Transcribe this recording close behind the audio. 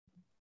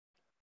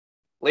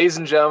Ladies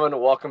and gentlemen,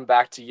 welcome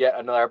back to yet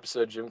another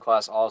episode of Gym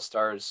Class All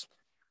Stars.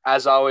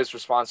 As always, we're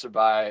sponsored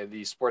by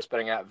the sports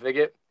betting app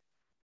Viget.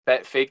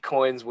 Bet fake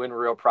coins, win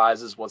real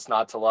prizes. What's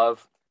not to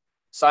love?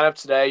 Sign up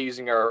today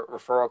using our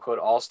referral code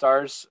All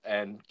Stars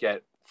and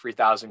get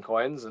 3,000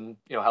 coins, and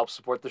help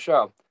support the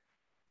show.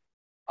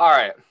 All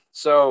right,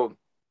 so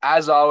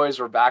as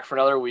always, we're back for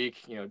another week.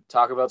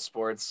 Talk about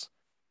sports.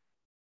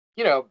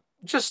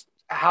 Just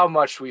how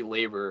much we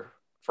labor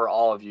for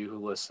all of you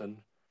who listen.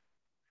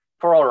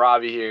 Poor old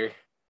Robbie here.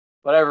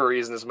 Whatever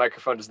reason, this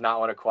microphone does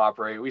not want to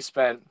cooperate. We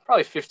spent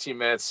probably 15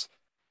 minutes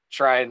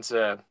trying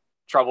to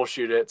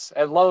troubleshoot it.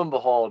 And lo and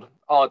behold,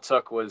 all it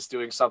took was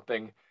doing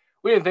something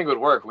we didn't think would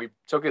work. We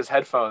took his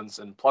headphones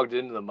and plugged it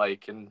into the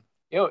mic, and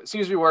it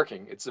seems to be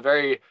working. It's a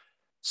very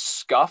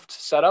scuffed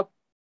setup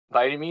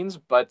by any means,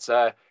 but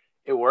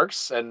it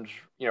works. And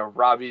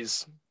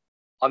Robbie's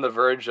on the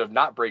verge of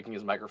not breaking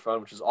his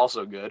microphone, which is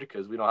also good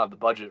because we don't have the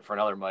budget for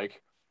another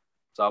mic.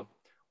 So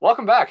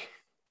welcome back.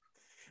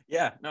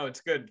 Yeah, no,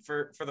 it's good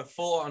for the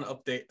full-on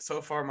update. So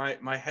far,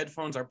 my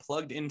headphones are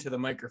plugged into the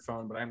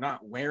microphone, but I'm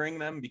not wearing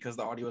them because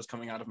the audio is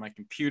coming out of my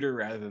computer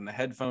rather than the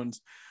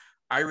headphones.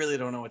 I really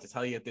don't know what to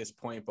tell you at this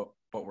point,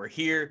 but we're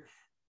here.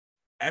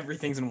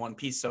 Everything's in one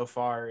piece so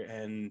far,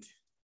 and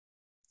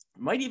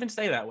might even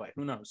stay that way.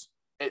 Who knows?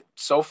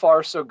 So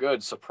far, so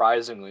good,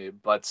 surprisingly.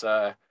 But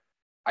I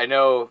don't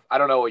know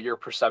what your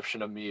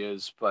perception of me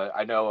is, but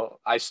I know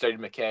I studied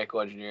mechanical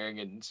engineering,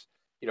 and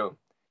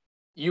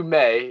you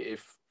may,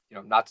 if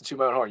not to toot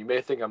my own horn, you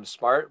may think I'm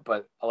smart,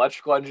 but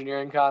electrical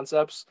engineering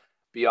concepts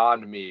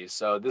beyond me.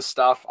 So this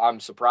stuff, I'm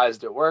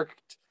surprised it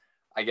worked.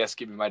 I guess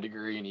given my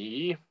degree in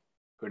EE,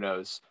 who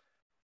knows?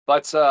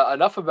 But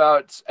enough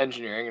about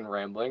engineering and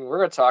rambling. We're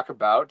going to talk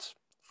about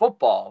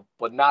football,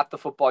 but not the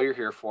football you're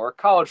here for.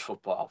 College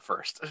football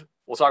first.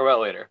 We'll talk about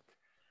it later.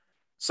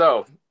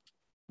 So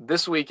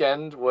this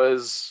weekend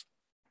was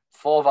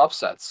full of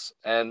upsets,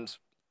 and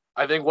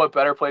I think what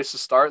better place to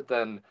start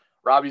than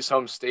Robbie's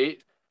home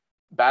state,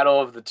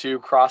 battle of the two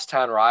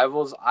crosstown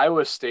rivals,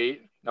 Iowa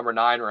State, number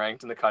 9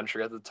 ranked in the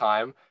country at the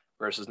time,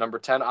 versus number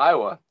 10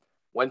 Iowa.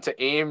 Went to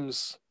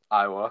Ames,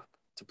 Iowa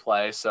to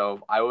play,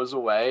 so Iowa's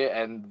away,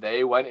 and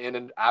they went in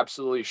and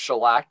absolutely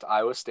shellacked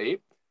Iowa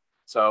State.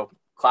 So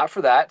clap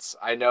for that.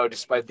 I know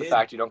despite the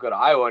fact you don't go to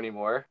Iowa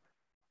anymore,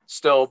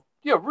 still,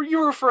 you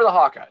root for the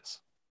Hawkeyes.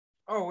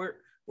 Oh,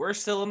 we're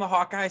still in the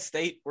Hawkeye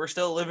State. We're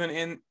still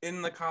living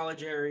in the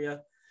college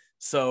area.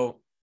 So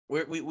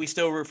we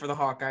still root for the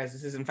Hawkeyes.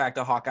 This is, in fact,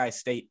 a Hawkeye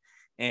State,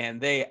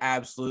 and they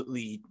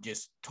absolutely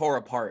just tore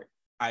apart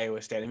Iowa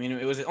State. I mean,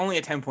 it was only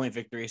a 10-point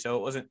victory, so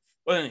it wasn't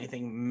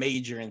anything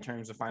major in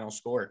terms of final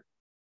score.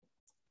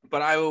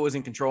 But Iowa was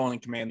in control and in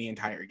command the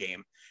entire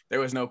game.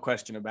 There was no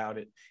question about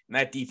it. And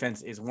that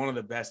defense is one of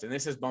the best, and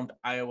this has bumped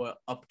Iowa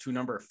up to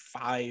number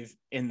 5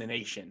 in the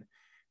nation.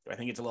 Do I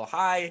think it's a little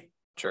high?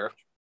 Sure.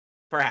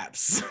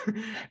 Perhaps.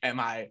 Am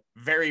I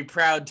very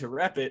proud to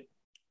rep it?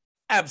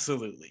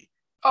 Absolutely.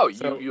 Oh,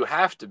 you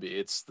have to be.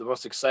 It's the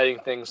most exciting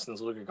thing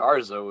since Luka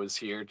Garza was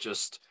here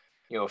just,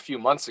 a few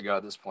months ago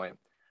at this point.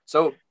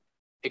 So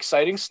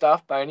exciting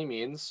stuff by any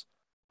means,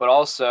 but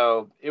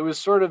also it was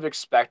sort of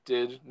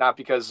expected, not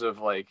because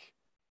of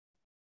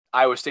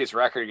Iowa State's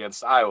record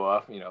against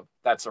Iowa.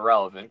 That's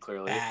irrelevant,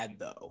 clearly. Bad,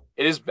 though.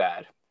 It is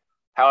bad.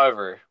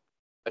 However,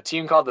 a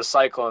team called the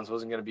Cyclones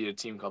wasn't going to beat a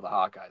team called the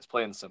Hawkeyes,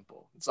 plain and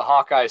simple. It's the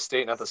Hawkeye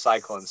State, not the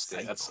Cyclone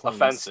State. That's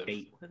offensive.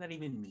 State. What does that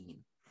even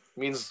mean? It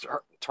means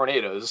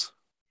tornadoes.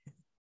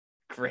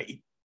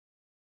 Great.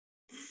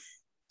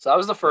 So that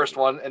was the first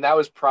one, and that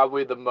was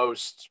probably the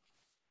most,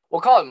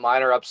 we'll call it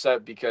minor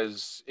upset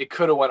because it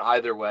could have went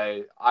either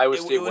way. Iowa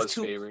State was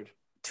favored.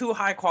 Two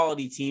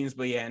high-quality teams,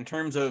 but yeah, in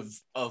terms of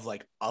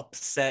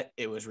upset,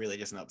 it was really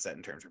just an upset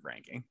in terms of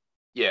ranking.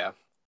 Yeah.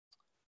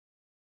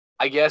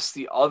 I guess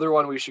the other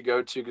one we should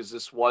go to, because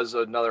this was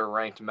another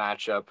ranked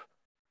matchup.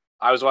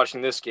 I was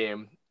watching this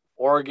game,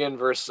 Oregon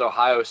versus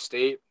Ohio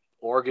State.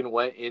 Oregon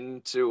went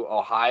into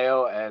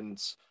Ohio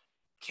and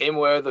came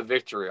away with a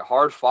victory. A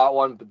hard-fought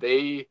one, but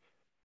they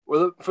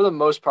were, for the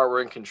most part,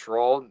 were in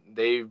control.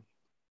 Their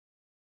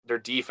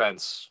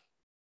defense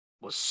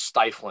was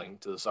stifling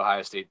to this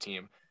Ohio State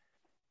team.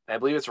 And I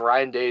believe it's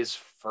Ryan Day's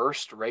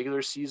first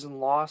regular season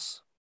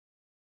loss,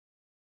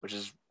 which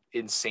is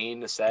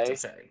insane to say.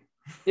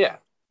 Yeah.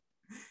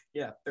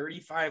 Yeah,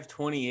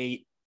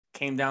 35-28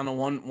 came down to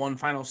one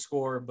final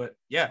score. But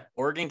yeah,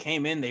 Oregon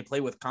came in. They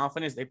played with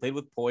confidence. They played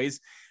with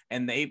poise,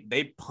 and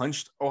they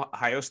punched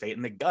Ohio State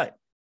in the gut.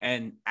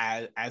 And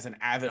as an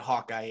avid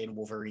Hawkeye and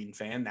Wolverine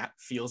fan, that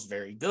feels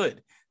very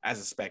good as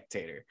a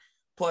spectator.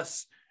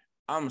 Plus,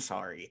 I'm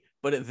sorry,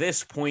 but at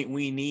this point,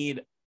 we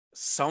need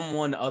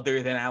someone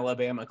other than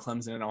Alabama,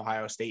 Clemson, and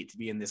Ohio State to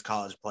be in this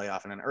college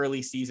playoff. And an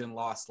early season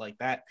loss like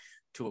that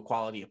to a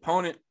quality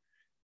opponent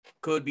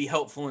could be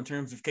helpful in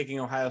terms of kicking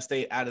Ohio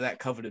State out of that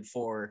coveted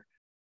 4.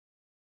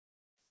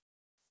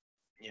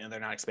 They're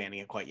not expanding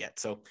it quite yet.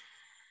 So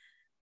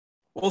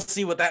we'll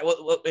see what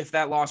if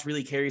that loss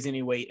really carries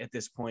any weight at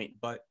this point.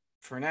 But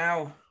for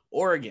now,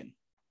 Oregon,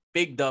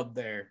 big dub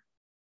there.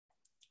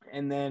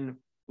 And then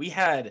we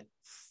had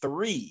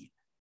 3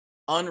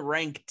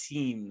 unranked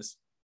teams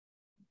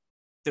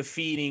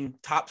defeating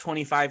top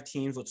 25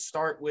 teams. Let's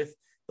start with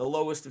the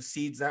lowest of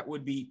seeds. That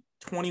would be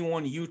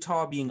 21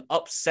 Utah being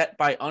upset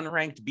by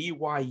unranked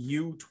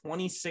BYU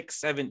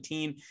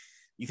 26-17.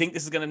 You think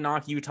this is going to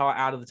knock Utah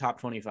out of the top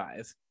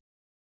 25?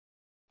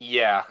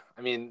 Yeah,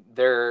 I mean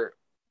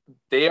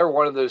they are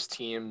one of those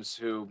teams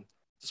who,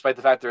 despite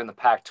the fact they're in the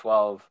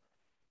Pac-12,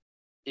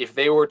 if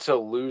they were to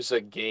lose a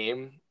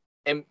game,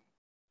 and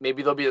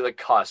maybe they'll be at the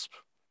cusp,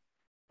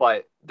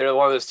 but they're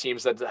one of those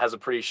teams that has a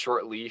pretty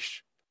short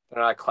leash.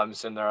 They're not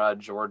Clemson, they're not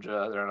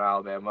Georgia, they're not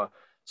Alabama.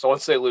 So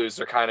once they lose,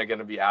 they're kind of going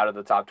to be out of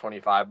the top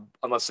 25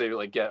 unless they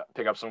like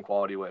pick up some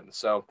quality wins.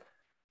 So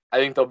I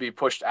think they'll be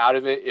pushed out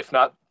of it, if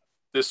not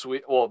this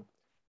week. Well,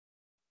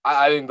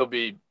 I think they'll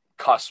be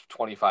cusp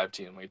 25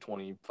 team, like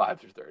 25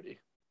 through 30.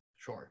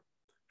 Sure.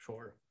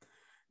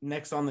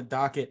 Next on the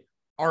docket,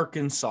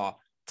 Arkansas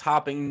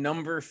topping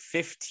number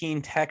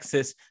 15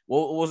 Texas.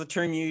 What was the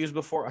term you used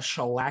before? A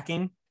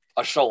shellacking?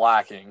 A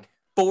shellacking.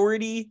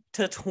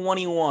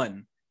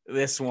 40-21.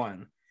 This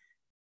one.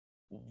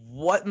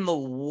 What in the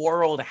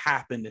world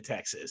happened to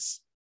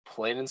Texas?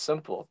 Plain and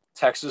simple.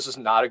 Texas is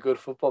not a good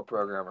football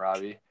program,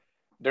 Robbie.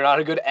 They're not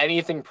a good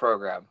anything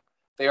program.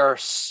 They are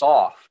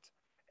soft.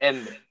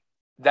 And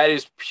that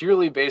is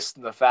purely based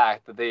on the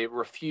fact that they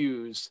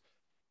refuse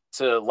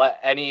to let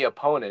any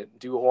opponent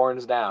do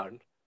horns down.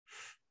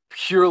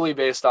 Purely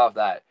based off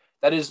that.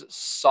 That is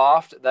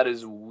soft. That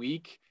is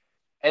weak.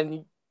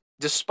 And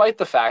despite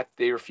the fact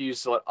they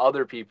refuse to let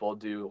other people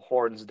do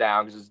horns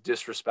down because it's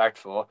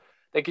disrespectful,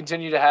 they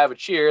continue to have a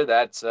cheer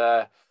that's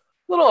a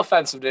little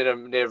offensive to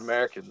Native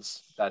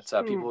Americans that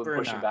people have been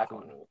pushing back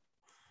on.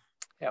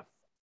 Yeah.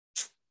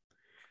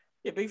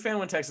 Yeah, big fan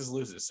when Texas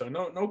loses. So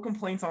no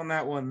complaints on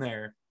that one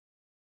there.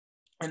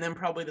 And then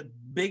probably the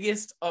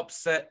biggest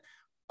upset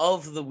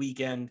of the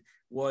weekend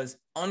was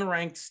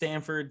unranked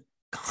Stanford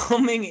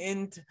coming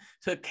into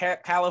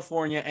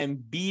California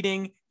and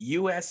beating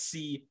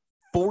USC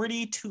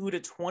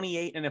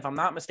 42-28. And if I'm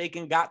not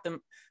mistaken, got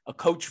them a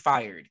coach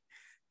fired.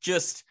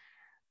 Just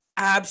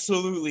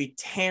absolutely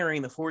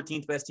tearing the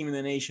 14th best team in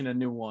the nation a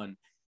new one.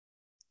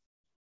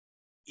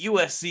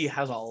 USC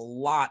has a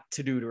lot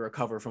to do to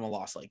recover from a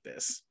loss like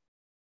this.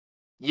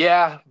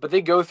 Yeah, but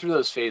they go through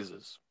those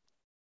phases.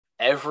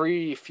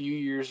 Every few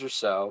years or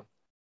so,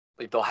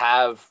 like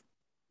they'll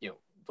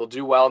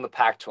do well in the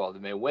Pac-12. They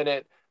may win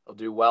it. They'll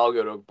do well,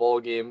 go to a bowl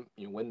game,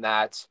 you win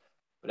that.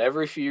 But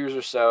every few years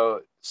or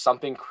so,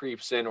 something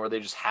creeps in or they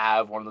just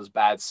have one of those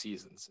bad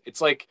seasons.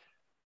 It's like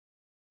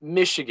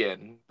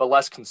Michigan, but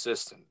less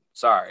consistent.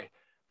 Sorry,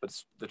 but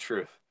it's the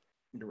truth.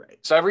 You're right.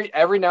 So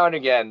every now and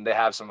again, they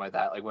have something like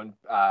that. Like when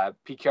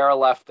Pete Carroll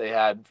left, they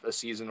had a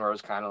season where it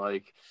was kind of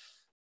like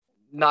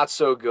not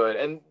so good.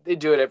 And they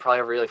do it probably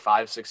every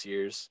 5-6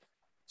 years.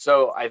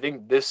 So I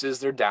think this is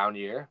their down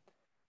year.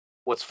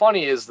 What's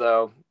funny is,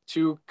 though,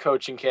 2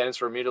 coaching candidates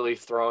were immediately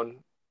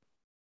thrown,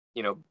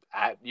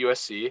 at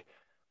USC.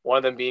 One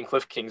of them being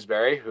Cliff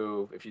Kingsbury,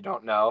 who, if you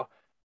don't know,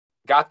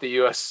 got the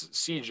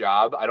USC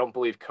job. I don't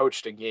believe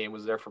coached a game,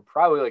 was there for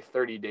probably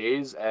 30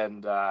 days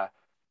and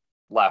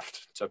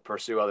left to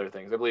pursue other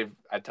things. I believe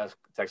at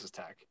Texas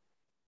Tech.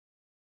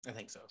 I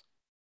think so.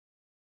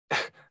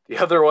 The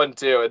other one,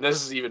 too, and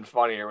this is even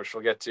funnier, which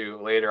we'll get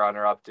to later on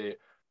our update.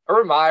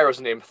 Urban Meyer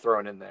was named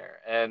thrown in there,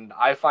 and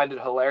I find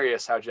it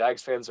hilarious how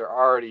Jags fans are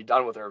already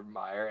done with Urban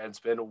Meyer, and it's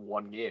been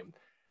 1 game.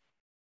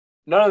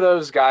 None of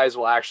those guys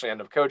will actually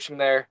end up coaching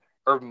there.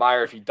 Urban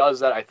Meyer, if he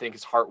does that, I think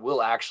his heart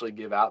will actually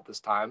give out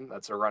this time.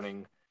 That's a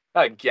running,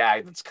 not a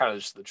gag, that's kind of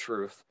just the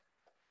truth.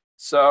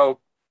 So,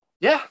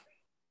 yeah,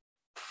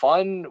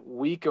 fun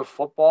week of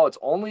football. It's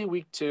only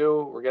week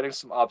 2. We're getting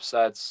some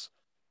upsets.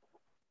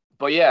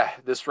 But, yeah,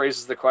 this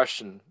raises the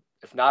question,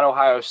 if not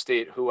Ohio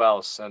State, who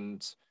else?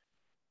 And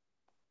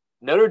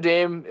Notre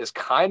Dame is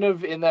kind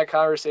of in that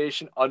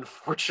conversation.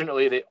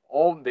 Unfortunately, they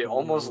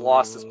almost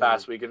lost this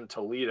past week in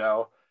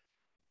Toledo.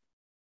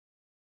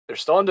 They're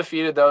still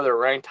undefeated, though. They're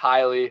ranked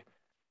highly.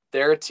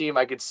 They're a team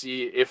I could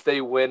see if they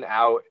win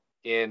out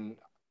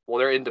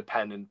they're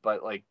independent,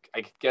 but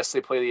I guess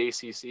they play the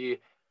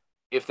ACC.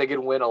 If they could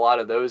win a lot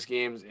of those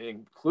games,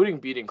 including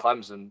beating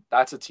Clemson,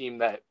 that's a team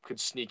that could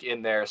sneak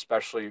in there,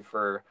 especially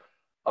for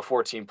a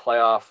 14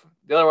 playoff.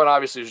 The other one,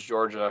 obviously, is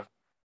Georgia.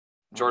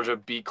 Georgia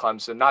beat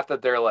Clemson. Not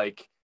that they're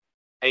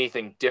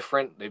anything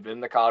different. They've been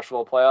in the college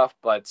football playoff,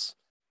 but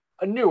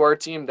a newer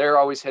team, they're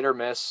always hit or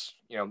miss.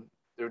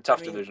 They're a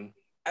tough division.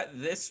 At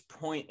this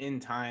point in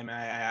time,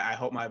 I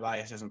hope my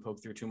bias doesn't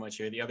poke through too much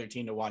here. The other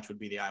team to watch would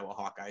be the Iowa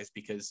Hawkeyes,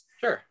 because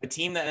the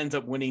team that ends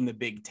up winning the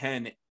Big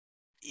Ten,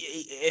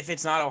 if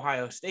it's not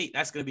Ohio State,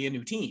 that's going to be a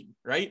new team,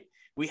 right?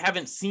 We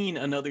haven't seen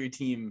another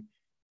team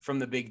from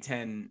the Big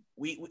Ten.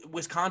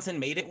 Wisconsin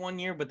made it 1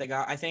 year, but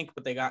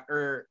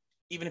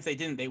even if they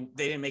didn't, they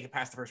didn't make it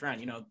past the first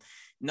round.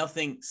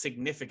 Nothing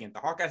significant. The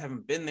Hawkeyes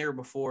haven't been there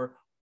before.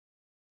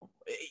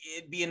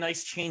 It'd be a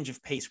nice change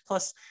of pace.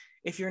 Plus,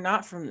 if you're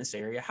not from this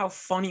area, how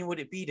funny would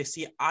it be to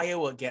see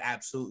Iowa get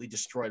absolutely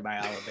destroyed by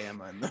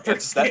Alabama in the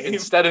first game?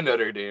 Instead of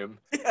Notre Dame.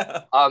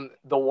 Yeah.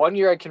 The one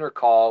year I can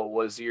recall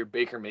was the year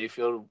Baker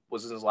Mayfield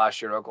was in his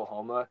last year at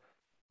Oklahoma.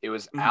 It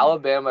was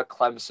Alabama,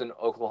 Clemson,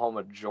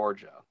 Oklahoma,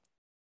 Georgia.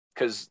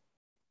 Because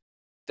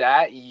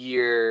that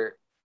year,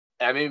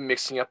 I may be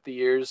mixing up the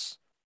years.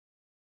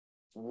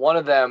 One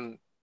of them,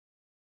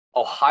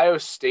 Ohio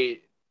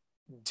State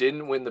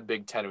didn't win the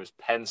Big Ten. It was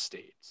Penn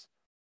State.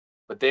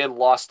 But they had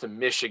lost to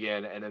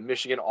Michigan, and then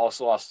Michigan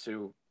also lost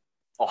to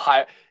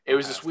Ohio. It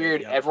was just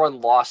weird. Yep.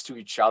 Everyone lost to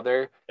each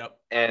other. Yep.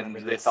 And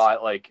they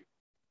thought, like,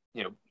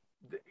 you know,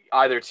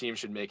 either team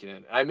should make it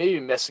in. I may be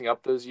messing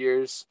up those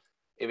years.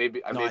 I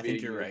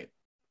think you're right.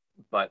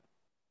 But,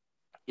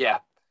 yeah.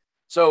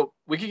 So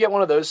we could get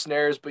one of those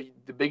scenarios, but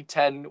the Big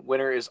Ten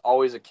winner is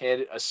always a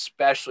candidate,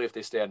 especially if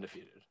they stay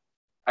undefeated.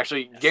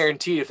 Actually,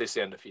 guaranteed if they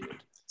stay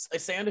undefeated.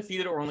 Stay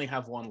undefeated or only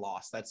have one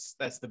loss. Those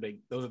are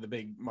the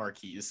big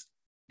marquees.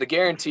 The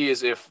guarantee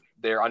is if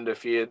they're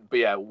undefeated, but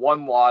yeah,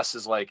 one loss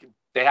is like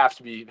they have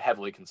to be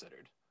heavily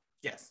considered.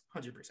 Yes,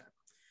 100%.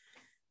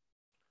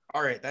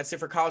 All right, that's it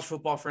for college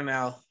football for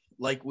now.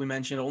 Like we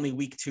mentioned, only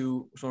week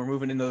 2, so we're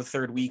moving into the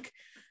third week.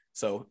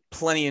 So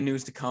plenty of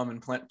news to come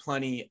and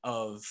plenty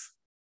of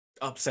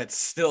upsets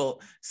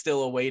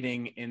still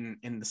awaiting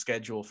in the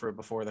schedule for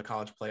before the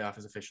college playoff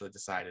is officially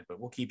decided.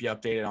 But we'll keep you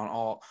updated on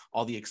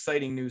all the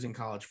exciting news in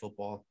college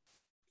football.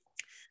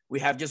 We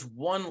have just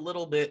one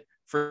little bit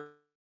for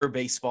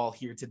baseball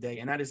here today,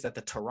 and that is that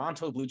the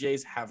Toronto Blue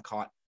Jays have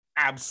caught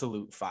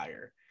absolute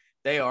fire.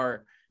 They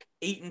are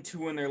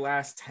 8-2 in their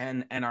last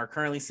 10 and are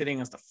currently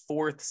sitting as the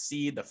 4th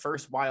seed, the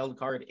first wild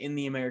card in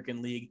the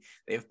American League.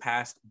 They've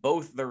passed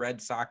both the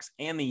Red Sox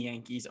and the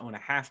Yankees, own a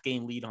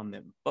half-game lead on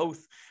them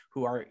both,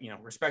 who are,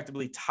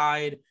 respectively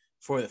tied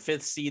for the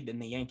 5th seed, and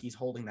the Yankees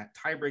holding that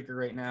tiebreaker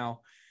right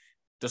now.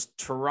 Does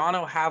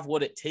Toronto have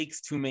what it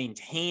takes to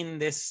maintain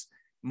this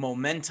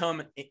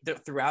momentum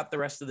throughout the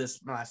rest of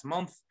this last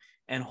month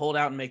and hold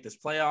out and make this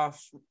playoff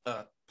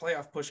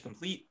push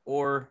complete,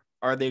 or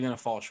are they going to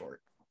fall short?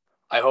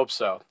 I hope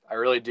so. I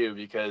really do,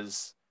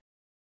 because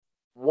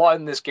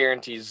one, this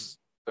guarantees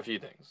a few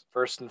things.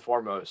 First and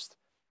foremost,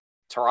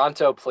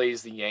 Toronto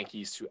plays the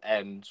Yankees to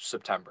end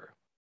September.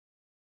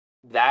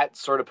 That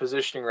sort of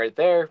positioning right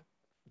there,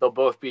 they'll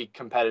both be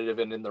competitive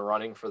and in the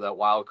running for that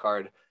wild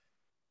card.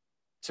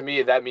 To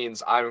me, that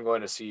means I'm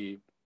going to see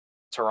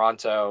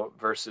Toronto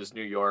versus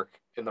New York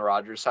in the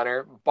Rogers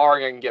Center,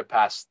 barring I can get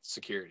past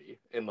security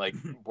in like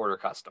border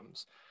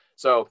customs.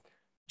 So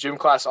gym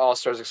class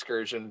all-stars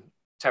excursion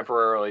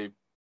temporarily,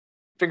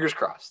 fingers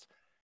crossed.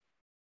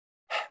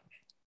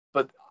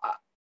 But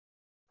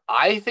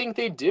I think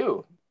they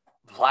do.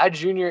 Vlad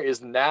Jr.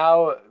 is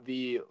now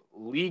the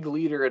league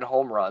leader in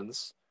home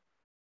runs.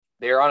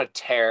 They are on a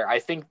tear. I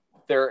think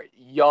they're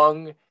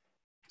young,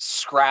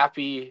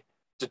 scrappy,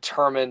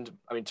 determined.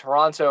 I mean,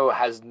 Toronto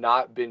has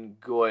not been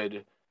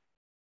good.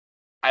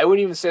 I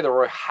wouldn't even say the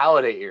Roy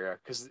Halladay era,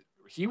 because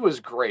he was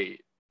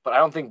great, but I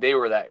don't think they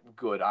were that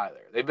good either.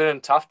 They've been in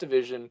a tough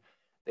division.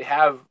 They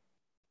have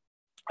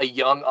a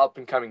young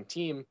up-and-coming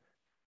team.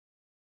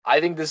 I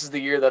think this is the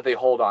year that they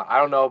hold on. I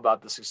don't know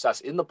about the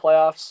success in the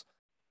playoffs,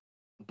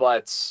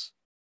 but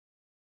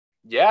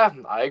yeah,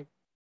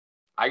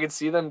 I could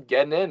see them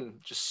getting in,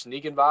 just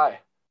sneaking by.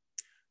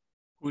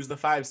 Who's the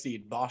 5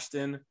 seed,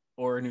 Boston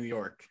or New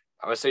York?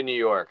 I would say New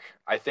York.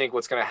 I think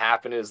what's going to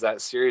happen is that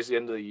series at the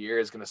end of the year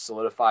is going to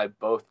solidify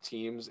both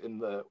teams in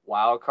the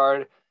wild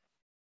card.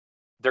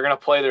 They're going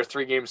to play their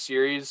 3-game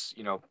series,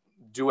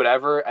 do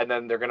whatever, and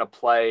then they're going to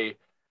play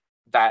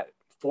that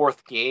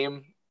 4th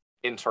game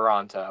in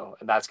Toronto,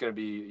 and that's going to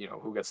be,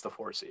 who gets the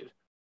 4 seed.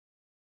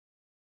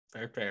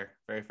 Very fair.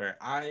 Very fair.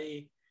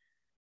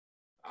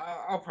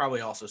 I'll probably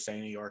also say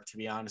New York, to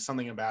be honest.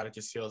 Something about it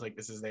just feels like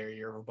this is their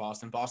year over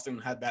Boston. Boston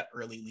had that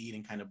early lead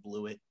and kind of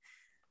blew it.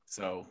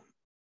 So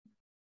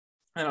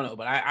I don't know,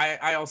 but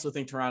I also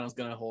think Toronto's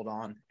going to hold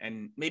on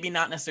and maybe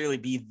not necessarily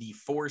be the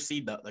 4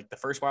 seed, like the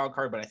first wild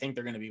card, but I think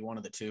they're going to be one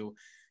of the two.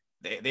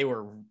 They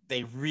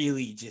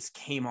really just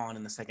came on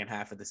in the second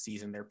half of the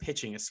season. Their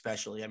pitching,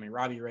 especially. I mean,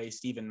 Robbie Ray,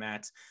 Steven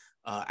Matz,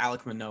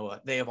 Alek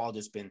Manoah, they have all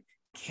just been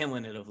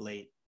killing it of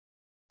late.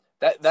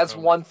 That's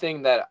one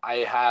thing that I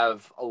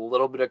have a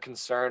little bit of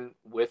concern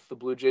with the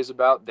Blue Jays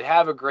about. They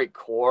have a great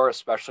core,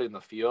 especially in the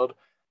field.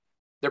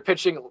 Their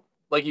pitching,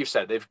 like you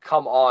said, they've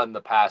come on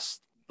the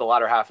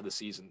latter half of the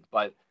season,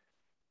 but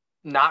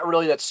not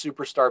really that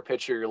superstar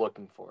pitcher you're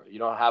looking for. You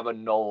don't have a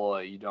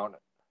Nola. You don't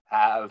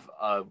have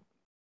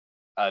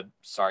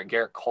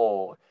Garrett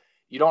Cole.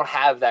 You don't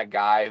have that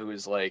guy who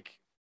is like,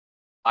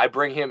 I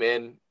bring him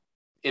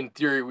in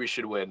theory we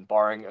should win,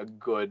 barring a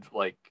good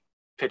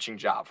pitching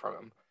job from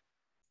him.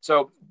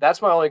 So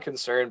that's my only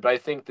concern, but I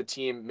think the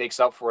team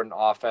makes up for it in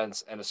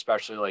offense and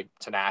especially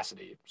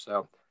tenacity.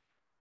 So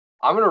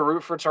I'm going to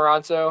root for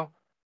Toronto,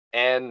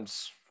 and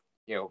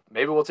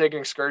maybe we'll take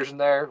an excursion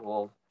there.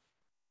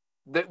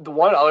 The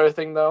one other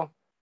thing though,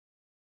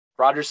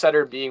 Rogers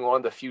Center being one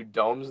of the few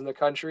domes in the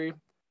country,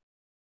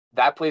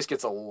 that place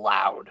gets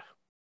loud.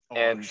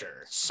 And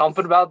sure.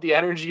 something about the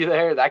energy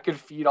there that could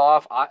feed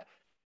off.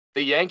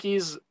 The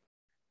Yankees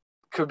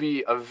could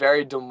be a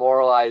very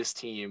demoralized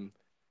team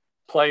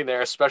playing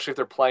there, especially if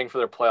they're playing for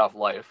their playoff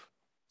life.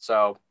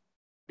 So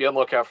be on the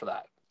lookout for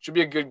that. Should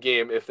be a good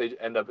game if they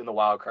end up in the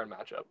wild card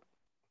matchup.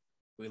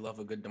 We love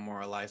a good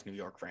demoralized New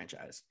York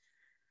franchise.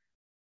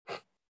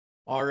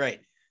 All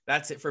right.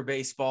 That's it for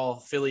baseball.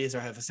 Phillies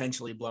have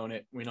essentially blown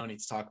it. We don't need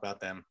to talk about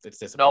them. It's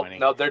disappointing.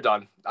 No, they're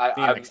done.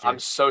 I'm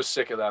so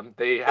sick of them.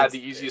 They had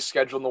the easiest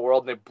schedule in the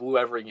world, and they blew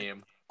every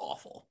game.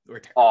 Awful.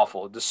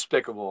 Awful.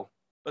 Despicable.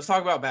 Let's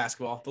talk about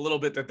basketball. The little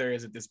bit that there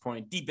is at this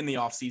point, deep in the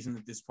offseason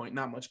at this point,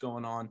 not much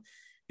going on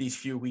these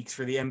few weeks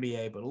for the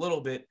NBA, but a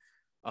little bit.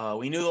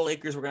 We knew the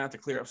Lakers were going to have to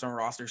clear up some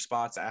roster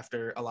spots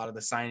after a lot of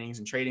the signings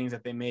and tradings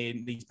that they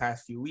made these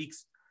past few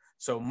weeks.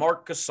 So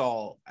Marc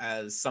Gasol,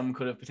 as some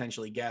could have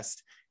potentially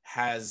guessed,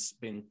 has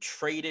been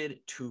traded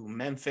to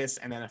Memphis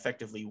and then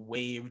effectively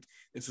waived.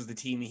 This was the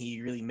team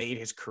he really made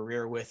his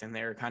career with, and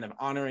they're kind of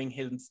honoring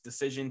his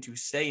decision to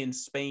stay in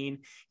Spain.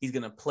 He's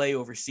going to play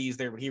overseas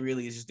there, but he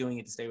really is just doing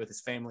it to stay with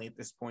his family at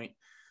this point.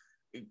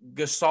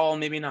 Gasol,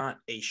 maybe not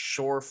a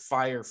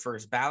surefire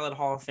first ballot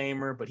Hall of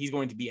Famer, but he's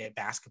going to be a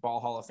basketball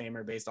Hall of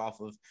Famer based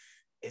off of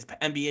his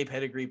NBA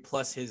pedigree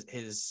plus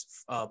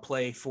his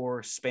play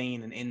for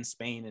Spain and in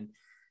Spain. And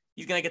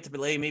he's going to get to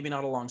play maybe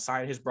not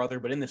alongside his brother,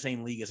 but in the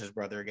same league as his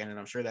brother again. And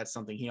I'm sure that's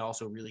something he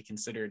also really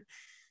considered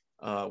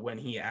when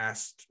he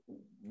asked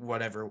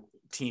whatever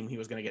team he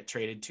was going to get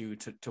traded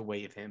to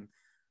waive him.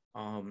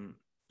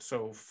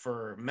 So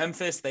for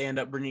Memphis, they end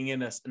up bringing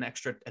in an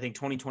extra, I think,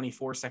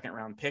 2024 second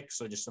round pick.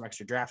 So just some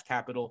extra draft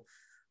capital.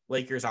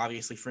 Lakers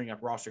obviously freeing up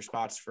roster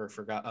spots for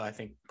I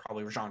think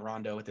probably Rajon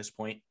Rondo at this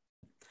point.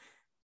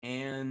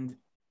 And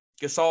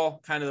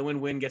Gasol, kind of the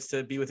win-win, gets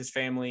to be with his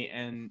family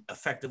and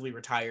effectively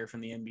retire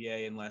from the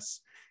NBA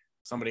unless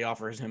somebody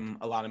offers him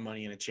a lot of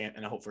money and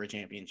a hope for a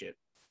championship.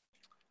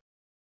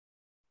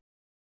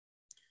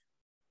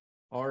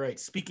 All right.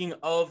 Speaking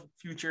of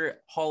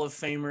future Hall of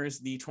Famers,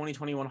 the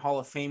 2021 Hall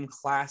of Fame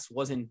class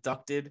was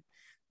inducted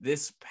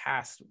this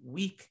past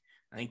week.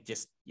 I think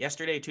just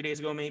yesterday, 2 days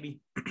ago,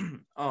 maybe.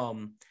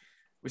 We're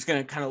just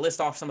going to kind of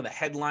list off some of the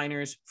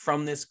headliners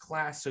from this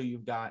class. So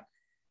you've got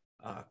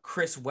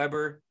Chris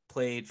Webber,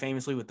 played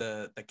famously with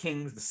the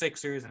Kings, the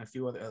Sixers, and a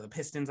few other the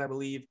Pistons, I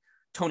believe.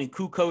 Tony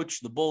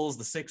Kukoc, the Bulls,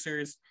 the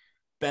Sixers.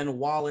 Ben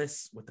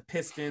Wallace with the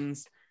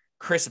Pistons.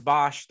 Chris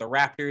Bosh, the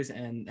Raptors,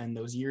 and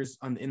those years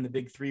in the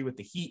Big Three with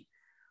the Heat.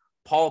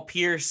 Paul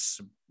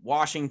Pierce,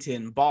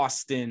 Washington,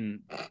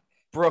 Boston,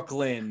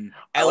 Brooklyn,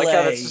 LA. I like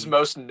how that's his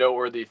most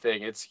noteworthy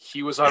thing.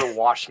 He was on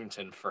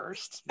Washington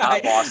first,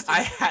 not Boston.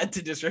 I had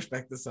to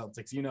disrespect the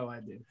Celtics. You know I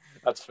did.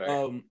 That's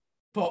fair.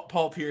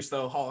 Paul Pierce,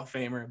 though, Hall of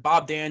Famer.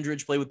 Bob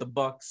Dandridge played with the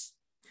Bucks.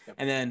 Yep.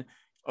 And then,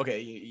 okay,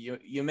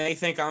 you may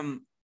think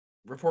I'm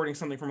reporting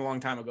something from a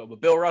long time ago,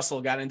 but Bill Russell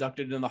got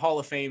inducted in the Hall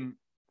of Fame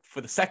for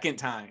the second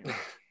time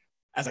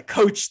as a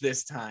coach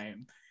this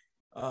time.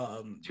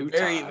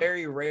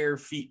 Very rare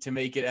feat to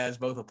make it as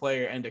both a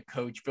player and a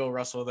coach. Bill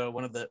Russell, though,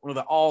 one of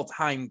the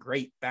all-time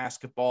great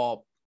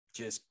basketball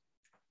just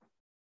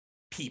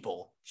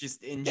people,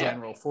 just in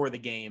general for the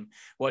game,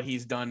 what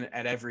he's done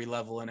at every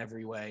level and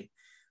every way.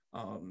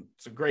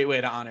 It's a great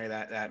way to honor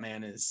that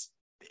man.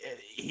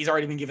 He's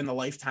already been given the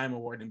lifetime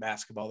award in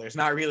basketball. There's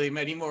not really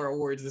many more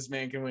awards this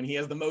man can win. He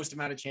has the most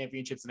amount of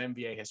championships in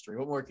NBA history.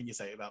 What more can you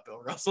say about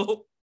Bill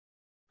Russell?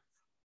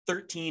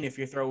 13 if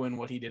you throw in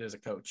what he did as a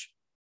coach.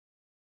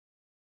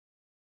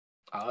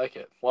 I like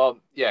it. Well,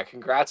 yeah,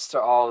 congrats to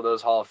all of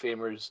those Hall of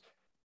Famers.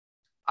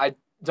 I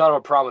don't have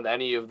a problem with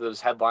any of those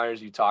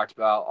headliners you talked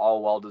about,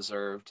 all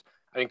well-deserved.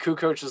 I mean,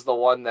 Kukoc is the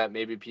one that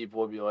maybe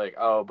people would be like,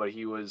 oh, but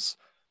he was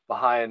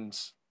behind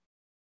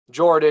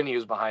Jordan, he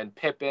was behind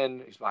Pippen,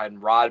 he was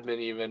behind Rodman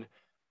even.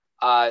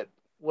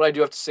 What I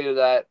do have to say to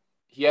that,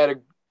 he had a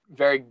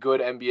very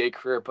good NBA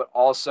career, but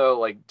also,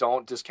 like,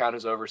 don't discount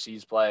his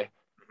overseas play.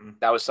 Mm-hmm.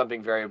 That was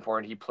something very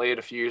important. He played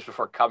a few years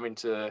before coming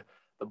to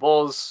the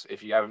Bulls.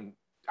 If you haven't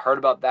heard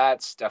about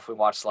that, definitely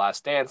watch The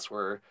Last Dance,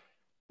 where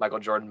Michael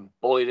Jordan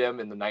bullied him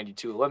in the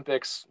 92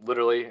 Olympics,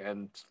 literally.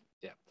 And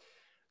yeah.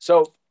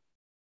 So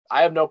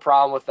I have no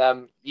problem with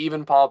them.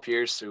 Even Paul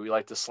Pierce, who we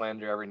like to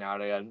slander every now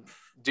and again.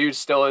 Dude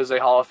still is a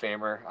Hall of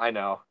Famer. I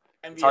know.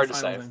 NBA it's hard to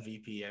Finals say.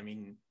 MVP. I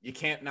mean, you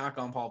can't knock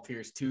on Paul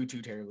Pierce too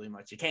terribly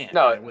much. You can't.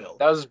 No, I will.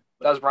 That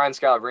was Brian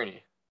Scalabrine.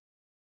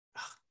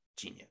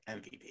 Genius.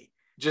 MVP.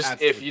 Just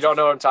absolute if you don't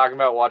know what I'm talking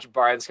about, watch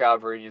Brian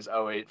Scalabrine's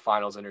 08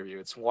 Finals interview.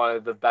 It's one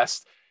of the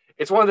best.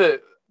 It's one of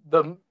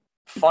the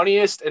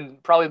funniest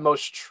and probably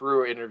most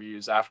true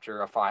interviews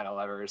after a final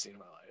I've ever seen in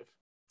my life.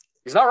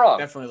 He's not wrong.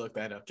 Definitely look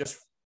that up.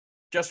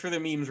 Just for the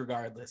memes,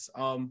 regardless.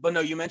 But no,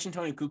 you mentioned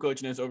Tony Kukoc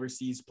and his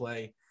overseas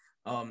play.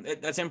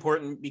 That's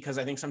important because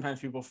I think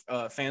sometimes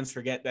fans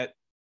forget that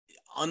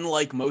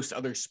unlike most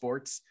other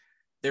sports,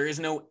 there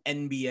is no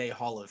NBA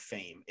Hall of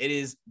Fame. It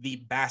is the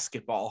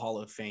Basketball Hall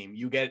of Fame.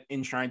 You get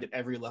enshrined at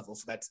every level.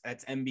 So that's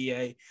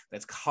NBA,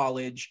 that's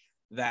college,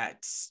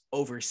 that's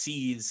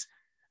overseas.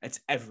 It's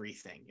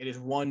everything. It is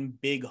one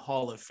big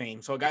Hall of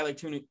Fame. So a guy like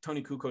Tony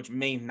Kukoc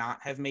may not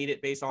have made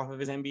it based off of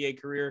his NBA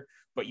career,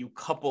 but you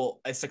couple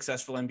a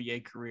successful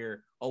NBA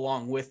career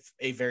along with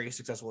a very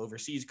successful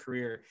overseas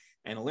career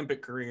and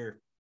Olympic career,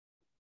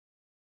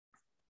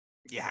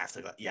 you have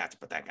to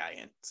put that guy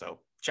in. So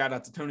shout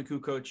out to Tony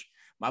Kukoc,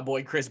 my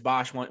boy Chris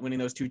Bosh winning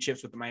those 2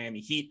 chips with the Miami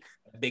Heat,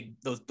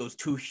 those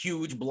 2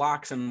 huge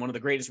blocks and one of the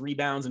greatest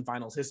rebounds in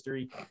finals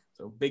history.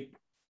 So big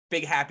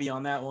happy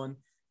on that one.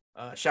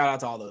 Shout out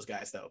to all those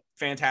guys though.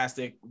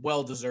 Fantastic,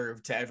 well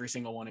deserved to every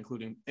single one,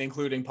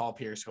 including Paul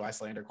Pierce, who I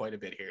slander quite a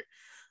bit here.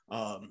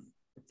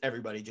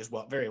 Everybody just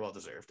very well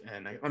deserved,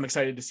 and I'm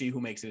excited to see who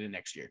makes it in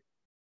next year.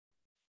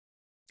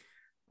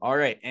 All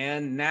right,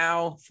 and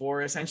now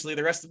for essentially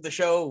the rest of the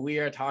show, we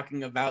are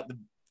talking about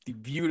the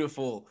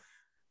beautiful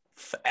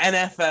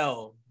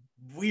NFL.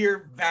 We're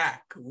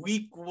back.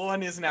 Week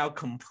 1 is now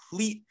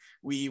complete.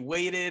 We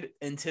waited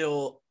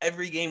until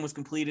every game was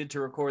completed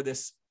to record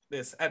this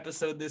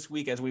episode this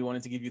week, as we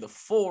wanted to give you the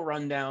full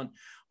rundown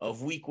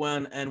of week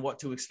 1 and what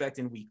to expect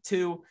in week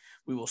 2.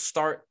 We will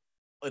start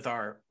with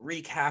our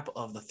recap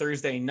of the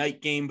Thursday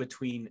night game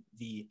between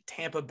the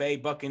Tampa Bay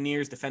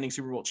Buccaneers, defending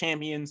Super Bowl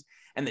champions,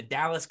 and the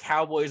Dallas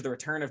Cowboys, the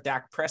return of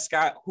Dak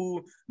Prescott,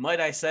 who, might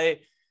I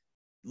say,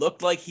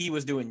 looked like he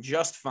was doing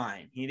just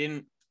fine. He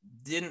didn't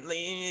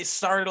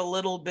start a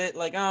little bit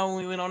like,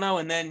 oh, we don't know,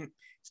 and then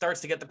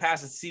starts to get the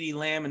passes to CeeDee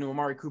Lamb and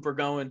Amari Cooper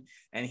going,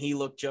 and he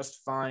looked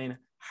just fine.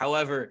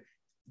 However,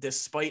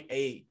 despite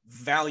a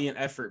valiant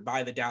effort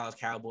by the Dallas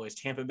Cowboys,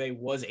 Tampa Bay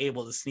was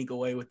able to sneak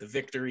away with the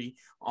victory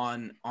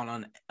on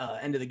an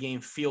end of the game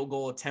field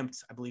goal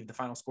attempt. I believe the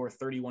final score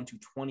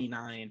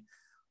 31-29.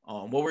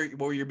 What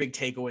were your big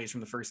takeaways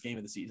from the first game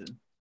of the season?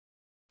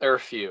 There are a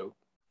few.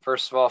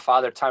 First of all,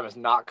 Father Time has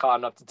not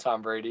caught up to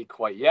Tom Brady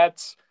quite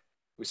yet.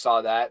 We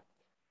saw that.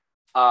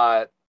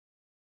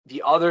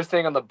 The other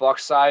thing on the Bucs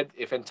side,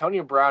 if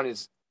Antonio Brown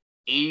is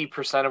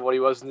 80% of what he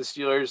was in the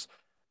Steelers,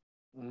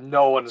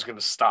 no one's going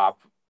to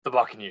stop the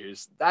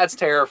Buccaneers. That's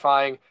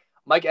terrifying.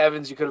 Mike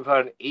Evans, you could have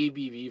put an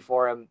ABV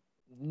for him.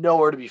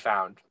 Nowhere to be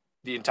found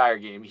the entire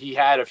game. He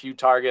had a few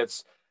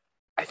targets.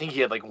 I think he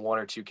had like 1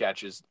 or 2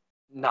 catches.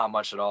 Not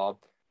much at all.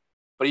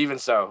 But even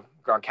so,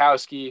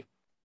 Gronkowski,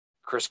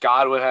 Chris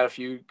Godwin had a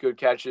few good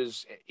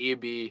catches.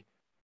 AB,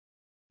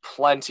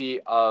 plenty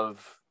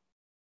of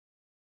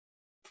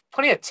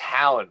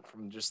talent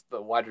from just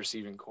the wide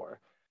receiving core.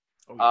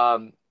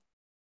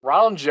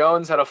 Ronald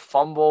Jones had a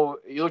fumble.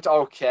 He looked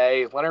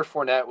okay. Leonard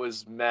Fournette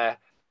was meh.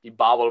 He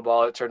bobbled a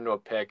ball. It turned into a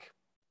pick.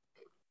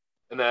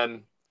 And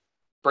then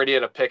Brady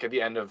had a pick at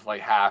the end of like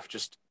half,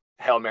 just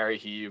Hail Mary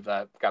heave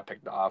that got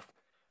picked off.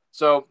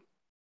 So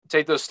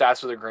take those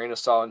stats with a grain of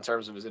salt in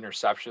terms of his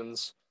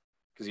interceptions,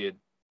 because he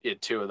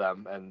had 2 of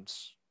them. And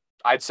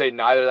I'd say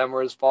neither of them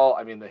were his fault.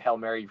 I mean, the Hail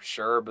Mary,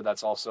 sure, but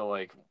that's also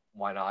like,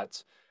 why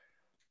not?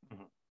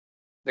 Mm-hmm.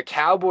 The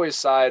Cowboys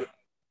side,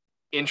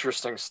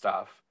 interesting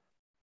stuff.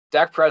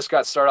 Dak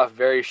Prescott started off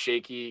very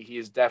shaky. He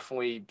is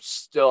definitely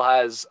still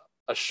has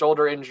a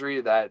shoulder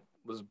injury that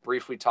was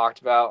briefly talked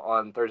about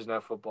on Thursday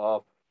Night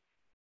Football.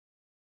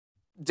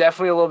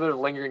 Definitely a little bit of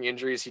lingering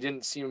injuries. He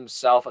didn't seem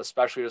himself,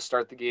 especially to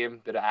start the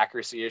game. Bit of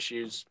accuracy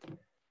issues.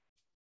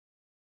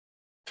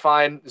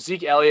 Fine.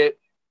 Zeke Elliott,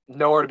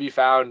 nowhere to be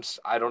found.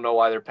 I don't know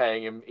why they're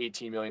paying him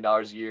 $18 million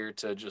a year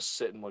to just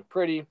sit and look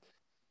pretty.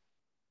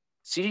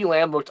 CeeDee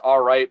Lamb looked all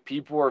right.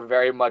 People were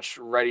very much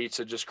ready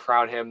to just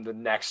crown him the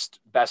next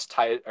best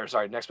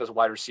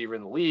wide receiver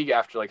in the league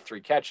after like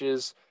 3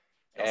 catches.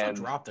 He also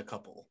dropped a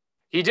couple.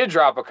 He did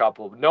drop a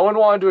couple. No one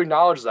wanted to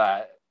acknowledge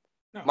that.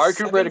 No, Mark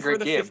Cooper had a great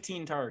game.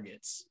 15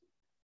 targets.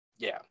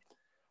 Yeah.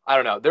 I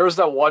don't know. There was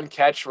that one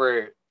catch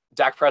where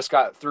Dak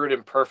Prescott threw it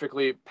in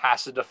perfectly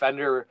past the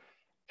defender,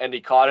 and he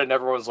caught it, and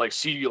everyone's like,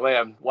 CeeDee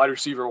Lamb, wide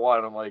receiver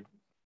 1. I'm like,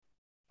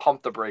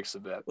 pump the brakes a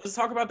bit. Let's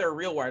talk about their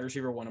real wide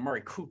receiver 1,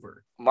 Amari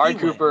Cooper. Amari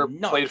Cooper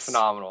played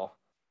phenomenal.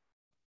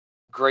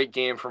 Great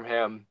game from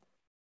him.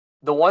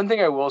 The one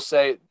thing I will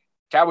say,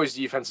 Cowboys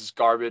defense is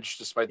garbage,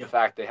 despite the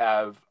fact they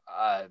have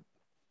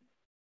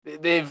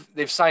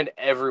they've signed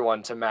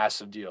everyone to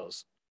massive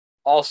deals.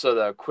 Also,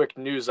 the quick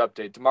news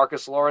update: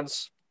 DeMarcus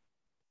Lawrence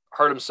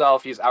hurt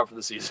himself. He's out for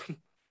the season.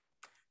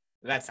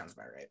 That sounds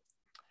about right.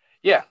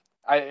 Yeah,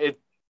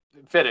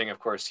 fitting, of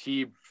course.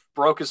 He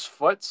broke his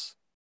foot.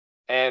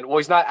 And, well,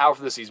 he's not out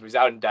for the season. He's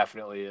out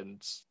indefinitely,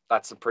 and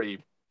that's a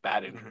pretty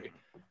bad injury.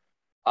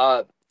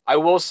 I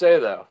will say,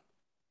 though,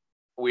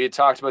 we had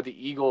talked about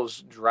the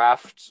Eagles'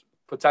 draft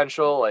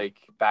potential, like,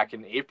 back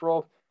in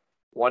April.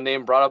 One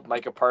name brought up,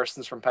 Micah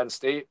Parsons from Penn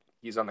State.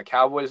 He's on the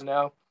Cowboys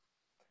now.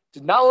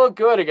 Did not look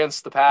good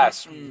against the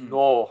pass.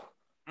 No.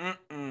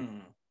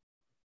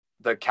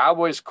 The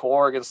Cowboys'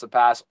 core against the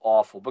pass,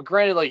 awful. But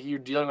granted, like, you're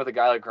dealing with a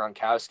guy like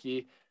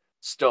Gronkowski.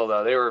 Still,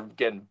 though, they were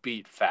getting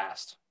beat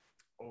fast.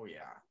 Oh,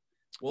 yeah.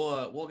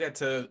 We'll get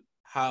to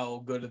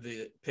how good of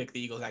the pick the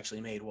Eagles actually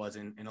made was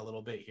in a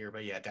little bit here.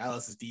 But, yeah,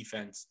 Dallas's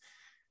defense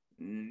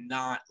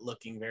not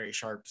looking very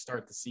sharp to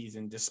start the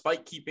season,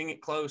 despite keeping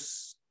it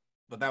close.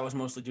 But that was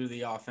mostly due to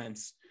the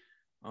offense.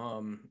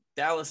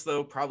 Dallas,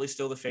 though, probably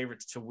still the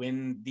favorites to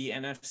win the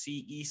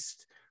NFC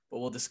East, but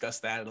we'll discuss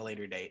that at a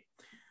later date.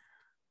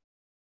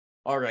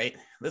 All right,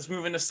 let's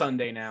move into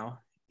Sunday now.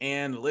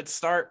 And let's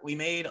start. We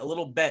made a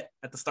little bet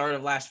at the start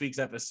of last week's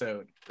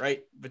episode,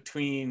 right?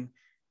 Between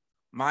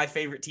my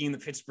favorite team, the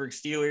Pittsburgh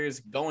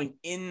Steelers, going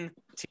into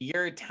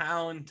your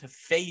town to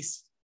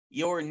face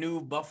your new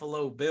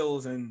Buffalo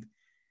Bills. And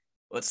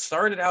what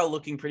started out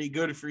looking pretty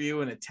good for you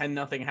in a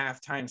 10-0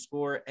 halftime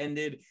score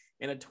ended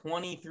in a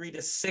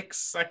 23-6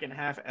 second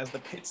half as the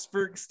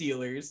Pittsburgh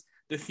Steelers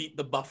defeat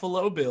the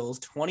Buffalo Bills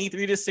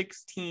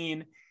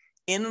 23-16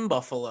 in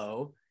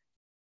Buffalo.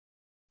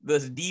 The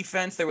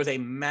defense, there was a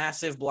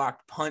massive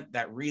blocked punt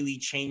that really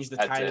changed the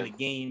tide of the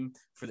game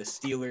for the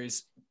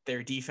Steelers.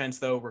 Their defense,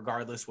 though,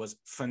 regardless, was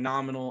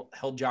phenomenal.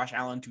 Held Josh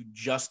Allen to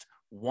just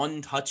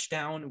one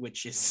touchdown,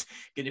 which is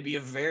going to be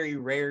a very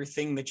rare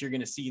thing that you're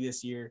going to see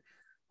this year.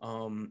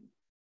 And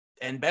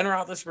Ben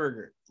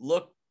Roethlisberger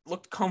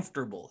looked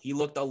comfortable. He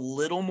looked a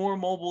little more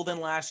mobile than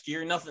last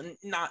year.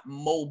 Not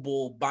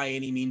mobile by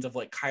any means of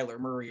like Kyler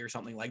Murray or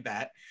something like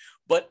that,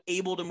 but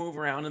able to move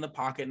around in the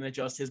pocket and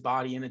adjust his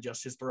body and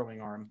adjust his throwing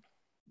arm.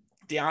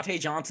 Deontay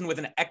Johnson with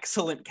an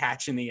excellent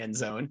catch in the end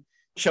zone,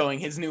 showing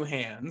his new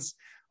hands.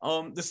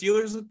 The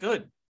Steelers look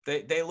good.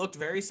 They looked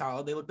very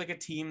solid. They looked like a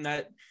team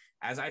that,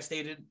 as I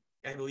stated,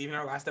 I believe in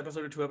our last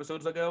episode or 2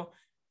 episodes ago,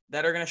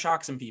 that are going to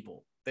shock some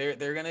people. They're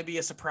going to be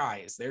a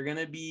surprise. We're going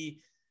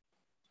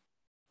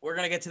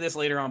to get to this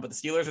later on, but the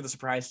Steelers are the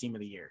surprise team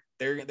of the year.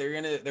 They're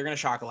going to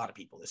shock a lot of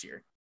people this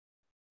year.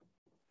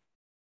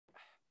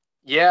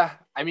 Yeah,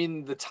 I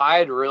mean, the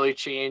tide really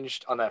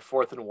changed on that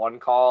 4th and 1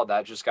 call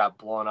that just got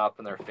blown up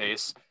in their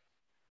face.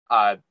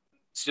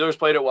 Steelers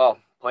played it well,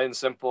 plain and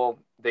simple.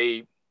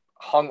 They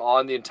hung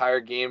on the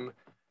entire game.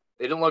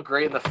 They didn't look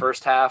great in the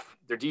first half.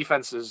 Their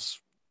defense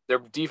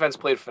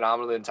played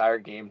phenomenally the entire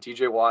game.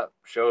 TJ Watt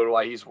showed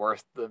why he's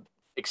worth the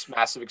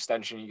massive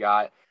extension he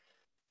got.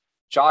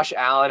 Josh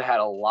Allen had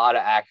a lot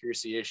of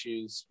accuracy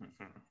issues,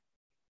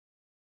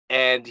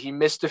 and he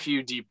missed a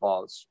few deep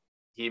balls.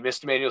 He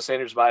missed Emmanuel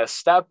Sanders by a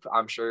step.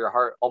 I'm sure your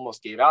heart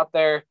almost gave out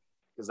there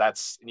because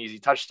that's an easy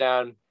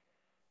touchdown.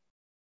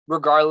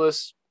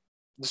 Regardless,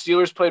 the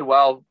Steelers played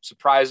well,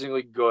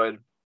 surprisingly good.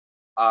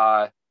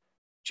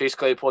 Chase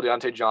Claypool,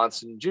 Deontay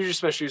Johnson, Juju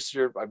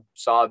Smith-Schuster, I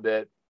saw a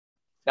bit.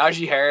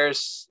 Najee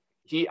Harris,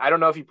 I don't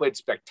know if he played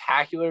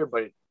spectacular,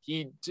 but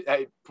he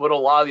put a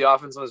lot of the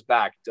offense on his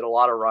back, did a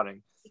lot of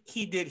running.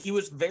 He did. He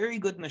was very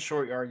good in the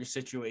short yardage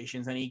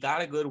situations, and he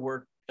got a good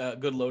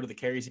load of the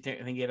carries. I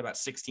think he had about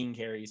 16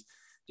 carries.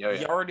 Yeah.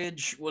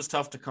 Yardage was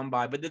tough to come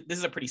by, but this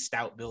is a pretty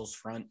stout Bills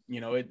front. You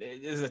know, it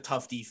is a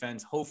tough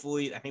defense.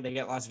 Hopefully, I think they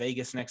get Las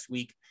Vegas next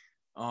week.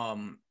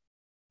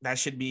 That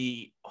should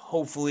be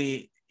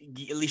hopefully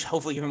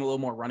give him a little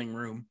more running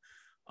room.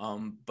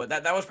 But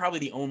that was probably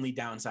the only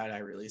downside I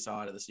really saw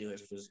out of the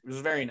Steelers, which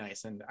was very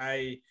nice, and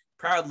I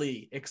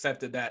proudly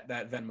accepted that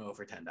Venmo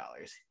for $10.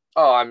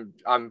 Oh,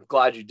 I'm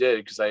glad you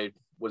did because I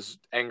was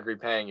angry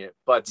paying it.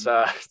 But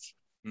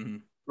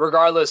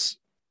regardless,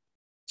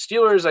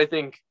 Steelers, I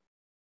think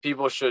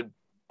people should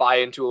buy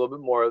into a little bit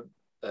more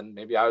than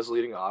maybe I was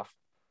leading off.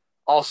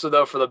 Also,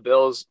 though, for the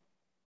Bills,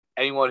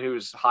 anyone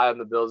who's high on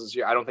the Bills this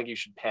year, I don't think you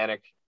should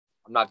panic.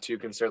 I'm not too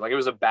concerned. Like, it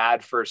was a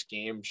bad first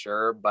game,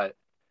 sure, but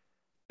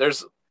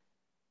there's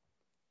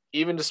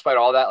even despite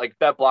all that, like,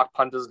 that block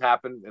punt doesn't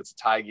happen. It's a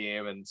tie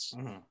game, and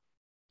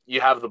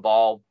you have the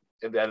ball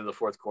at the end of the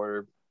fourth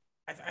quarter.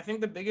 I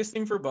think the biggest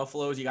thing for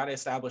Buffalo is you got to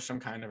establish some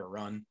kind of a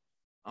run.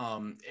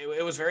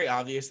 It was very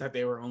obvious that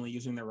they were only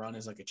using the run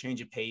as like a change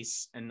of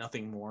pace and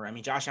nothing more. I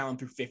mean, Josh Allen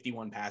threw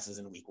 51 passes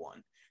in week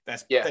 1.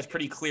 That's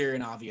pretty clear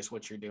and obvious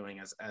what you're doing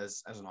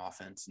as an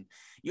offense. And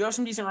you have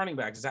some decent running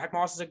backs. Zach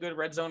Moss is a good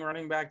red zone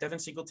running back. Devin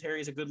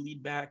Singletary is a good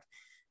lead back.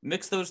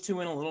 Mix those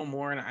two in a little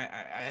more, and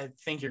I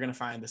think you're going to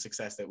find the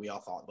success that we all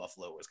thought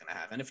Buffalo was going to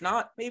have. And if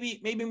not, maybe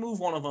move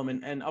one of them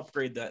and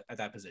upgrade that at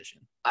that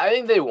position. I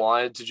think they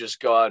wanted to just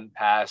go out and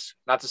pass.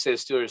 Not to say the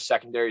Steelers'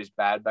 secondary is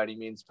bad by any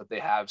means, but they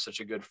have such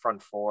a good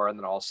front four and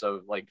then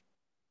also like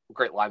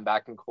great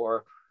linebacking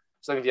core.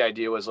 So I think the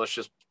idea was let's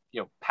just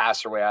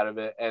pass our way out of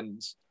it.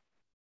 And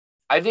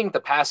I think the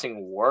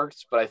passing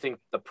worked, but I think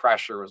the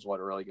pressure was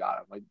what really got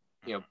him. Like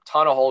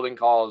ton of holding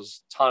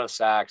calls, ton of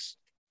sacks.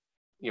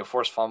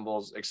 Forced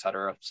fumbles,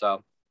 etc.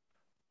 So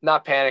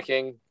not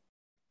panicking.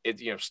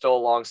 It's, still a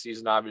long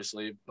season,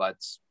 obviously, but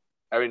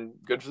I mean,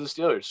 good for the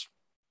Steelers.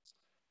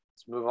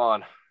 Let's move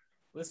on.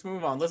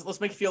 Let's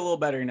make you feel a little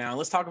better now.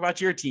 Let's talk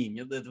about your team,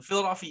 the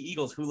Philadelphia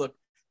Eagles, who look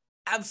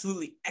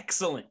absolutely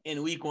excellent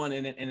in week 1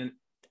 and an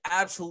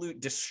absolute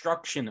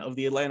destruction of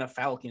the Atlanta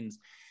Falcons,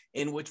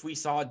 in which we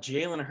saw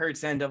Jalen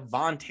Hurts and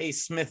Devontae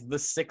Smith, the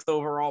 6th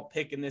overall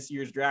pick in this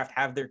year's draft,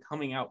 have their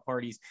coming out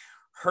parties.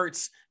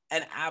 Hurts,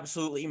 an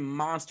absolutely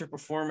monster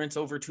performance,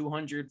 over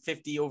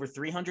 250, over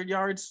 300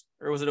 yards,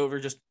 or was it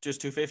over just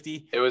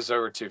 250? It was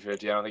over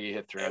 250. I don't think he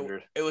hit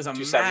 300. It was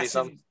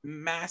a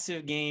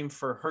massive game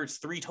for Hurts.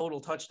 3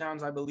 total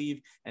touchdowns, I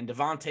believe. And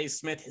Devontae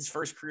Smith, his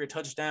first career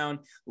touchdown,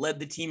 led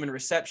the team in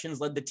receptions,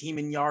 led the team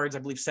in yards. I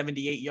believe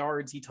 78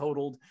 yards he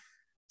totaled.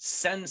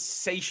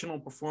 sensational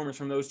performance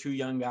from those two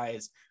young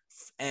guys.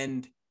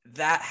 And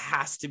that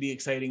has to be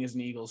exciting as an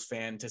Eagles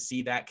fan to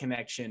see that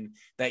connection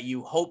that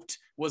you hoped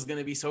was going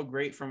to be so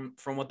great from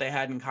what they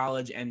had in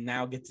college and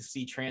now get to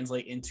see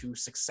translate into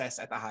success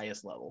at the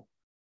highest level.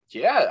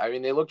 Yeah, I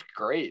mean, they looked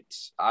great.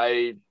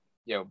 I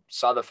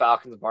saw the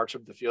Falcons march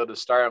up the field to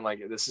start. I'm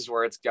like, this is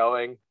where it's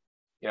going.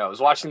 I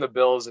was watching the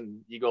Bills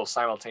and Eagles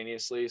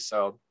simultaneously.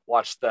 So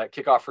watched the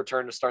kickoff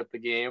return to start the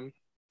game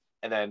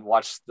and then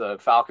watched the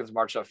Falcons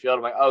march up field.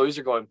 I'm like, oh, these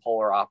are going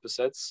polar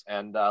opposites.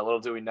 And little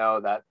do we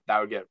know that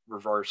would get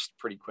reversed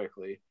pretty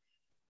quickly.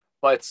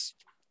 But,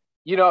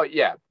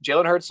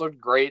 Jalen Hurts looked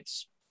great.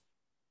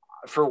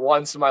 For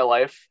once in my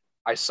life,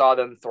 I saw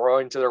them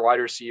throwing to their wide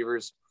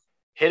receivers,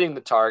 hitting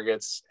the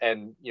targets,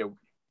 and,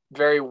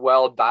 very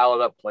well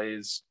dialed up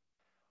plays.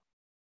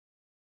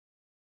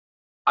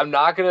 I'm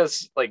not going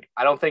to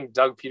I don't think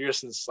Doug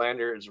Peterson's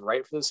slander is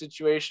right for the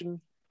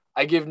situation.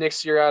 I give Nick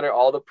Sirianni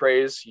all the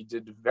praise. He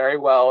did very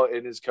well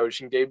in his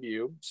coaching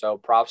debut. So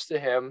props to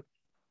him.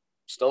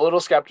 Still a little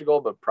skeptical,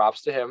 but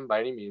props to him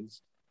by any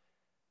means.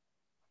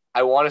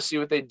 I want to see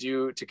what they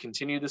do to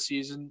continue the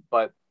season,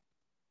 but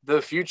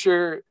the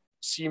future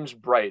seems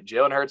bright.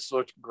 Jalen Hurts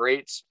looked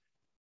great.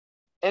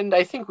 And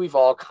I think we've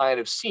all kind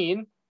of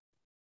seen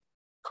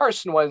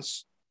Carson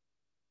Wentz.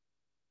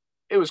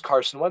 It was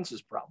Carson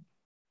Wentz's problem.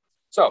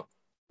 So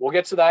we'll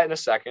get to that in a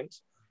second.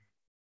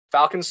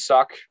 Falcons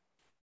suck.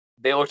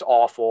 They looked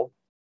awful.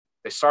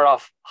 They start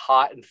off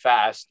hot and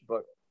fast,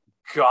 but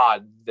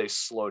God, they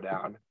slow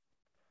down.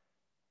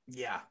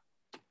 Yeah.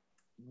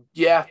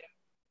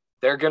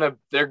 They're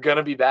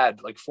gonna be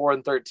bad, like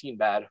 4-13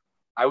 bad.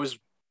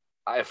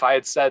 If I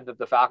had said that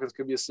the Falcons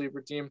could be a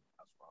sleeper team,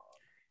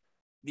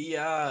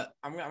 I'm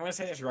gonna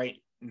say this right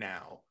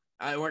now.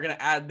 We're gonna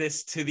add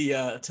this to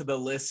the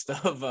list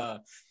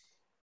of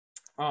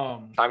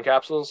time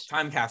capsules.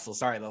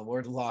 Sorry, the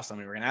word lost on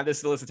me. We're gonna add this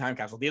to the list of time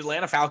capsules. The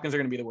Atlanta Falcons are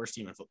gonna be the worst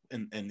team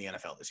in the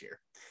NFL this year.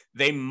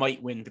 They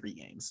might win 3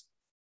 games.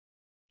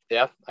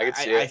 Yeah, I could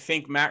see it. I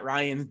think Matt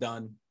Ryan's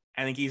done.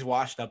 I think he's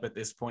washed up at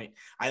this point.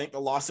 I think the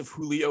loss of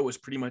Julio was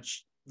pretty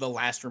much the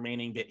last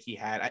remaining bit he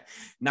had.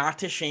 Not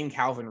to shame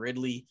Calvin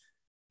Ridley,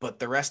 but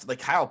the rest, like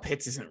Kyle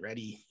Pitts isn't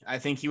ready. I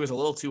think he was a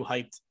little too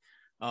hyped.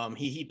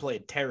 He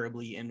played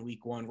terribly in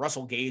week 1.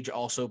 Russell Gage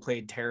also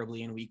played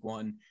terribly in week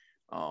 1.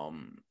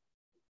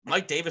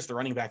 Mike Davis, the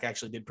running back,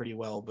 actually did pretty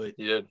well, but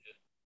he did.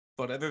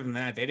 But other than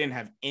that, they didn't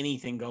have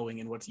anything going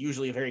in what's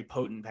usually a very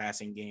potent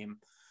passing game,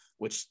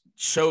 which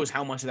shows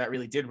how much of that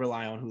really did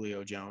rely on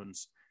Julio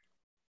Jones.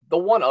 The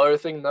one other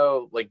thing,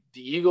 though, like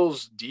the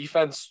Eagles'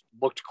 defense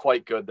looked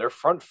quite good. Their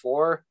front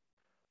four,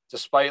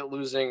 despite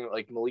losing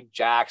like Malik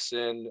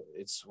Jackson,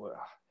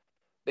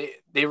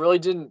 they really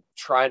didn't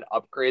try and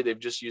upgrade. They've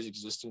just used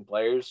existing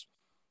players.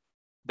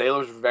 They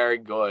looked very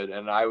good,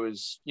 and I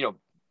was,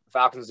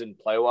 Falcons didn't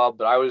play well,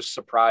 but I was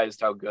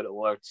surprised how good it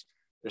looked.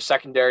 Their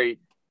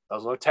secondary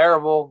doesn't look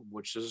terrible,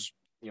 which is,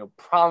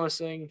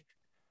 promising.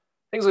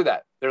 Things like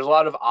that. There's a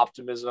lot of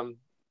optimism,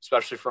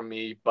 especially from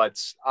me,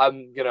 but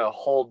I'm going to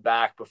hold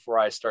back before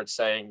I start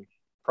saying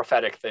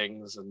prophetic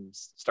things and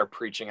start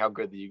preaching how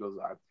good the Eagles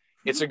are.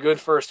 It's a good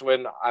first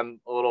win.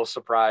 I'm a little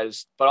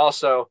surprised, but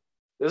also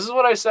this is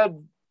what I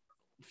said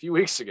a few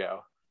weeks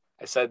ago.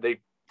 I said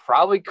they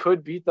probably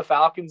could beat the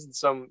Falcons in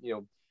some,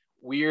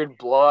 weird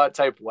blowout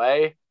type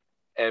way,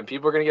 and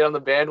people are going to get on the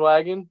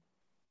bandwagon.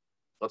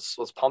 Let's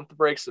pump the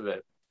brakes a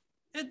bit.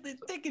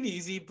 Take it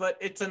easy, but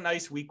it's a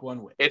nice week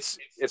 1 win. It's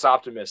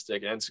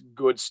optimistic and it's a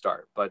good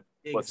start, but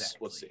exactly.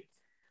 Let's see.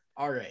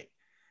 All right.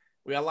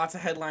 We got lots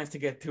of headlines to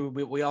get to,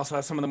 but we also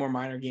have some of the more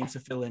minor games to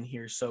fill in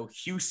here. So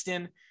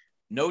Houston,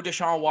 no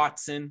Deshaun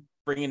Watson,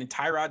 bringing in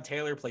Tyrod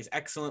Taylor, plays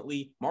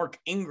excellently. Mark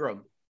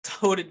Ingram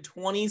toted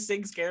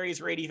 26 carries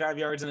for 85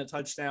 yards and a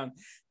touchdown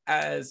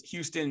as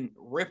Houston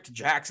ripped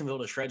Jacksonville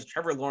to shreds.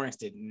 Trevor Lawrence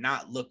did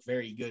not look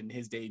very good in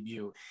his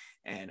debut,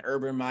 and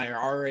Urban Meyer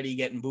already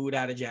getting booed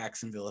out of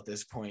Jacksonville at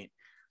this point.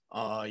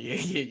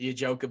 You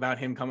joke about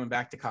him coming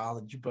back to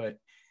college, but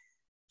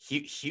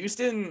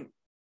Houston,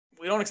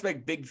 we don't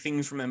expect big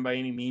things from them by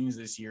any means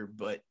this year,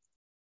 but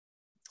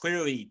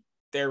clearly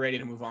they're ready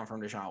to move on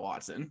from Deshaun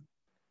Watson.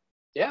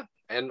 Yeah,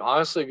 and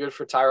honestly, good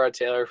for Tyrod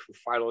Taylor for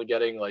finally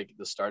getting like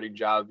the starting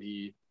job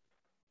he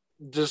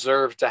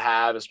deserved to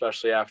have,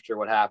 especially after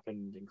what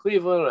happened in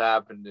Cleveland, what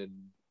happened in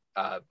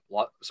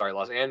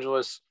Los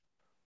Angeles.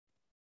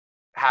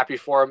 Happy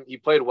for him. He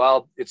played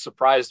well. It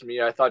surprised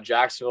me. I thought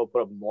Jacksonville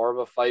put up more of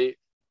a fight.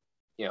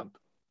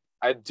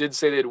 I did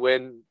say they'd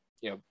win.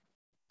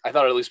 I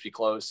thought it'd at least be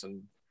close,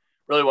 and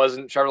really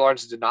wasn't. Trevor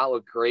Lawrence did not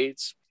look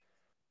great.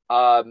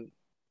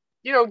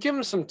 Give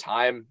him some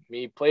time.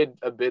 He played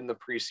a bit in the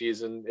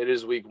preseason. It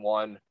is week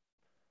 1.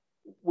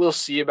 We'll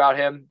see about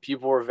him.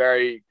 People were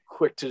very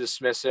quick to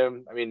dismiss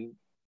him. I mean,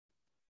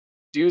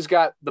 dude's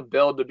got the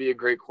build to be a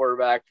great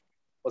quarterback.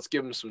 Let's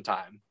give him some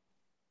time.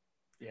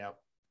 Yeah,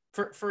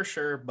 for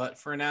sure. But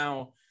for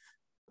now,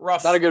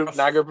 rough. Not a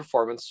good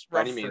performance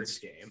by any means.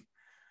 First game.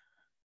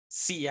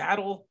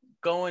 Seattle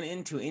going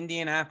into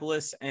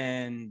Indianapolis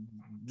and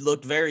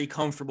looked very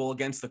comfortable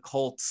against the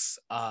Colts.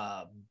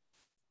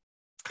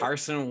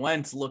 Carson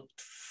Wentz looked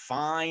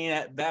fine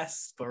at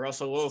best, but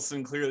Russell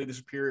Wilson, clearly the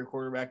superior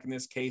quarterback in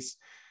this case.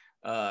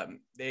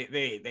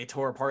 They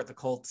tore apart the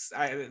Colts.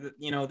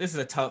 This is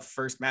a tough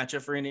first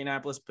matchup for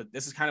Indianapolis, but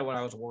this is kind of what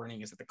I was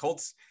warning, is that the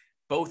Colts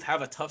both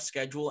have a tough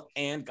schedule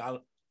and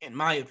got, in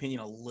my opinion,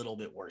 a little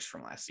bit worse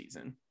from last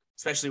season,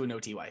 especially with no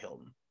T.Y.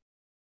 Hilton.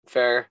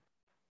 Fair.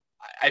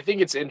 I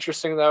think it's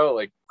interesting, though.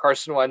 Like,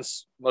 Carson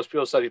Wentz, most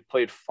people said he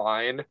played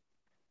fine,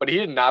 but he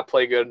did not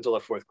play good until the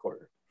fourth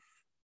quarter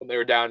when they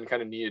were down and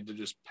kind of needed to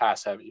just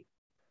pass heavy.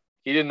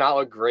 He did not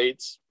look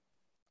great.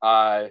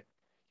 There's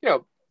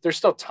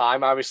still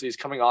time. Obviously, he's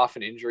coming off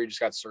an injury, just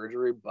got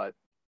surgery, but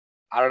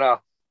I don't know.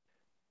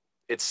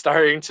 It's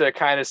starting to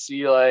kind of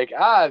see like,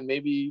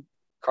 maybe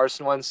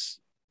Carson Wentz,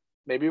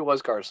 maybe it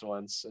was Carson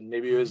Wentz, and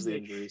maybe it was the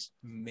injuries.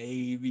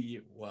 Maybe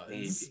it was.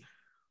 Maybe.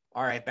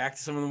 All right, back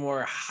to some of the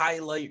more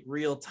highlight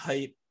reel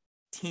type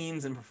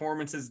teams and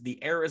performances.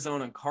 The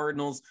Arizona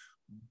Cardinals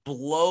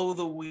blow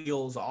the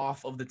wheels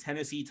off of the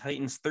Tennessee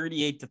Titans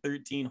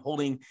 38-13,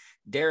 holding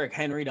Derrick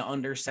Henry to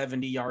under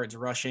 70 yards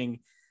rushing.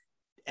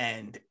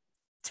 And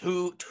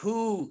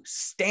two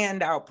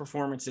standout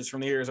performances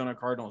from the Arizona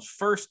Cardinals.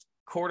 First,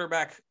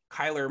 quarterback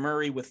Kyler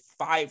Murray with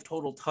 5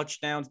 total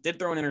touchdowns, did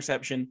throw an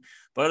interception,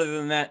 but other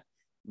than that,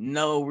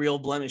 no real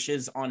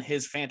blemishes on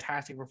his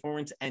fantastic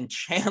performance. And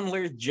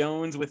Chandler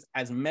Jones with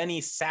as many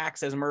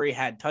sacks as Murray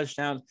had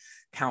touchdowns,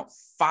 count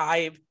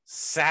 5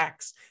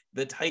 sacks.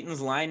 The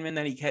Titans lineman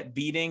that he kept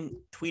beating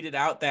tweeted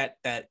out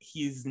that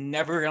he's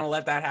never going to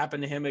let that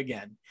happen to him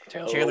again.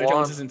 Chandler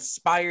Jones has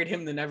inspired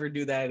him to never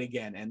do that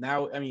again. And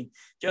now,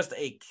 just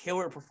a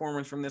killer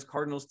performance from this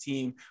Cardinals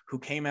team, who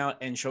came out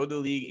and showed the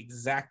league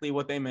exactly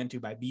what they meant to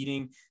by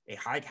beating a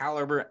high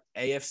caliber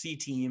AFC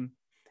team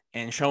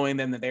and showing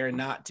them that they are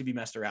not to be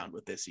messed around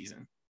with this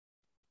season.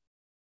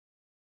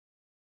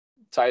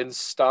 Titans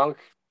stunk.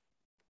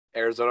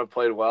 Arizona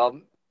played well.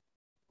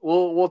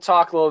 We'll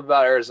talk a little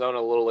about Arizona a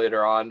little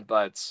later on,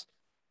 but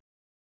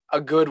a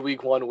good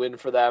week 1 win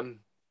for them.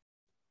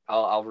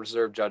 I'll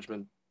reserve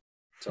judgment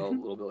till a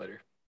little bit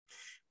later.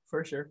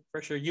 For sure.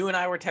 You and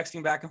I were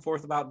texting back and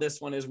forth about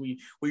this one, as we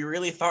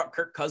really thought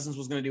Kirk Cousins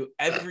was going to do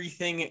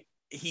everything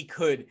he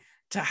could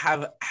to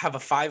have a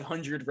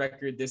 500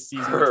 record this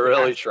season.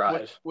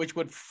 Which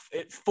would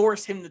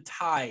force him to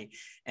tie.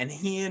 And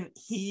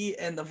he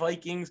and the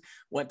Vikings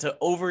went to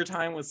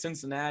overtime with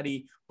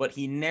Cincinnati, but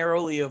he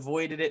narrowly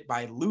avoided it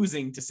by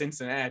losing to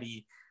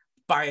Cincinnati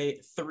by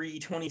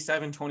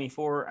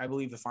 27-24, I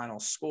believe the final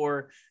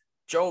score.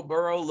 Joe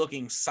Burrow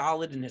looking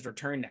solid in his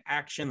return to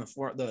action,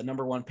 the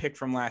number 1 pick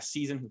from last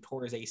season, who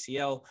tore his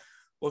ACL,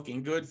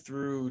 looking good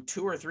through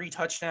 2 or 3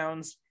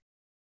 touchdowns.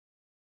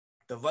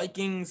 The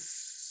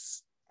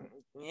Vikings,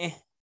 they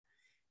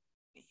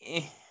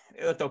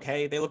looked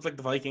okay. They looked like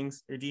the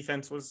Vikings. Their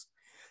defense was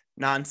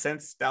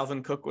nonsense.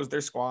 Dalvin Cook was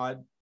their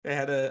squad. They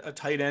had a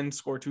tight end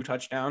score 2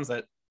 touchdowns.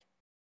 That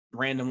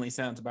randomly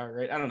sounds about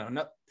right. I don't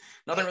know.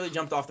 Nothing really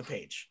jumped off the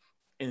page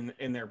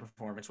in their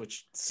performance,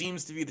 which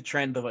seems to be the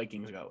trend the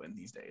Vikings go in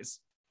these days.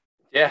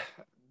 Yeah.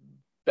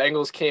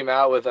 Bengals came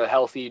out with a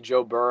healthy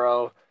Joe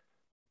Burrow.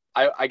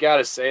 I got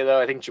to say,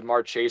 though, I think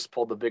Jamar Chase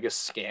pulled the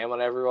biggest scam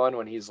on everyone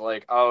when he's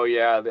like, oh,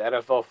 yeah, the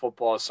NFL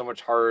football is so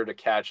much harder to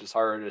catch, it's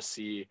harder to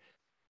see,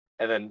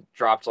 and then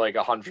dropped like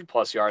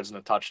 100+ yards in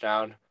a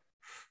touchdown.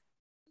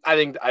 I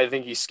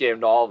think he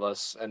scammed all of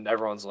us, and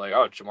everyone's like,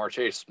 oh, Jamar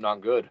Chase, not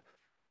good.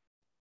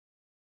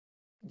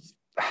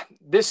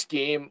 This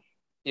game,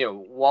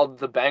 while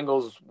the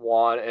Bengals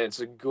won, and it's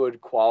a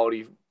good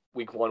quality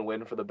week 1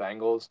 win for the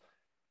Bengals,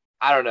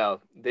 I don't know.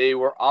 They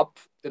were up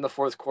in the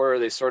fourth quarter.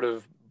 They sort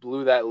of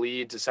blew that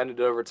lead to send it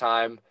to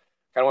overtime,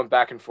 kind of went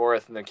back and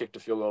forth, and then kicked a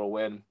field goal to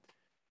win.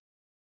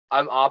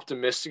 I'm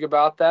optimistic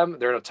about them.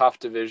 They're in a tough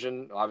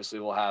division.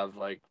 Obviously, we'll have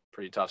like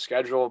pretty tough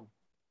schedule.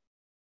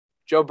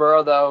 Joe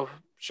Burrow, though,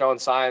 showing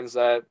signs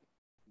that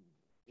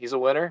he's a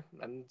winner,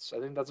 and I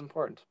think that's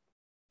important.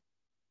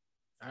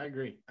 I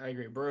agree.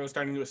 Burrow's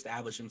starting to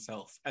establish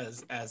himself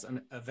as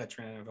a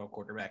veteran NFL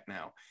quarterback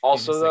now.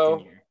 Also,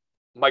 though,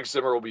 Mike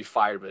Zimmer will be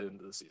fired by the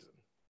end of the season.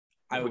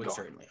 I would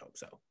certainly hope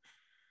so.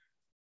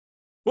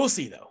 We'll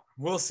see, though.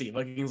 We'll see.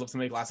 Vikings look to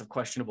make lots of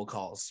questionable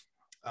calls.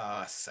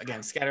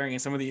 Again, scattering in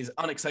some of these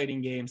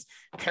unexciting games.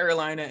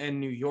 Carolina and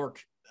New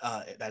York,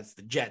 that's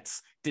the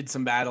Jets, did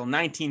some battle.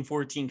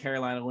 19-14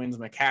 Carolina wins.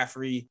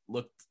 McCaffrey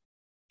looked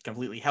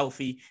completely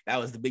healthy. That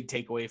was the big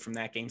takeaway from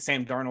that game.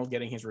 Sam Darnold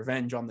getting his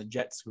revenge on the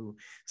Jets, who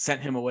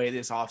sent him away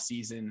this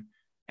offseason.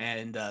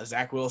 And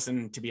Zach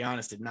Wilson, to be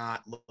honest, did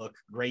not look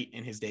great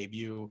in his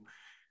debut.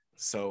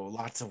 So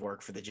lots of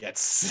work for the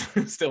Jets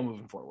still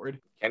moving forward.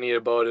 Kenny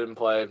Yeboah didn't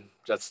play.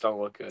 Jets don't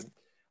look good.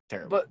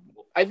 Terrible. But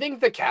I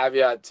think the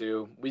caveat,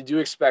 too, we do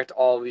expect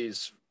all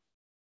these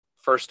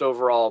first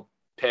round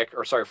pick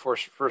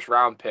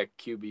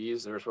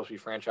QBs that are supposed to be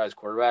franchise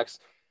quarterbacks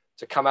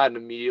to come out and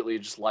immediately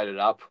just light it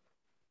up.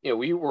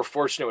 We were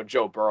fortunate with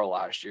Joe Burrow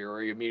last year,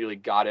 where he immediately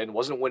got in,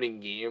 wasn't winning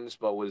games,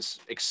 but was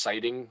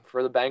exciting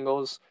for the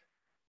Bengals.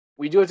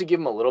 we do have to give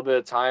him a little bit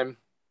of time.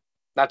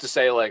 Not to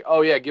say like,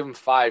 oh yeah, give him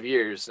 5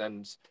 years,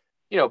 and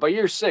by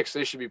year 6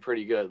 they should be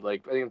pretty good.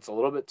 Like I think it's a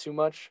little bit too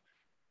much,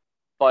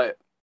 but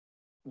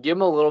give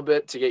him a little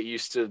bit to get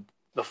used to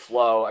the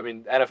flow. I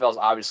mean, NFL is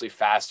obviously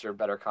faster,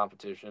 better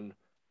competition,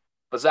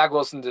 but Zach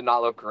Wilson did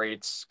not look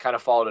great. Kind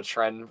of followed a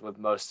trend with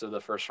most of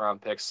the first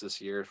round picks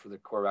this year for the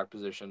quarterback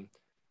position.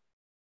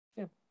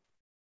 Yeah,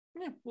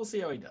 we'll see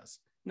how he does.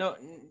 No,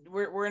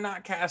 we're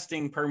not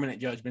casting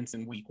permanent judgments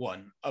in week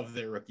 1 of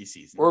their rookie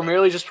season. We're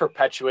merely just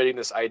perpetuating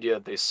this idea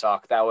that they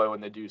suck. That way, when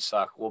they do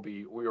suck,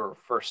 we were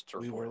first to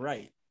report. We were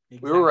right.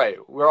 Exactly. We were right.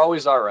 We're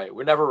always all right.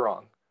 We're never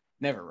wrong.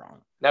 Never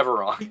wrong. Never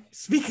wrong.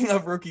 Speaking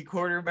of rookie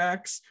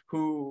quarterbacks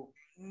who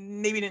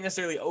maybe didn't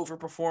necessarily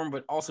overperform,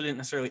 but also didn't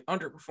necessarily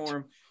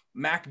underperform,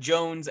 Mac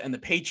Jones and the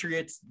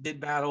Patriots did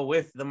battle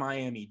with the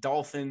Miami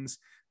Dolphins.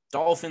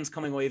 Dolphins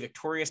coming away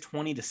victorious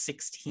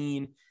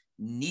 20-16.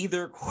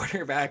 Neither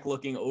quarterback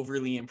looking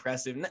overly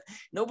impressive.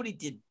 Nobody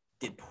did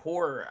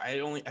poor. I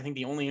think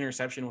the only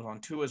interception was on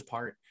Tua's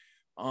part.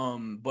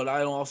 But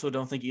I also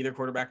don't think either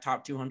quarterback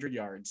topped 200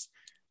 yards.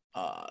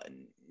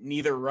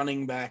 Neither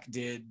running back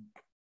did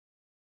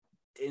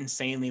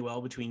insanely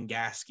well between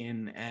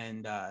Gaskin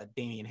and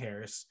Damian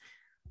Harris.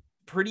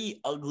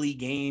 Pretty ugly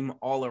game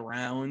all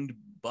around,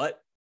 but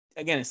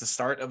again, it's the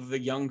start of the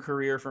young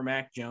career for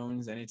Mac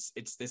Jones, and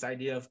it's this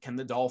idea of, can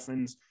the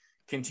Dolphins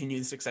continue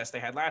the success they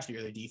had last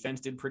year? The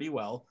defense did pretty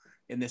well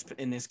in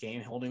this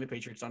game, holding the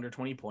Patriots under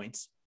 20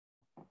 points.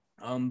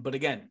 But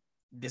again,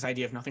 this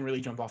idea of nothing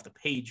really jumped off the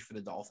page for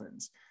the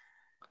Dolphins.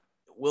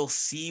 We'll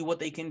see what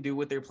they can do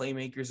with their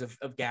playmakers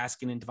of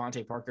Gaskin and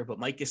Devontae Parker, but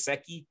Mike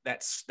Gesicki,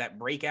 that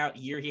breakout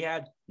year he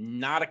had,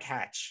 not a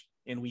catch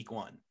in week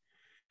 1.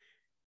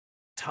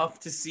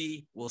 Tough to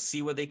see. We'll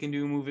see what they can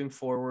do moving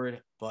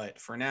forward, but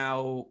for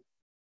now,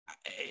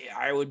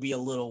 I would be a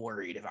little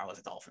worried if I was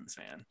a Dolphins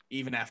fan,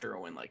 even after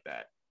a win like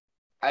that.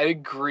 I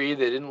agree.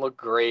 They didn't look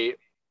great.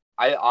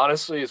 I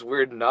honestly, it's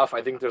weird enough.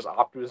 I think there's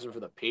optimism for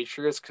the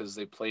Patriots because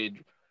they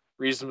played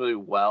reasonably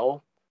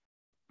well.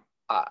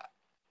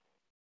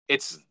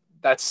 That's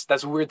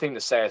a weird thing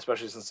to say,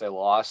 especially since they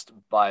lost.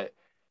 But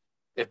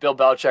if Bill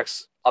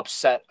Belichick's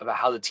upset about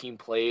how the team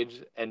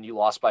played and you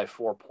lost by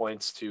 4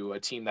 points to a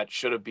team that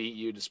should have beat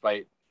you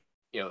despite,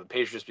 the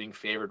Patriots being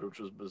favored, which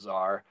was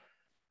bizarre,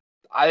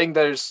 I think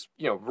there's,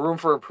 room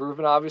for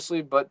improvement,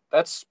 obviously, but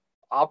that's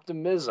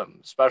optimism,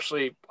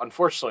 especially,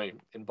 unfortunately,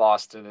 in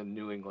Boston and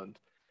New England.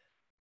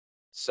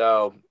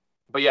 So,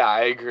 but yeah,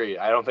 I agree.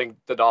 I don't think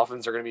the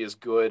Dolphins are going to be as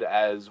good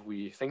as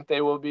we think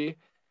they will be.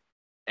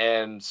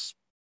 And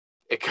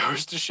it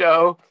goes to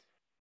show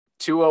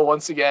Tua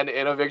once again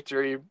in a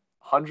victory,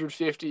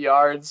 150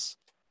 yards.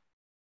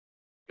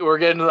 We're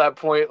getting to that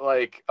point,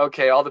 like,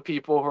 okay, all the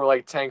people who are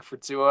like tank for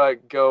Tua,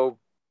 go,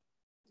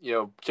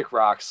 kick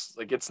rocks.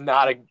 Like, it's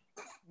not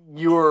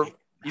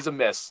he's a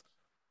miss.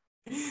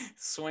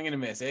 Swing and a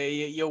miss.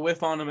 Hey, you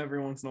whiff on him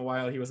every once in a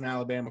while. He was an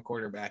Alabama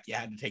quarterback. You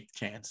had to take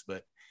the chance,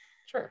 but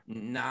sure,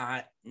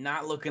 not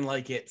looking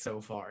like it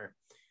so far.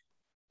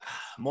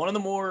 One of the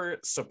more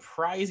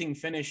surprising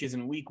finishes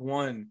in week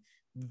 1,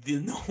 the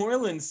New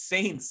Orleans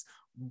Saints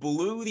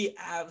blew the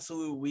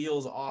absolute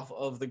wheels off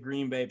of the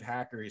Green Bay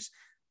Packers.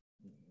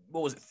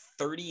 What was it,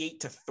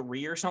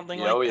 38-3 or something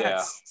like that?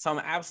 Yeah. Some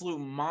absolute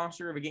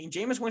monster of a game.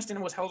 Jameis Winston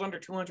was held under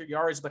 200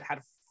 yards, but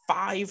had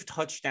 5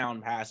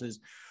 touchdown passes.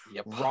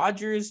 Yep.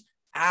 Rodgers,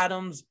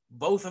 Adams,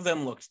 both of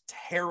them looked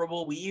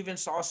terrible. We even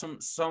saw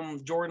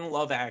some Jordan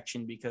Love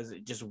action because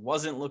it just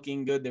wasn't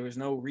looking good. There was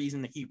no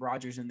reason to keep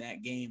Rodgers in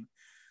that game.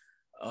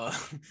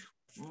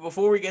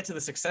 Before we get to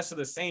the success of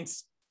the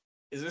Saints,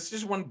 is this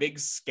just one big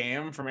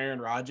scam from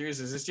Aaron Rodgers?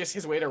 Is this just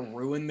his way to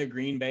ruin the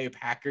Green Bay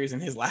Packers in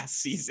his last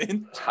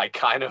season? I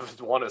kind of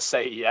want to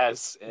say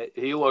yes.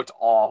 He looked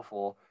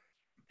awful.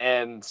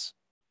 And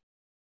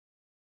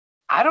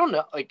I don't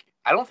know. Like,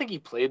 I don't think he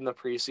played in the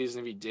preseason.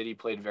 If he did, he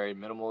played very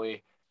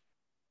minimally.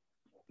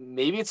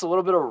 Maybe it's a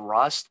little bit of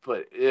rust,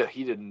 but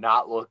he did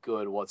not look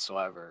good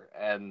whatsoever.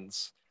 And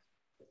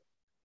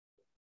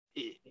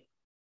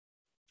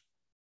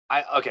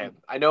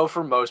I know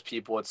for most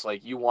people, it's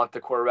like you want the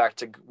quarterback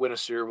to win a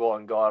Super Bowl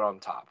and go out on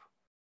top.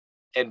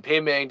 And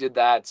Peyton Manning did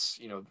that.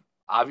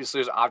 Obviously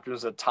there's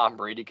optimism that Tom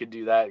Brady could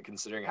do that,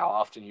 considering how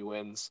often he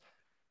wins.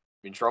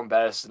 I mean, Jerome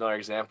Bettis is another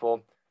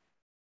example.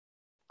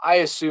 I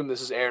assume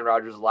this is Aaron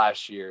Rodgers'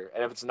 last year.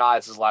 And if it's not,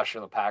 it's his last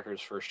year on the Packers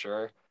for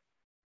sure.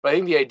 But I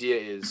think the idea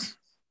is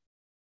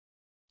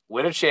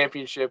win a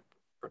championship,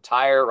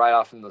 retire right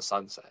off in the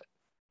sunset.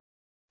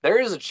 There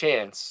is a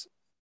chance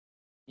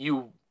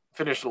you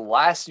finish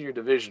last in your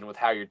division with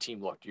how your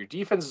team looked. Your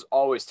defense is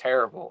always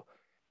terrible.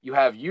 You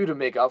have you to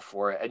make up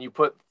for it, and you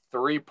put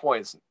 3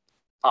 points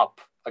up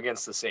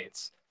against the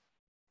Saints.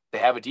 They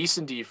have a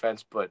decent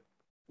defense, but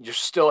you're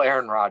still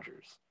Aaron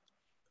Rodgers.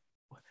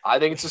 I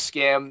think it's a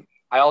scam.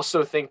 I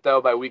also think,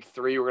 though, by week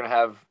 3, we're going to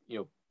have,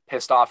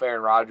 pissed off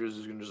Aaron Rodgers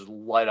who's going to just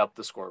light up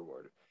the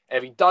scoreboard. And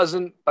if he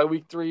doesn't by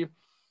week 3,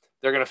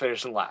 they're going to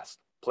finish in last.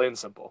 Plain and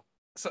simple.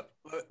 So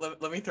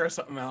let me throw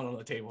something out on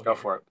the table. Go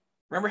for it.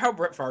 Remember how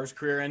Brett Favre's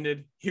career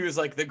ended? He was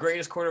like the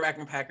greatest quarterback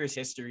in Packers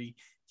history.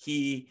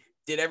 He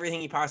did everything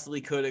he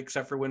possibly could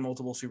except for win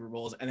multiple Super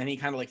Bowls. And then he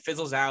kind of like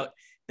fizzles out.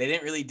 They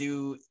didn't really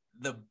do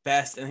the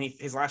best. And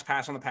his last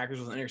pass on the Packers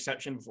was an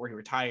interception before he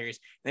retires.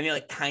 Then he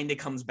like kind of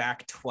comes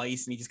back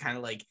twice and he just kind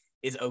of like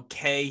is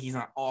okay. He's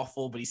not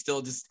awful, but he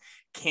still just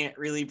can't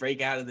really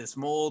break out of this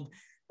mold.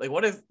 Like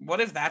what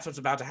if that's what's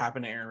about to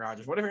happen to Aaron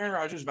Rodgers? What if Aaron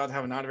Rodgers is about to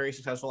have a not very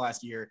successful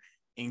last year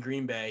in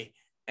Green Bay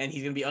and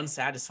he's going to be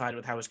unsatisfied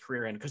with how his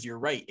career ended? Because you're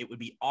right. It would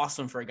be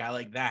awesome for a guy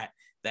like that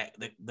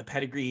the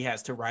pedigree he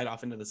has to ride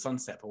off into the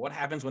sunset. But what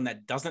happens when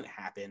that doesn't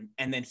happen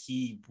and then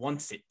he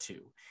wants it to?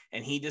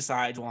 And he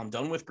decides, well, I'm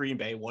done with Green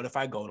Bay. What if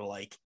I go to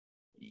like,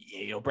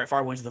 Brett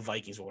Favre went to the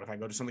Vikings. What if I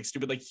go to something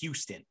stupid like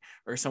Houston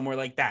or somewhere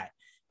like that?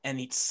 And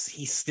he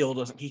still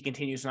doesn't, he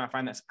continues to not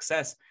find that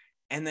success.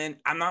 And then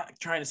I'm not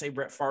trying to say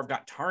Brett Favre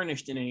got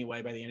tarnished in any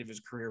way by the end of his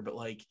career, but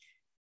like,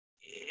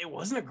 it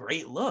wasn't a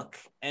great look.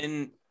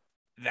 And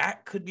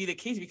that could be the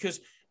case because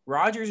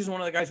Rodgers is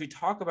one of the guys we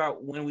talk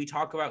about when we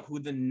talk about who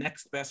the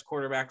next best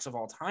quarterbacks of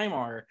all time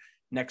are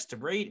next to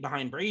Brady,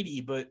 behind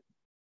Brady. But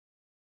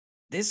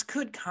this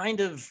could kind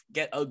of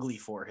get ugly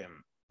for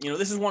him.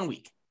 This is 1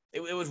 week.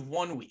 It was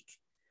 1 week.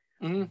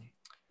 Mm-hmm.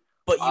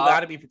 But you got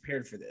to be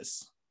prepared for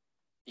this.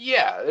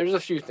 Yeah, there's a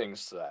few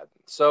things to that.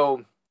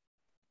 So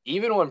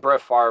even when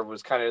Brett Favre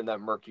was kind of in that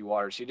murky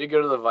waters, he did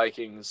go to the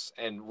Vikings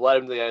and led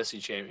him to the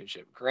NFC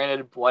Championship.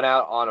 Granted, went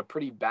out on a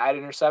pretty bad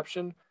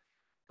interception,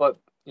 but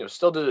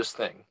still did his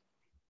thing.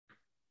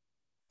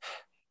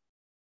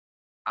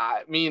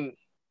 I mean,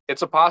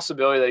 it's a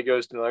possibility that he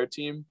goes to another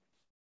team,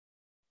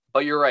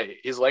 but you're right.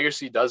 His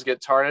legacy does get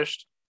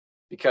tarnished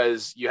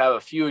because you have a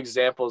few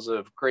examples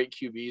of great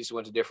QBs who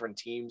went to different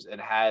teams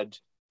and had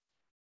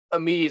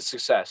immediate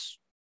success.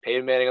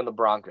 Peyton Manning on the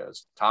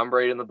Broncos, Tom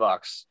Brady in the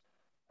Bucs,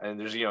 and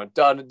there's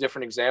done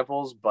different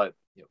examples, but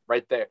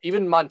right there,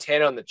 even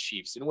Montana and the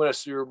Chiefs didn't win a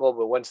Super Bowl,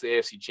 but went to the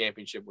AFC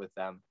Championship with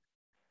them.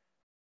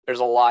 There's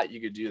a lot you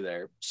could do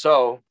there.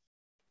 So,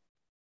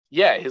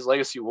 yeah, his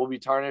legacy will be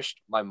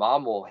tarnished. My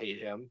mom will hate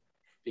him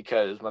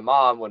because my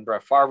mom, when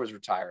Brett Favre was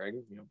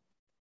retiring,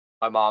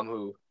 my mom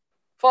who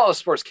follows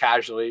sports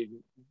casually,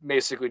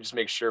 basically just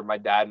makes sure my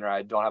dad and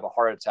I don't have a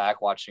heart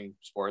attack watching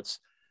sports.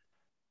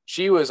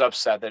 She was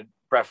upset that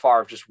Brett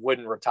Favre just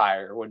wouldn't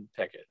retire, wouldn't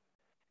pick it.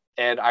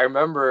 And I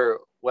remember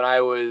when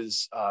I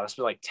was, it's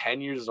been like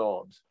 10 years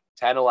old,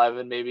 10,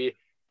 11 maybe,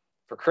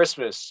 for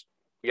Christmas,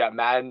 we got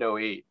Madden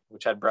 08,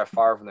 which had Brett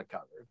Favre on the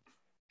cover.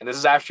 And this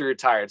is after he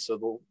retired.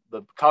 So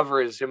the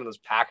cover is him in this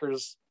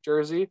Packers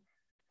jersey.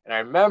 And I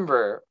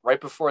remember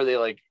right before they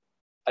like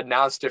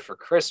announced it for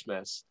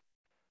Christmas,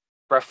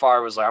 Brett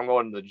Favre was like, I'm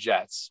going to the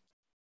Jets.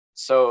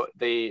 So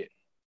they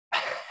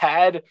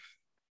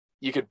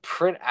you could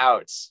print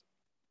out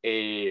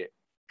a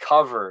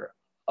cover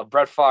of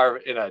Brett Favre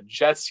in a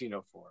Jets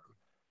uniform.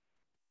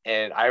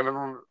 And I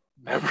remember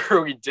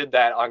we did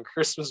that on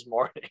Christmas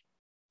morning,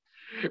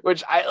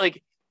 which I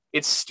like.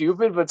 It's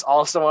stupid, but it's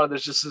also one of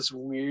there's just this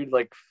weird,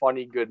 like,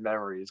 funny, good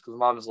memories. Because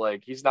mom's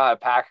like, he's not a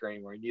Packer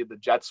anymore. He needed the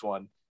Jets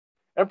one.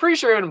 And I'm pretty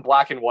sure even in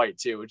black and white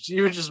too, which is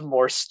even just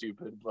more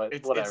stupid. But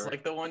whatever. It's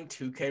like the one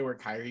 2K where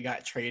Kyrie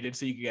got traded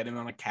so you can get him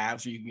on the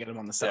Cavs or you can get him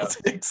on the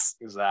Celtics.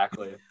 Yeah,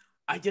 exactly.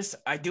 I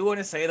do want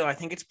to say though, I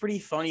think it's pretty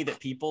funny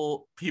that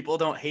people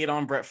don't hate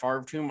on Brett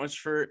Favre too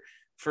much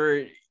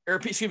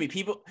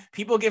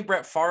people give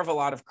Brett Favre a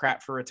lot of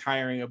crap for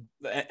retiring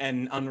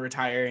and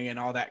unretiring and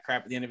all that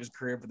crap at the end of his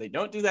career, but they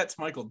don't do that to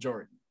Michael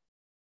Jordan.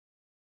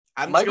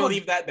 I'm just going to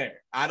leave that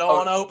there. I don't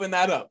want to open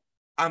that up.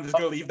 I'm just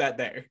going to leave that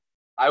there.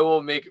 I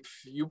will make a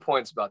few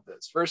points about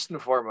this. First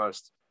and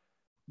foremost,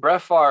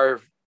 Brett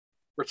Favre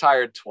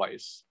retired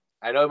twice.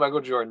 I know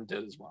Michael Jordan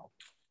did as well.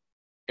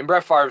 In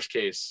Brett Favre's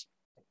case,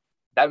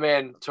 that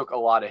man took a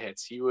lot of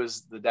hits. He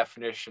was the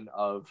definition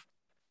of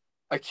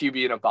a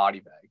QB in a body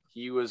bag.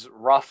 He was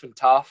rough and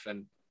tough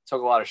and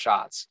took a lot of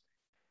shots.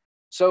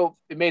 So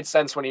it made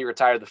sense when he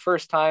retired the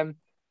first time.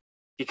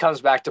 He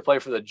comes back to play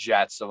for the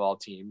Jets of all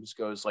teams,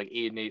 goes like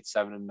 8-8,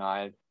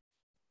 7-9,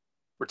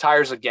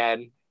 retires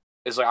again,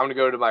 is like, I'm going to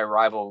go to my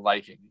rival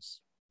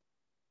Vikings.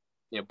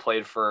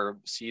 Played for a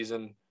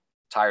season,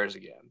 retires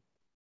again.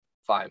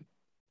 Fine.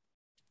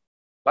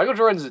 Michael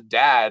Jordan's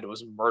dad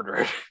was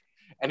murdered.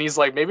 And he's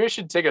like, maybe I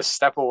should take a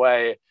step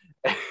away.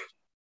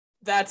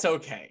 That's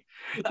okay.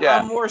 Yeah.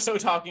 I'm more so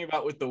talking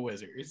about with the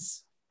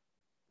Wizards.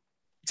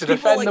 To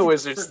defend the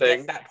Wizards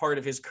thing. That part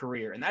of his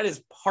career. And that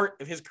is part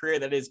of his career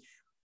that is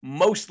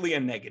mostly a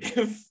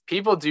negative.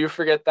 People do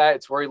forget that.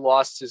 It's where he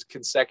lost his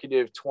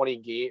consecutive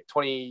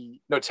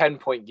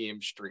 10-point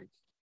game streak.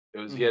 It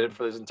was he had it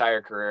for his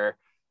entire career.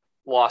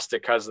 Lost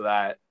it because of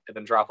that. And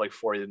then dropped like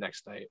 40 the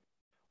next night.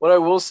 What I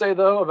will say,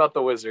 though, about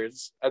the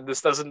Wizards, and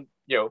this doesn't,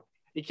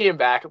 he came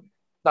back,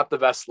 not the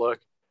best look.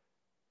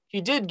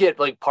 He did get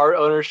like part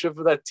ownership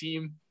of that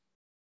team.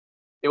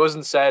 It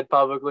wasn't said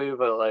publicly,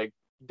 but like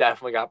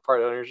definitely got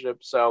part ownership.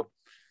 So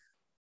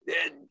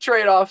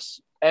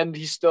trade-offs, and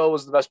he still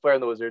was the best player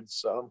in the Wizards.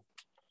 So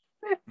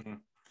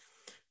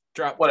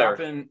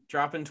dropping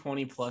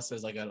 20 plus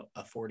as like a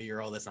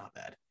 40-year-old. That's not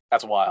bad.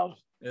 That's wild.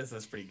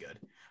 That's pretty good.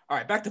 All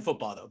right, back to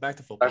football, though. Back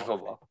to That's football.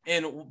 football.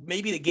 And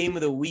maybe the game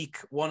of the week,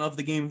 one of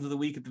the games of the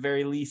week at the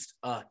very least,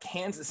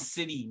 Kansas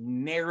City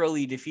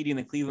narrowly defeating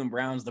the Cleveland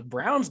Browns. The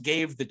Browns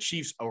gave the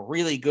Chiefs a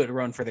really good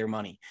run for their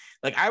money.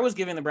 Like, I was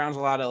giving the Browns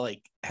a lot of,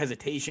 like,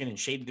 hesitation and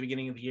shade at the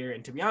beginning of the year.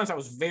 And to be honest, I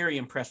was very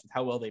impressed with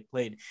how well they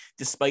played,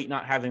 despite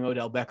not having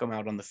Odell Beckham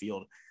out on the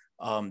field.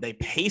 They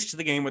paced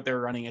the game with their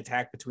running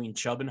attack between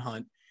Chubb and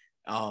Hunt,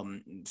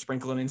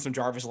 sprinkling in some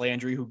Jarvis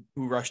Landry, who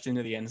rushed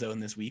into the end zone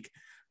this week.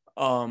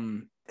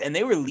 And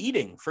they were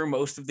leading for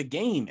most of the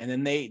game. And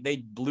then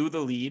they blew the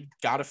lead,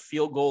 got a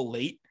field goal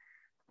late,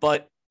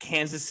 but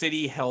Kansas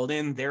City held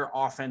in. Their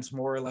offense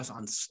more or less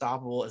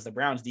unstoppable, as the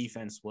Browns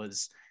defense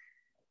was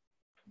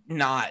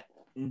not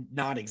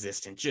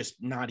existent, just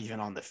not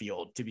even on the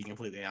field, to be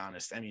completely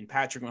honest. I mean,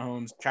 Patrick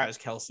Mahomes, Travis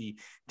Kelce,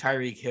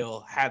 Tyreek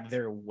Hill had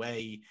their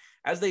way,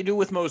 as they do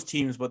with most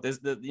teams, but that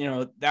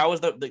was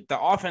the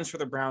offense for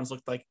the Browns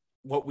looked like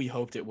what we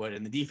hoped it would,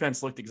 and the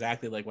defense looked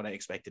exactly like what I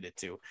expected it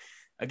to.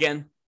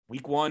 Again,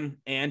 week one,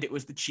 and it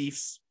was the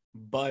Chiefs,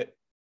 but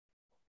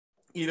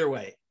either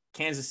way,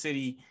 Kansas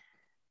City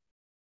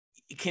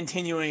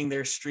continuing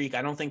their streak.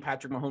 I don't think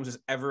Patrick Mahomes has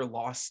ever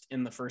lost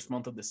in the first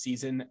month of the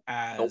season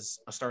as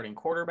a starting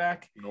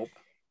quarterback. Nope.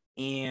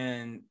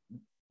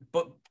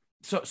 But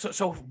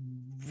so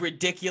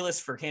ridiculous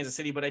for Kansas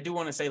City. But I do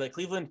want to say, like,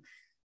 Cleveland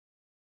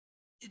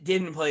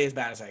didn't play as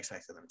bad as I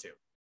expected them to.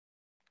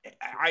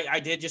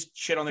 I did just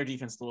shit on their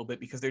defense a little bit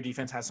because their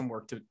defense has some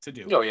work to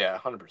do. Oh, yeah,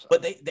 100%.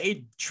 But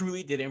they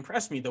truly did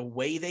impress me. The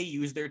way they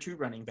used their two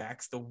running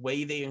backs, the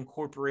way they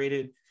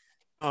incorporated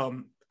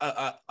a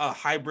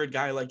hybrid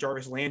guy like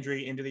Jarvis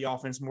Landry into the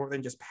offense more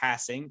than just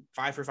passing,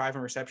 5 for 5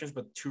 in receptions,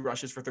 but 2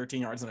 rushes for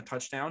 13 yards and a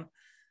touchdown.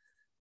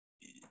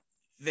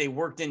 They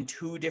worked in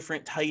 2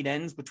 different tight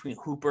ends between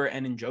Hooper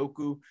and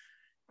Njoku.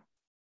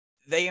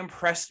 They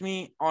impressed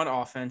me on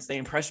offense. They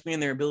impressed me in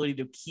their ability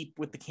to keep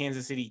with the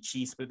Kansas City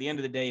Chiefs. But at the end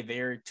of the day,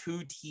 they're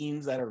 2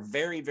 teams that are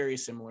very, very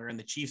similar, and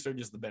the Chiefs are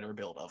just the better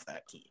build of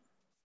that team.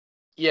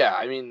 Yeah,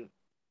 I mean,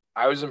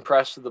 I was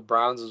impressed with the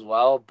Browns as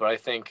well, but I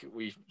think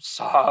we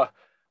saw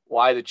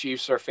why the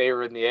Chiefs are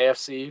favored in the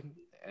AFC.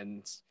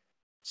 And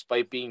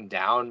despite being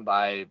down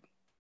by a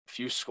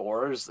few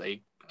scores,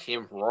 they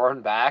came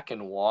roaring back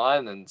and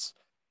won, and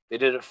they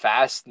did it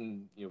fast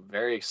and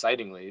very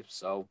excitingly.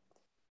 So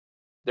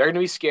they're going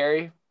to be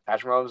scary.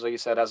 Patrick Mahomes, like you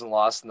said, hasn't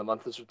lost in the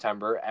month of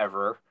September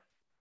ever.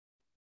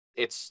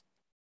 They're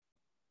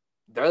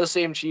the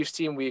same Chiefs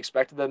team we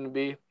expected them to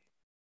be.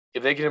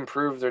 If they can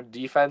improve their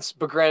defense,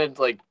 but granted,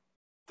 like,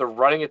 the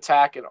running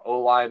attack and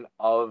O-line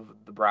of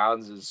the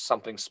Browns is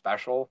something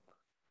special.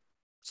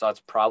 So that's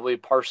probably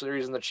partially the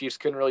reason the Chiefs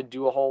couldn't really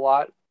do a whole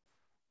lot.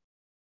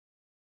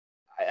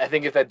 I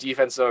think if that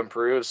defense though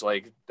improves,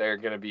 like, they're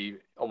going to be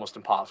almost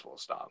impossible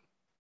to stop.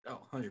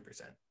 Oh, 100%.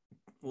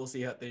 We'll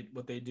see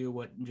what they do,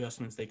 what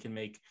adjustments they can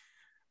make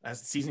as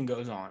the season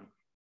goes on.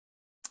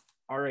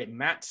 All right,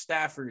 Matt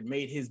Stafford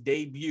made his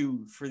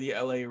debut for the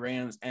LA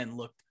Rams and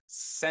looked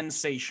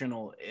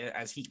sensational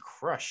as he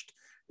crushed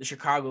the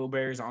Chicago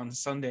Bears on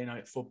Sunday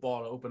Night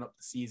Football to open up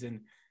the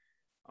season.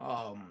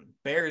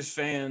 Bears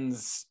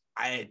fans,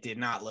 it did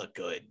not look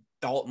good.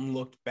 Dalton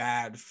looked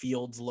bad.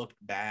 Fields looked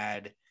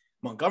bad.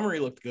 Montgomery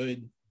looked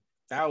good.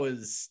 That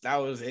was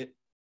it.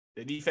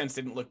 The defense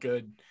didn't look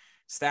good.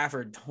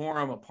 Stafford tore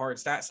him apart.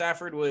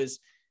 Stafford was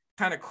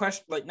kind of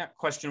not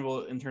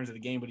questionable in terms of the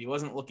game, but he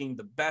wasn't looking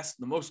the best,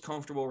 the most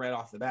comfortable right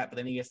off the bat. But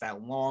then he gets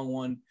that long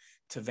one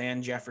to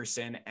Van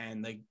Jefferson,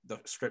 and the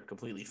script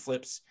completely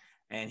flips,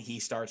 and he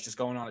starts just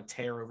going on a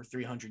tear over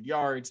 300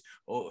 yards,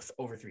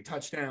 over 3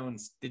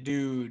 touchdowns. The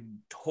dude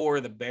tore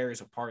the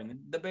Bears apart, and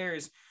the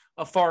Bears,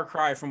 a far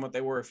cry from what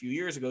they were a few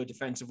years ago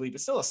defensively,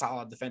 but still a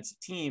solid defensive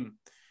team.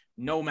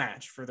 No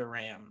match for the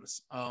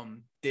Rams.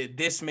 Did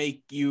this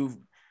make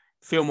you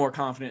feel more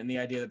confident in the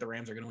idea that the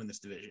Rams are going to win this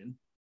division?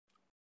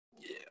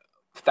 Yeah,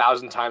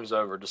 1,000 times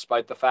over.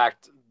 Despite the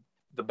fact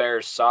the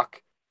Bears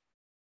suck,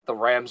 the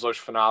Rams looked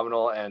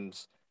phenomenal, and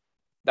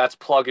that's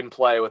plug and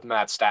play with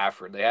Matt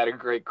Stafford. They had a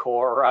great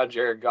core around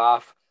Jared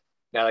Goff.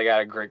 Now they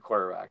got a great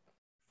quarterback.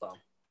 So,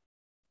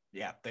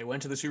 yeah, they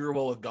went to the Super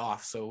Bowl with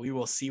Goff, so we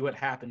will see what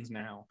happens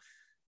now.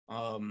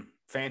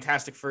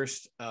 Fantastic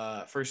first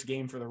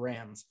game for the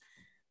Rams.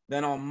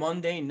 Then on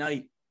Monday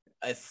night,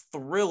 a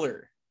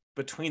thriller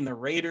between the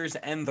Raiders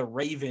and the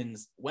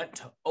Ravens went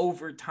to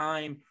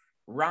overtime.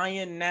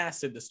 Ryan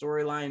Nassib, the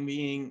storyline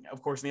being,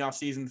 of course, in the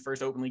offseason, the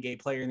first openly gay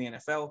player in the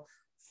NFL,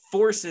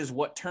 forces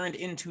what turned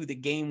into the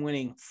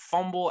game-winning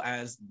fumble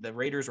as the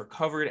Raiders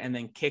recovered and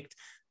then kicked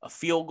a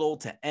field goal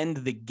to end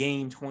the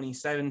game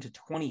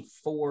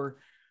 27-24.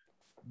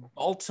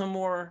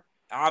 Baltimore,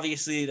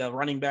 obviously the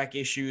running back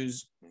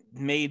issues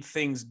made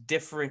things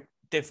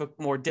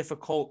more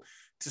difficult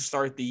to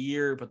start the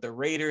year, but the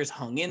Raiders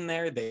hung in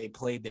there. They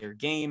played their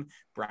game.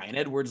 Bryan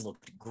Edwards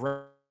looked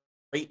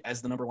great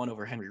as the number 1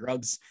 over Henry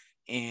Ruggs,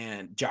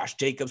 and Josh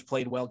Jacobs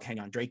played well.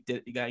 Kenyon Drake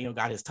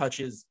got his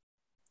touches.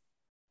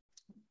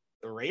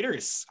 The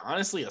Raiders,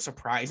 honestly, a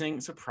surprising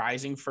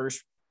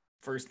first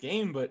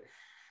game, but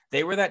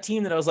they were that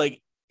team that I was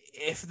like,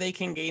 if they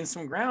can gain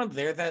some ground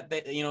there, that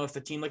if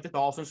the team like the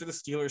Dolphins or the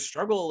Steelers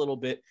struggle a little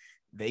bit,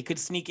 they could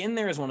sneak in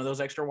there as one of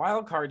those extra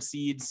wild card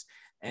seeds.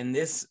 And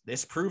this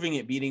proving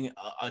it, beating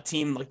a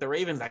team like the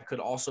Ravens that could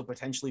also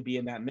potentially be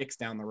in that mix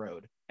down the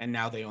road. And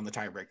now they own the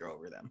tiebreaker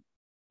over them.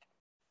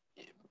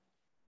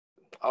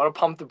 I want to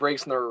pump the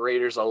brakes on the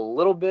Raiders a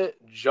little bit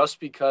just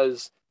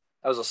because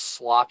that was a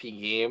sloppy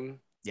game.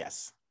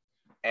 Yes.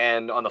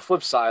 And on the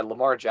flip side,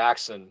 Lamar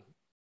Jackson,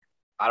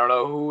 I don't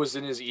know who was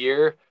in his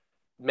ear.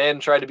 Man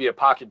tried to be a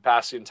pocket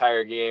pass the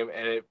entire game,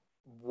 and it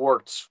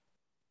worked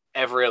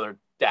every other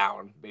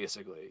down,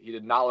 basically. He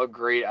did not look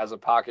great as a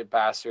pocket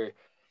passer.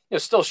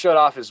 Still showed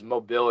off his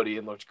mobility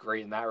and looked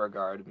great in that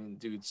regard. I mean,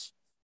 dude's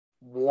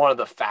one of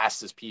the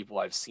fastest people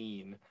I've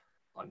seen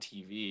on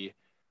TV.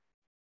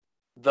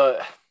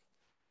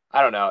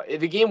 I don't know.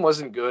 The game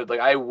wasn't good. Like,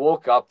 I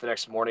woke up the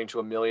next morning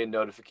to a million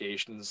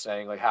notifications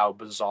saying like how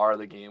bizarre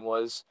the game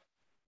was.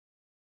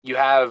 You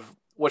have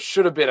what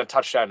should have been a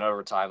touchdown in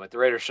overtime. Like, the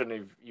Raiders shouldn't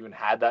have even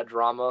had that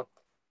drama.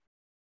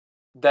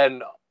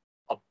 Then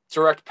a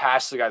direct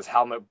pass to the guy's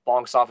helmet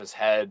bonks off his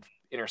head,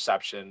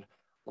 interception.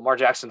 Lamar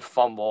Jackson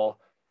fumble,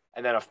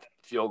 and then a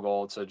field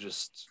goal to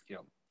just,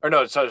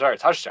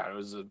 touchdown. It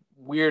was a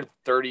weird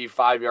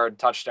 35-yard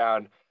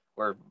touchdown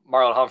where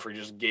Marlon Humphrey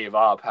just gave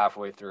up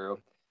halfway through.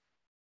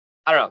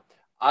 I don't know.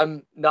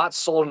 I'm not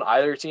sold on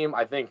either team.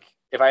 I think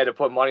if I had to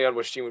put money on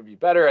which team would be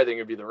better, I think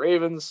it would be the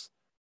Ravens.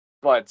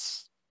 But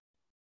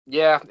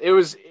yeah,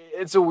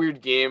 it's a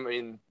weird game. I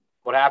mean,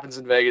 what happens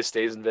in Vegas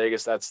stays in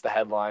Vegas. That's the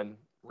headline.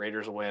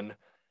 Raiders win.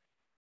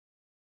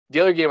 The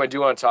other game I do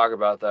want to talk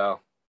about, though,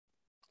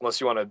 unless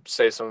you want to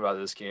say something about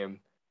this game.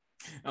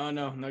 Oh,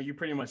 no, you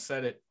pretty much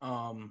said it. It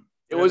was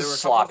there were a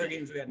sloppy. couple other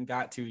games we hadn't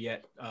got to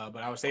yet, but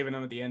I was saving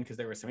them at the end because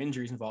there were some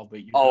injuries involved.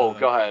 But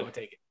go ahead. Go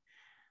take it.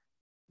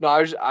 No,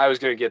 I was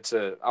going to get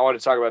to – I want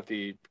to talk about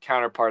the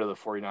counterpart of the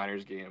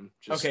 49ers game.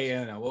 Okay,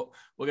 yeah, no.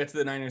 We'll get to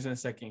the Niners in a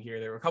second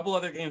here. There were a couple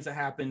other games that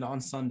happened on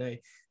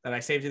Sunday that I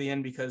saved to the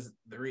end because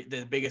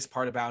the biggest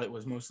part about it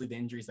was mostly the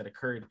injuries that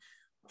occurred.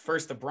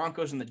 First, the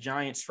Broncos and the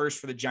Giants. First,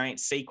 for the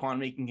Giants, Saquon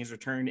making his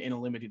return in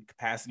a limited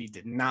capacity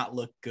did not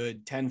look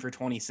good. 10 for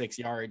 26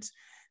 yards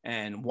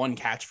and 1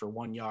 catch for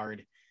 1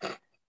 yard.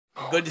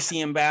 Good to see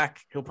him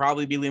back. He'll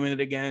probably be limited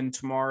again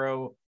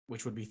tomorrow,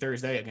 which would be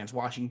Thursday against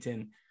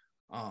Washington.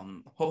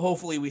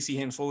 Hopefully we see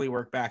him slowly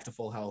work back to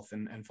full health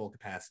and full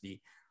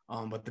capacity.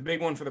 But the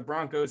big one for the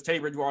Broncos, Teddy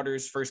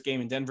Bridgewater's first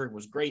game in Denver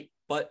was great,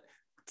 but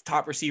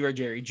top receiver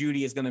Jerry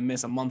Jeudy is going to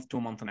miss a month to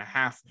a month and a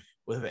half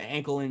with an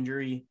ankle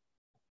injury.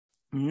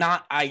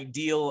 Not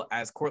ideal,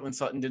 as Courtland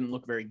Sutton didn't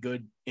look very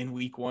good in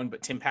week 1,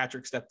 but Tim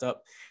Patrick stepped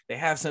up. They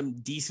have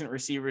some decent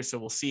receivers, so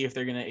we'll see if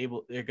they're going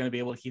to be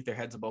able to keep their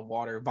heads above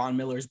water. Von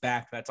Miller's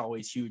back. That's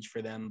always huge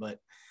for them, but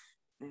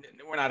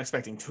we're not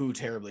expecting too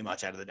terribly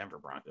much out of the Denver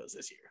Broncos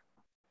this year.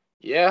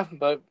 Yeah,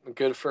 but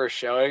good for a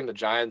showing. The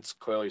Giants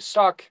clearly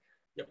suck.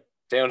 Yep.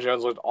 Daniel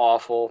Jones looked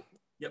awful.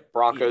 Yep.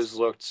 Broncos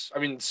looked,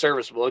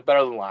 serviceable, looked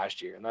better than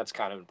last year, and that's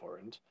kind of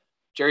important.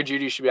 Jerry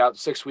Jeudy should be out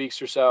 6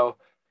 weeks or so.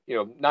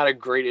 Not a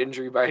great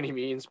injury by any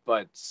means,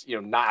 but,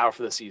 not out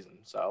for the season.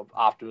 So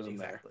optimism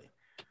exactly.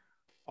 There.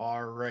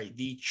 All right.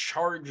 The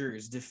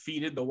Chargers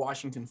defeated the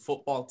Washington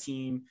football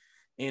team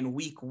in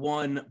week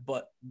 1,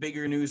 but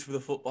bigger news for the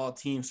football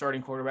team.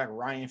 Starting quarterback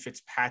Ryan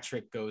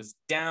Fitzpatrick goes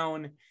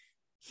down.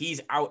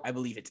 He's out. I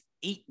believe it's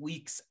 8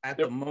 weeks at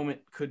the moment,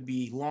 could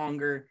be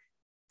longer.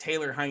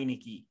 Taylor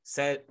Heinicke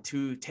set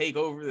to take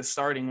over the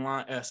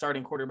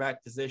starting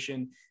quarterback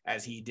position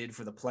as he did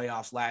for the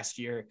playoffs last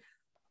year.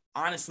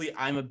 Honestly,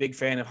 I'm a big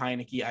fan of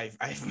Heinicke.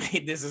 I've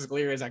made this as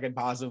clear as I could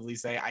possibly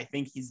say. I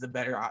think he's the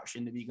better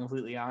option, to be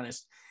completely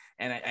honest.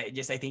 And I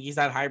think he's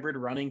that hybrid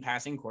running,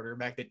 passing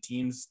quarterback that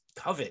teams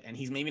covet. And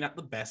he's maybe not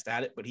the best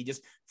at it, but he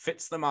just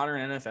fits the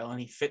modern NFL, and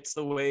he fits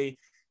the way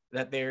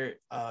that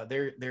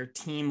their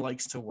team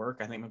likes to work.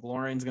 I think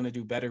McLaurin's going to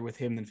do better with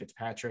him than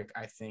Fitzpatrick.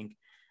 I think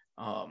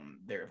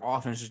their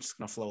offense is just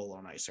going to flow a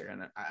little nicer.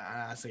 And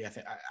I think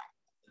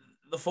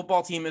the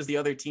football team is the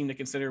other team to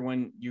consider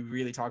when you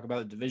really talk about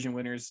the division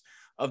winners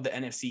of the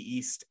NFC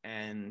East.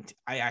 And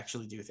I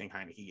actually do think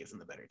Heinicke gives them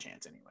the better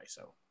chance anyway.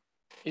 So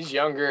he's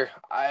younger.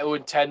 I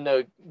would tend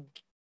to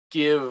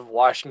give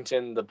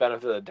Washington the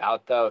benefit of the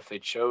doubt, though, if they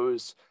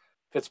chose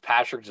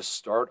Fitzpatrick to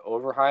start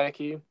over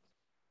Heinicke.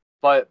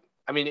 But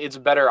it's a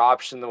better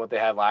option than what they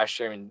had last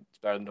year. It's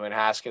better than Dwayne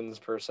Haskins,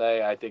 per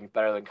se. I think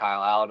better than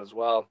Kyle Allen as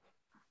well.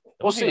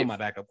 We'll see. My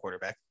backup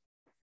quarterback.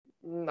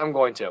 I'm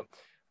going to.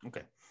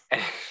 Okay.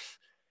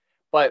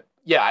 But,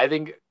 yeah, I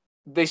think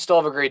they still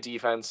have a great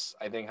defense.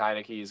 I think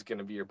Heinicke is going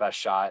to be your best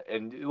shot.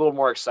 And a little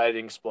more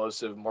exciting,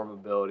 explosive, more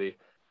mobility.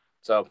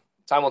 So,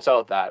 time will tell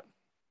with that.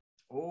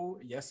 Oh,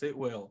 yes, it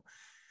will.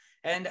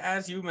 And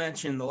as you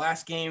mentioned, the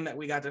last game that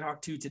we got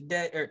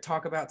to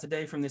talk about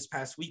today from this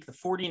past week, the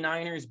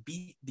 49ers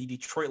beat the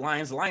Detroit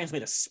Lions. The Lions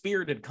made a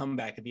spirited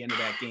comeback at the end of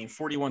that game,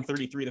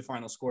 41-33, the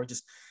final score.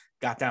 Just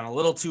got down a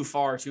little too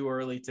far, too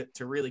early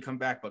to really come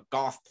back. But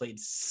Goff played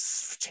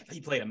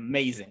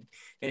amazing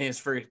in his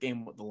first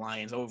game with the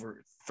Lions,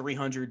 over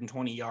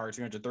 320 yards,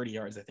 330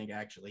 yards, I think,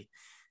 actually.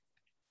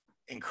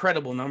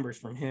 incredible numbers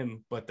from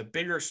him. But the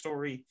bigger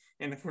story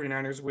in the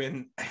 49ers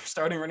win,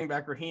 starting running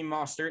back Raheem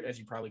Mostert, as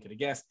you probably could have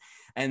guessed,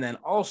 and then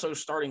also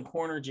starting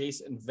corner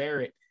Jason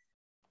Verrett,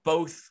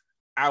 both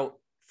out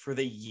for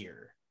the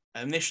year.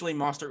 Initially,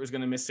 Mostert was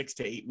going to miss 6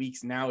 to 8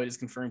 weeks. Now it is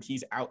confirmed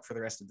he's out for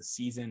the rest of the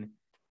season.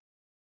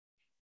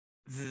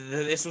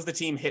 This was the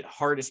team hit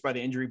hardest by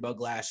the injury bug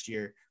last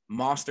year.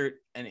 Mostert,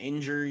 an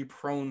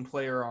injury-prone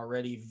player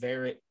already.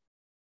 Verrett,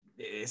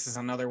 this is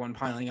another one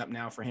piling up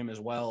now for him as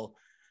well.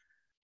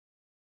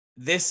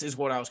 This is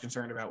what I was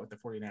concerned about with the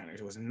 49ers.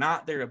 It was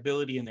not their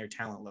ability and their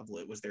talent level.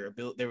 It was their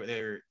ability,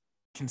 their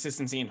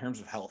consistency in terms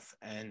of health.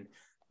 And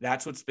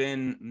that's what's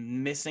been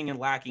missing and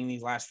lacking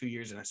these last few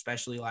years, and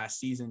especially last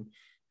season,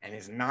 and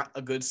is not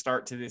a good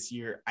start to this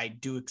year. I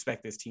do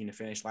expect this team to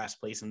finish last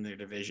place in their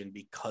division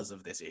because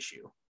of this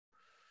issue.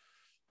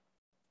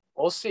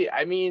 We'll see.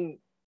 I mean,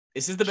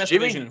 this is the best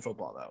division in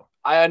football, though.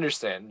 I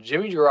understand.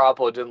 Jimmy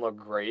Garoppolo didn't look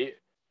great.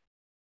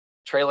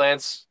 Trey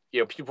Lance,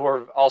 people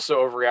are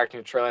also overreacting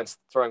to Trey Lance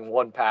throwing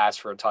one pass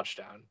for a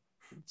touchdown.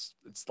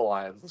 It's the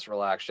Lions. Let's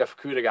relax. Jeff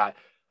Okudah got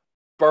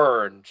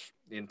burned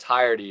the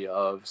entirety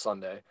of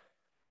Sunday.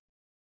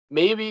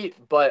 Maybe,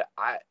 but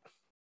I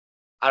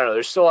don't know.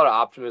 There's still a lot of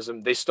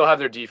optimism. They still have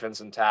their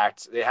defense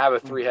intact. They have a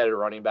three-headed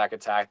running back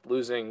attack.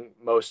 Losing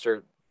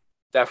Mostert,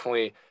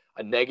 definitely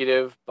a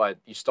negative, but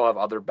you still have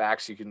other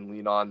backs you can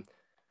lean on.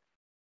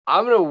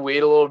 I'm going to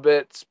wait a little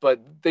bit, but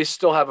they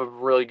still have a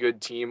really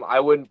good team. I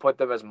wouldn't put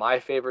them as my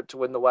favorite to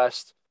win the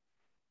West.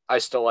 I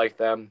still like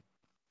them.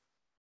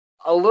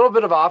 A little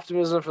bit of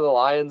optimism for the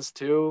Lions,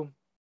 too.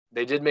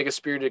 They did make a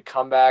spirited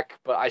comeback,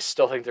 but I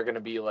still think they're going to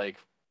be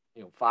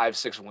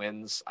 5-6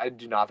 wins. I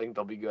do not think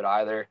they'll be good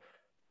either.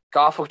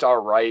 Goff looked all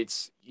right.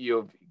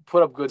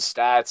 Put up good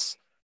stats.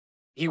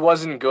 He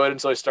wasn't good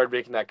until he started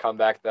making that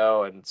comeback,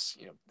 though, and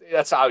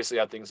that's obviously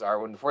how things are.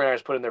 When the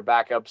 49ers put in their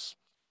backups,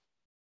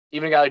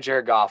 even a guy like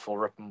Jared Goff will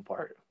rip them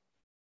apart.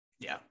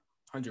 Yeah,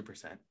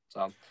 100%.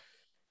 So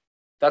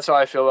that's how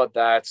I feel about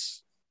that.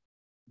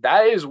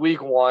 That is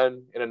week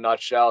 1 in a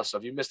nutshell. So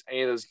if you missed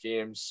any of those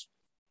games,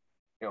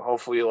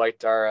 hopefully you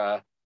liked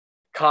our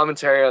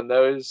commentary on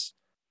those.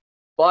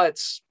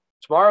 But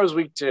tomorrow's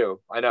week 2.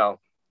 I know.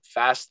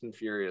 Fast and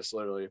furious,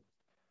 literally.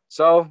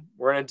 So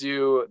we're going to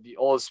do the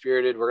Old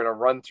Spirited. We're going to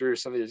run through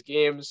some of these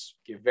games,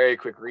 give very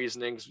quick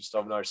reasoning because we still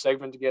have another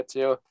segment to get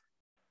to.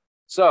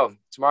 So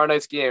tomorrow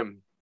night's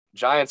game,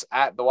 Giants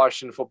at the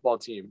Washington football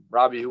team.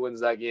 Robbie, who wins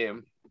that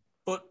game?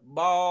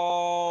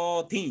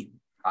 Football team.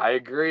 I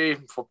agree.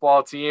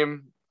 Football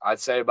team, I'd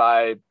say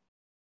by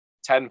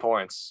 10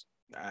 points.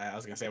 I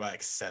was going to say by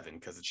 7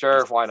 because it's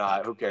sure, why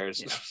not? Who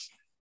cares? Yeah.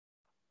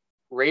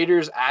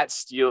 Raiders at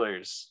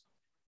Steelers.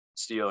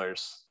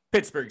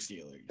 Pittsburgh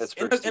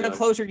Steelers. In a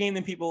closer game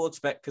than people will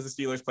expect because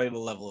the Steelers play to the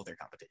level of their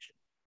competition.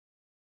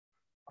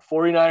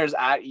 49ers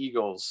at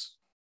Eagles.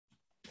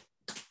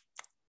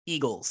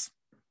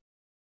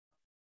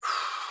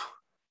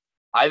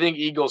 I think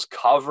Eagles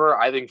cover.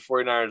 I think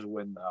 49ers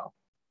win, though.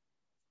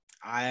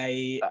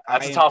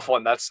 That's a tough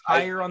one. That's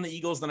higher on the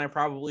Eagles than I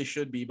probably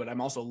should be, but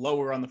I'm also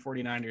lower on the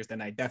 49ers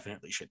than I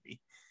definitely should be.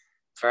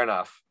 Fair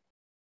enough.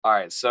 All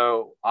right,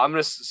 so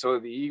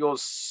the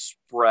Eagles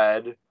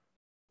spread,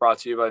 brought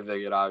to you by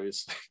Viget,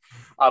 obviously,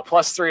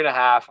 plus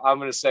 3.5. I'm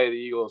gonna say the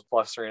Eagles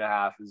plus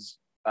 3.5 is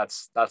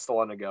that's the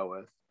one to go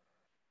with.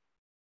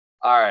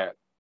 All right,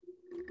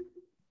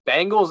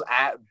 Bengals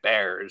at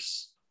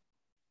Bears.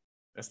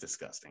 That's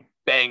disgusting.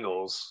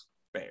 Bears.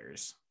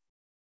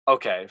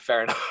 Okay,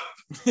 fair enough.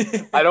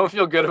 I don't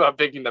feel good about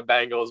picking the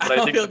Bengals, but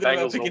I think the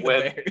Bengals will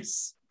win.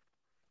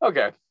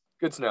 Okay,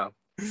 good to know.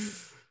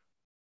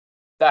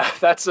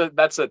 That's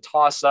a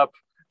toss up.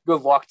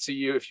 Good luck to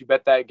you if you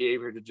bet that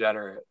game. You're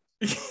degenerate.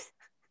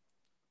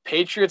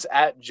 Patriots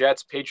at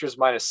Jets. Patriots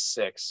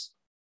 -6.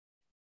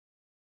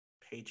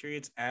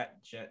 Patriots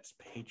at Jets.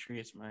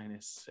 Patriots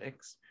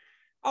 -6.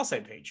 I'll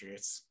say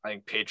Patriots. I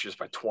think Patriots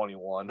by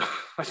 21.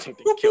 I think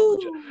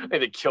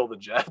they kill the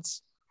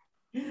Jets.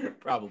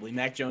 Probably.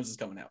 Mac Jones is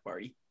coming out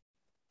party.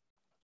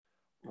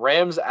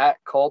 Rams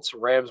at Colts.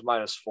 Rams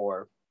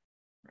 -4.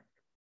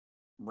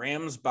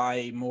 Rams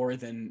by more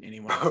than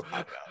anyone else.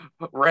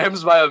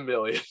 Rams by 1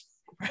 million.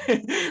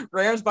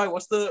 Rams by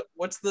what's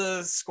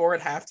the score at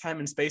halftime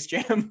in Space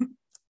Jam?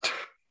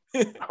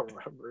 I don't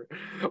remember.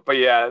 But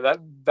yeah,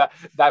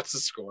 that's the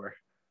score.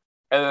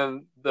 And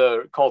then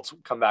the Colts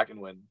come back and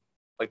win.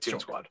 Like Team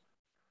Squad.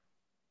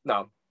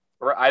 No.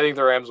 I think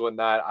the Rams win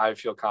that. I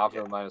feel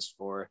confident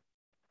 -4.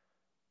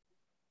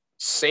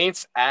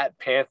 Saints at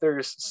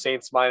Panthers.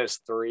 Saints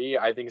 -3.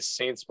 I think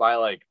Saints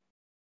by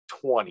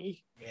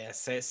 20. Yeah,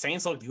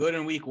 Saints looked good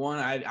in week 1.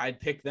 I'd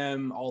pick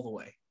them all the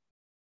way.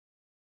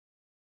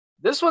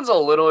 This one's a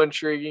little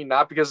intriguing,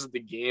 not because of the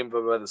game,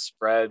 but by the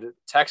spread.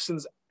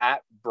 Texans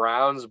at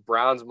Browns.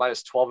 Browns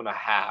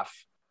 -12.5.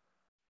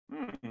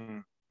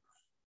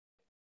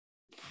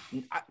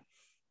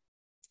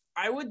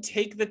 I would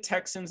take the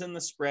Texans in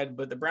the spread,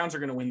 but the Browns are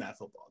going to win that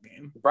football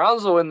game. The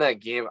Browns will win that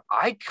game.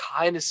 I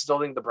kind of still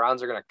think the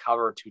Browns are going to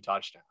cover 2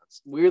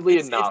 touchdowns. Weirdly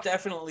enough. It's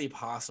definitely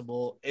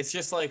possible. It's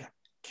just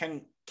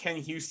can can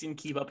Houston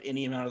keep up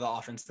any amount of the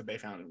offense that they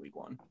found in week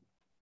 1?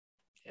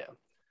 Yeah.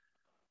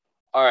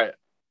 All right.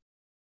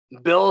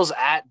 Bills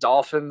at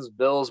Dolphins.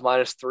 Bills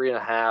minus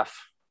 3.5.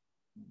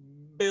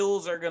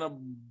 Bills are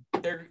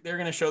they're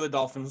gonna show the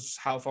Dolphins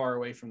how far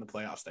away from the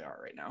playoffs they are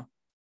right now.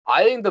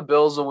 I think the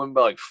Bills will win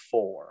by like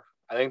 4.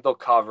 I think they'll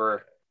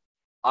cover.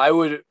 I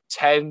would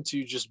tend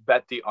to just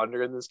bet the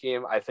under in this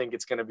game. I think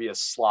it's going to be a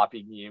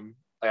sloppy game.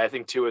 Like, I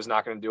think Tua is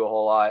not going to do a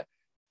whole lot.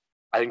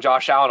 I think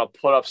Josh Allen will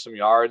put up some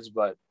yards,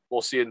 but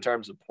we'll see in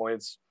terms of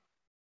points.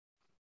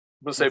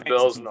 We'll say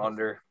Bills and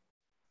under.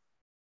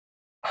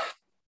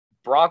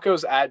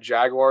 Broncos at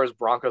Jaguars.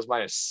 Broncos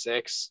minus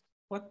 6.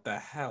 What the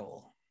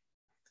hell?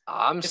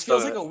 It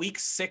feels like a week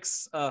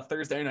 6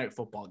 Thursday night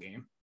football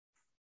game.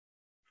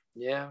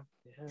 Yeah,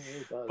 it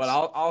really does. But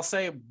I'll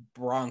say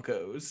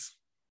Broncos.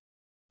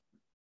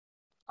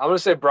 I'm going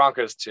to say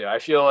Broncos too. I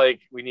feel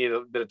like we need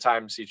a bit of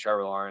time to see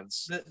Trevor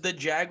Lawrence. The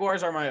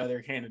Jaguars are my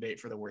other candidate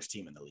for the worst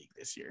team in the league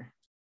this year.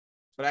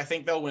 But I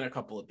think they'll win a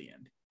couple at the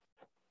end.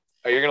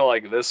 Oh, you're going to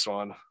like this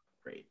one.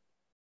 Great.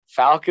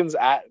 Falcons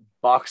at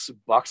Bucks.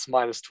 Bucks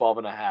minus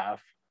 12.5.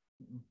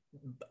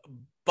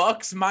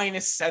 Bucks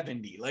minus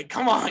 70. Like,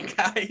 come on,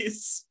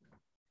 guys.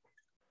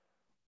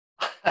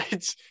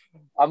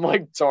 I'm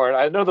like torn.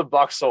 I know the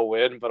Bucks will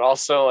win, but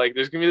also like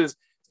there's gonna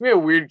be a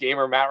weird game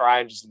where Matt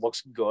Ryan just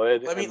looks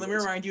good. Let me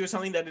remind you of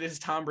something that it is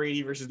Tom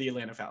Brady versus the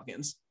Atlanta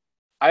Falcons.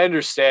 I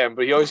understand,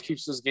 but he always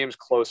keeps those games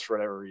close for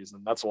whatever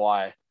reason. That's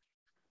why.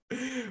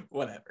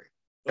 Whatever.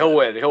 He'll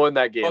win. He'll win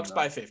that game. Bucks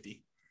by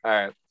 50. All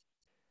right.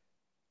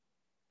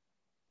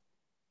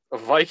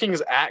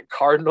 Vikings at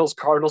Cardinals.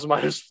 Cardinals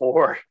minus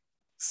 4.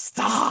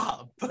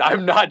 Stop.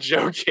 I'm not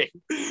joking.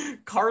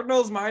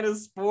 Cardinals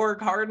minus 4.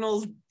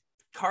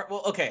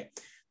 Well, okay.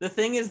 The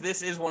thing is,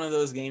 this is one of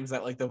those games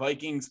that like the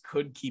Vikings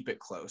could keep it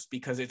close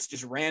because it's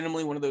just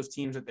randomly one of those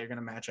teams that they're going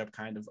to match up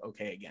kind of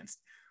okay against.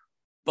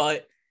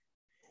 But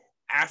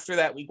after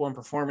that week 1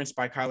 performance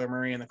by Kyler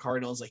Murray and the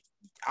Cardinals, like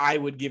I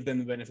would give them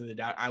the benefit of the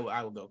doubt. I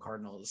will go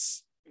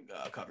Cardinals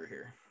cover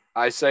here.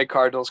 I say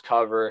Cardinals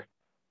cover.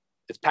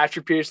 It's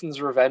Patrick Peterson's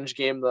revenge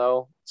game,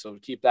 though, so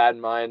keep that in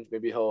mind.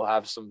 Maybe he'll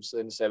have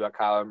something to say about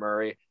Kyler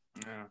Murray.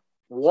 Yeah.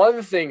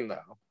 One thing,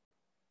 though,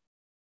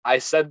 I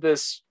said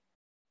this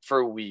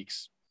for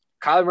weeks.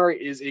 Kyler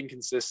Murray is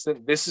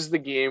inconsistent. This is the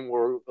game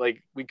where,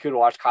 like, we could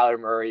watch Kyler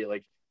Murray.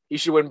 Like, he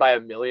should win by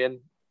 1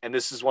 million, and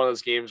this is one of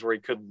those games where he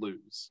could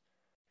lose.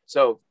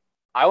 So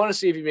I want to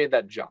see if he made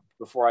that jump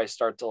before I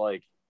start to,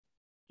 like,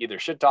 either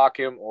shit talk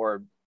him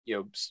or,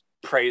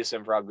 praise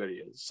him for how good he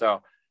is.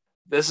 So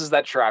this is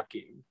that trap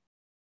game.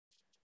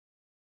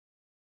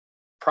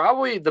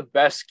 Probably the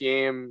best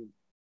game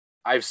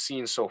I've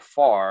seen so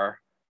far.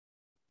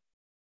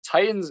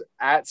 Titans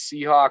at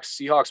Seahawks.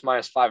 Seahawks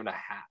minus 5.5.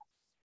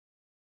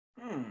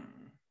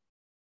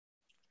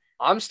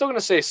 I'm still going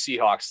to say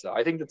Seahawks, though.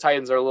 I think the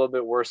Titans are a little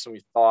bit worse than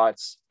we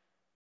thought.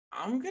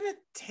 I'm going to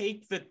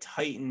take the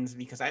Titans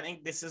because I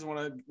think this is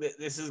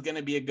going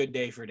to be a good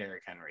day for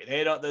Derrick Henry.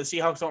 The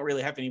Seahawks don't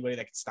really have anybody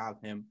that can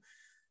stop him.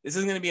 This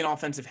is going to be an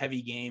offensive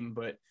heavy game,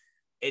 but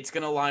it's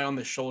going to lie on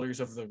the shoulders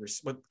of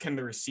what can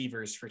the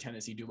receivers for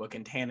Tennessee do? What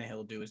can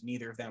Tannehill do? As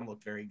neither of them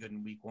looked very good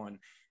in week 1.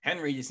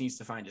 Henry just needs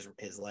to find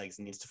his legs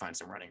and needs to find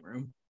some running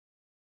room.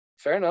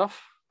 Fair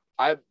enough.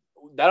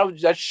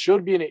 That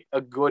should be a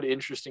good,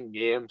 interesting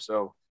game.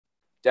 So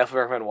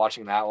definitely recommend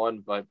watching that one,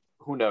 but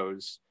who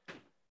knows?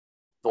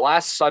 The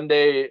last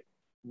Sunday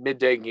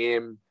midday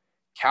game,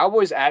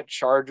 Cowboys at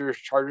Chargers.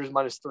 Chargers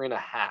minus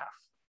 3.5.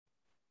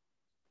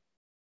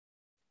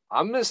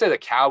 I'm going to say the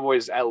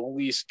Cowboys at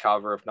least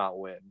cover, if not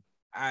win.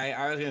 I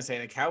was going to say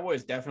the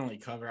Cowboys definitely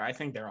cover. I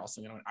think they're also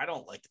going to win. I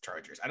don't like the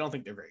Chargers. I don't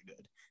think they're very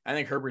good. I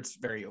think Herbert's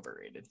very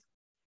overrated.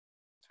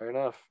 Fair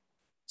enough.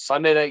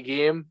 Sunday night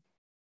game,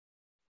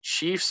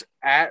 Chiefs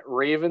at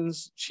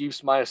Ravens.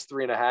 Chiefs minus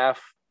 3.5.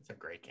 It's a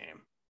great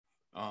game.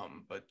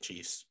 But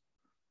Chiefs.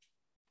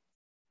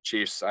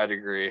 Chiefs, I'd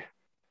agree.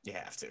 You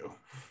have to.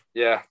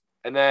 Yeah.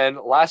 And then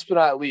last but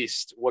not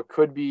least, what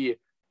could be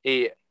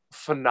a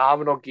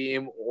phenomenal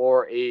game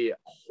or a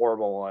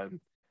horrible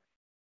one.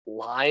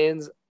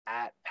 Lions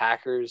at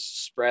Packers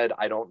spread.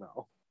 I don't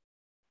know.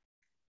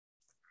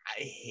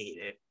 I hate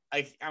it.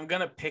 I'm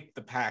going to pick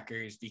the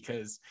Packers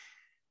because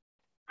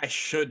I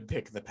should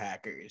pick the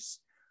Packers,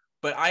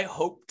 but I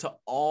hope to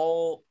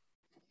all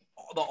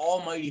the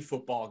almighty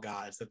football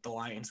gods that the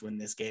Lions win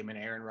this game and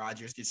Aaron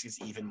Rodgers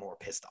gets even more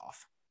pissed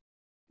off.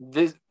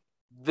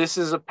 This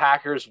is a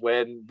Packers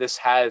win. This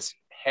has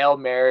Hail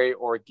Mary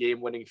or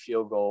game-winning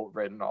field goal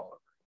written all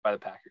over by the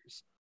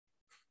Packers.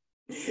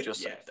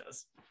 Just it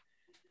does.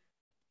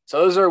 So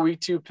those are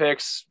week 2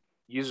 picks.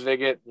 Use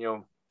Viget.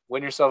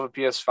 Win yourself a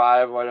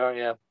PS5. Why don't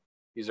you?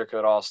 Use our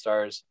code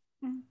All-Stars.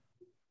 Mm-hmm.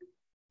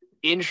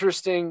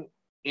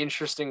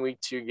 Interesting week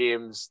 2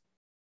 games.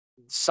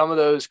 Some of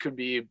those could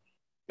be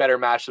better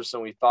matchups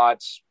than we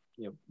thought.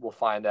 We'll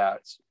find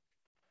out.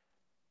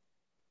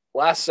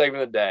 Last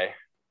segment of the day.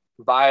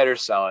 Buy it or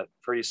sell it.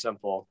 Pretty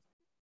simple.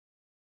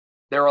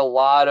 There were a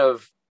lot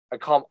of I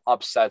call them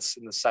upsets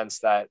in the sense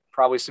that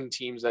probably some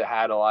teams that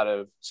had a lot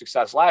of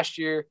success last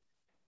year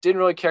didn't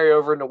really carry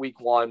over into week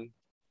one.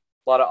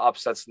 A lot of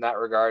upsets in that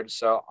regard.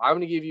 So I'm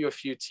going to give you a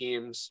few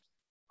teams.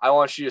 I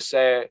want you to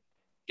say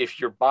if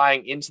you're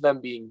buying into them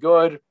being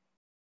good,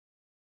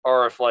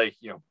 or if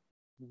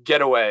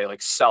get away,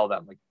 sell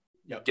them,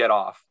 get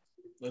off.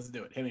 Let's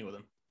do it. Hit me with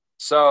them.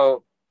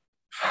 So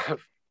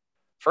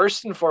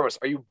first and foremost,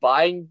 are you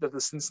buying that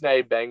the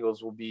Cincinnati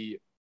Bengals will be,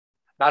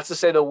 not to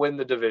say they'll win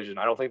the division,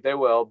 I don't think they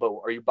will, but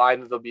are you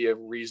buying that they'll be a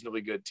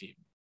reasonably good team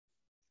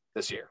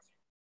this year?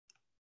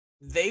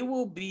 They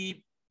will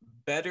be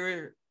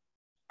better.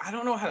 I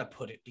don't know how to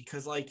put it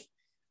because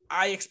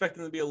I expect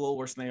them to be a little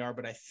worse than they are,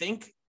 but I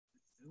think,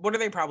 what are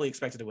they probably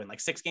expected to win?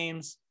 6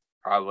 games?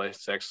 Probably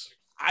 6.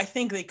 I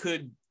think they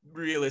could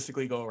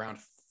realistically go around.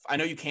 I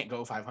know you can't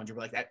go 500,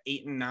 but that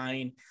 8 and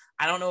 9.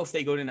 I don't know if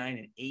they go to 9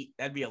 and 8.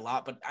 That'd be a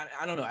lot, but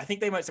I don't know. I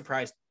think they might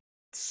surprise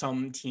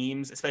some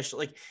teams,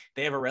 especially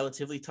they have a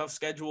relatively tough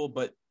schedule,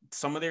 but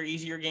some of their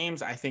easier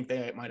games, I think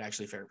they might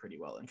actually fare pretty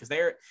well in because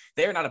they're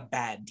not a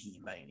bad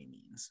team by any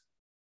means.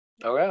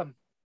 Oh yeah,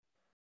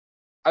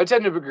 I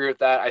tend to agree with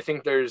that. I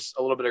think there's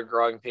a little bit of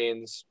growing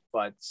pains,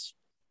 but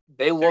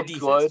they look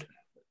good.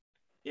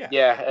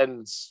 Yeah,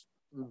 and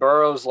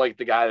Burrow's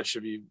the guy that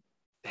should be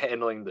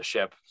handling the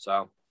ship. So,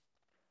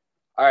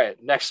 all right,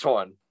 next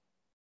one.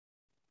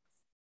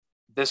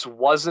 This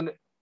wasn't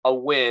a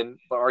win,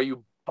 but are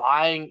you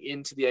buying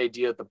into the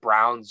idea that the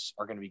Browns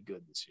are going to be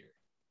good this year?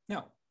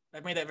 No,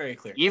 I've made that very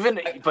clear.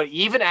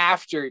 Even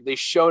after they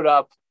showed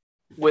up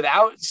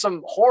without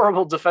some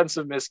horrible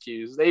defensive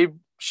miscues, they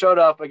showed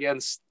up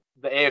against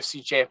the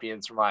AFC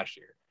champions from last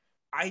year.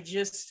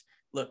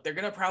 Look, they're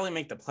going to probably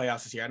make the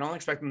playoffs this year. I don't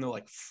expect them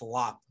to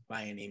flop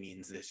by any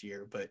means this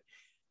year, but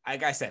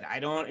like I said,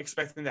 I don't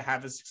expect them to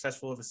have as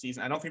successful of a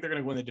season. I don't think they're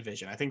going to win the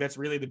division. I think that's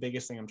really the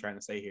biggest thing I'm trying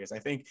to say here is I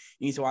think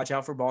you need to watch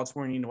out for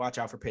Baltimore and you need to watch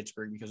out for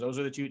Pittsburgh because those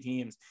are the 2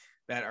 teams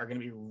that are going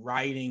to be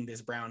riding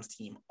this Browns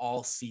team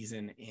all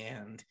season.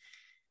 And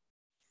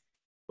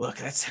look,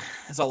 that's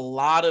a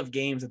lot of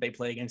games that they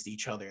play against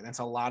each other. That's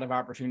a lot of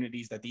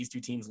opportunities that these 2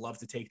 teams love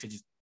to take to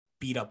just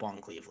beat up on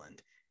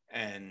Cleveland.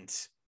 And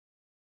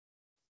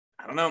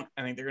I don't know.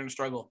 I think they're going to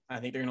struggle. I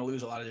think they're going to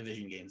lose a lot of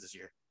division games this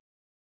year.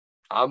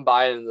 I'm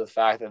buying into the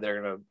fact that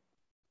they're going to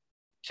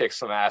kick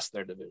some ass in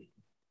their division.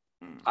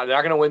 They're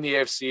not going to win the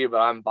AFC,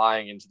 but I'm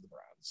buying into the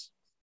Browns.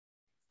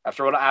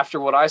 After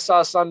what I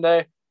saw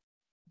Sunday,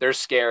 they're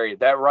scary.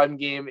 That run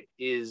game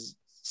is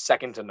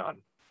second to none.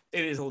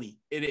 It is elite.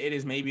 It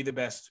is maybe the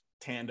best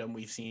tandem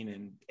we've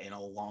seen in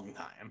a long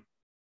time.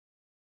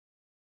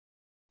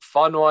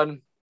 Fun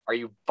one. Are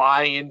you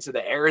buying into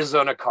the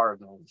Arizona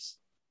Cardinals?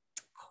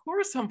 Of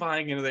course I'm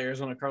buying into the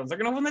Arizona Cardinals. They're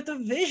going to win that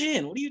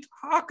division. What are you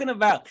talking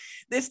about?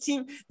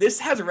 This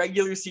has a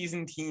regular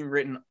season team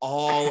written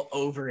all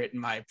over it, in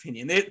my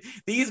opinion.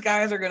 These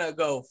guys are going to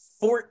go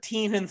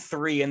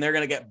 14-3, and they're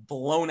going to get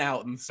blown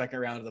out in the second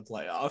round of the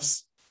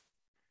playoffs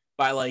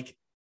by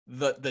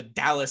the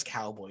Dallas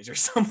Cowboys or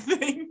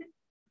something.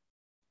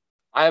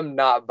 I am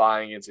not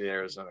buying into the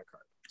Arizona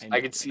Cardinals.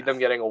 I could see them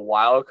getting a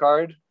wild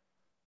card.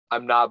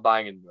 I'm not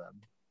buying into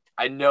them.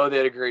 I know they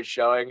had a great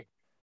showing.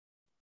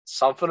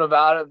 Something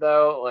about it,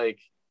 though,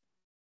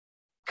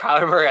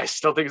 Kyler Murray, I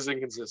still think is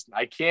inconsistent.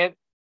 I can't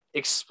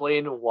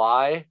explain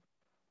why,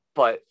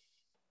 but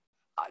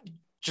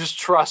just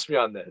trust me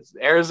on this.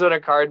 The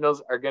Arizona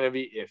Cardinals are going to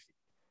be iffy.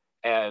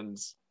 And,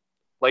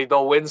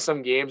 they'll win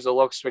some games. They'll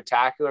look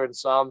spectacular in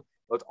some,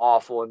 look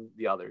awful in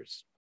the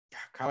others.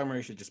 Kyler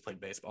Murray should just play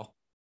baseball.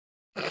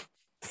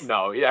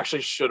 No, he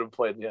actually should have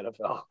played in the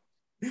NFL.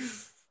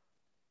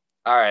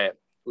 All right.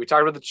 We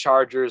talked about the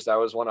Chargers. That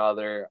was one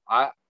other.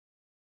 I'm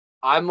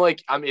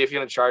iffy on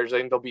the Chargers. I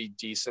think they'll be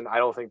decent. I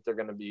don't think they're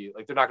going to be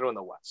they're not going to win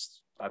the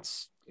West.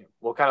 That's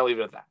we'll kind of leave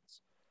it at that.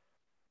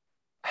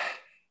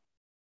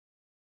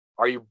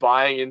 Are you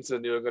buying into the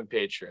New England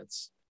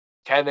Patriots?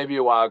 Can they be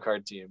a wild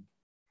card team?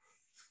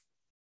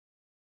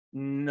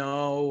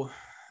 No,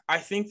 I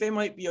think they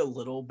might be a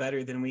little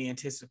better than we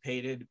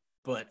anticipated,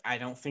 but I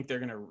don't think they're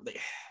going to.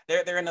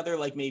 They're another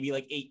maybe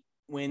 8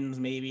 wins,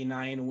 maybe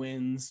 9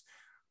 wins.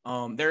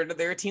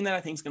 They're a team that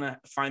I think is going to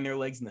find their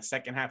legs in the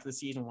second half of the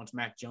season once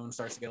Mac Jones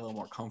starts to get a little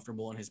more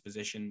comfortable in his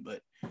position.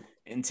 But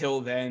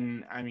until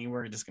then, I mean,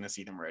 we're just going to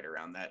see them right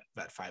around that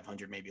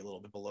 500, maybe a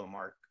little bit below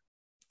mark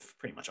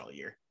pretty much all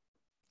year.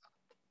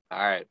 All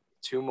right.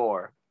 2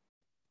 more.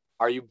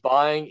 Are you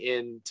buying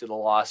into the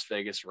Las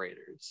Vegas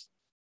Raiders?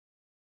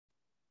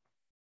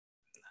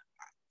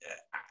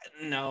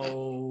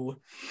 No.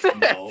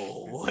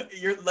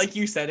 You're like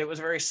you said, it was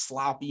a very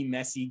sloppy,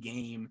 messy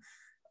game.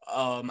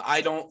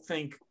 I don't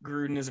think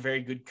Gruden is a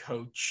very good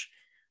coach.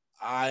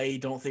 I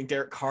don't think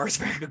Derek Carr is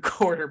a very good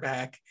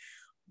quarterback,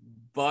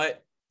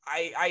 but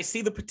I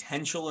see the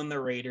potential in the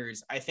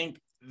Raiders. I think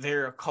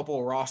they're a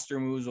couple roster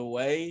moves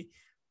away,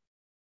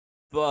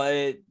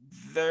 but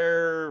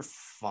they're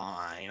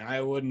fine.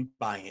 I wouldn't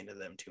buy into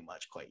them too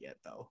much quite yet,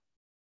 though.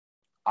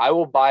 I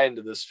will buy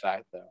into this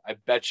fact, though. I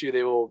bet you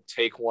they will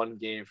take 1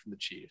 game from the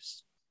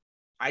Chiefs.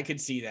 I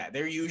could see that.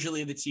 They're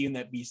usually the team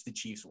that beats the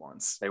Chiefs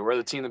once. They were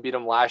the team that beat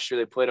them last year.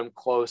 They played them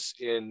close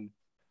in,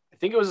 I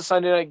think it was a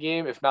Sunday night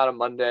game, if not a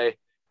Monday.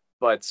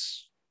 But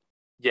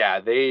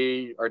yeah,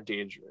 they are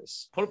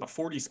dangerous. Put up a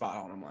 40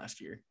 spot on them last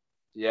year.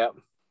 Yep.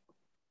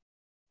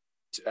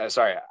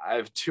 Sorry, I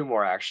have two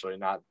more actually,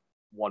 not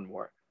one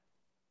more.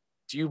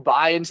 Do you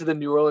buy into the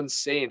New Orleans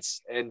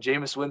Saints and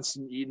Jameis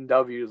Winston eating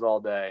W's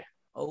all day?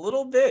 A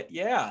little bit,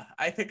 yeah.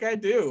 I think I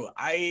do.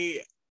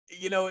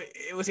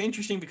 It was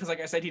interesting because,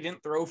 like I said, he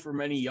didn't throw for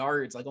many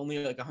yards, like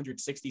only like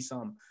 160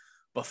 some,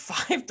 but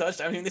 5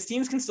 touchdowns. I mean, this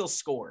teams can still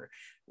score.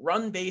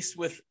 Run based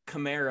with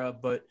Kamara,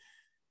 but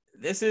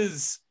this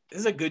is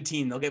a good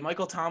team. They'll get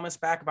Michael Thomas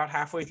back about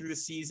halfway through the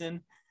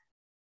season.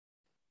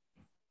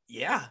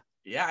 Yeah,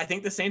 I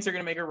think the Saints are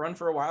going to make a run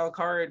for a wild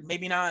card.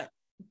 Maybe not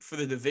for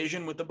the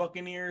division with the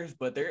Buccaneers,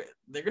 but they're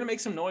going to make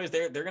some noise.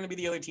 They're going to be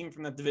the other team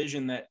from that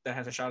division that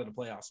has a shot at a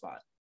playoff spot.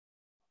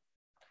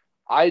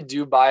 I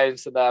do buy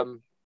into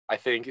them. I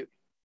think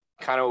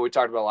kind of what we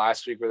talked about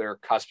last week where they're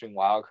cusping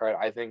wild card.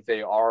 I think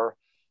they are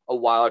a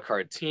wild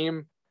card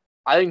team.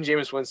 I think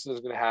Jameis Winston is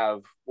going to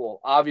have, well,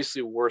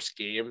 obviously worse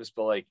games,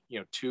 but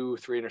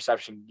 2-3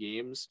 interception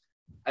games.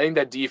 I think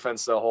that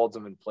defense though holds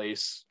them in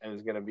place and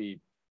is going to be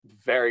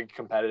very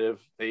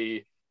competitive.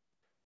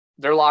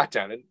 They're locked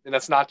down. And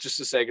that's not just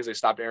to say because they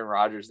stopped Aaron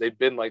Rodgers. They've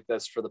been like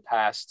this for the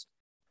past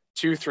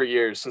 2-3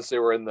 years since they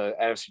were in the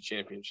NFC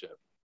Championship.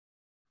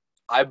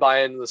 I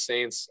buy into the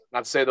Saints.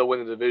 Not to say they'll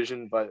win the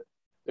division, but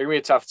they're going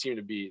to be a tough team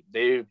to beat.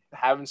 They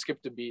haven't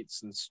skipped a beat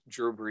since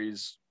Drew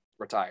Brees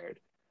retired.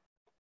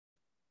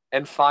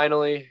 And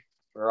finally,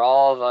 for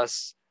all of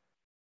us,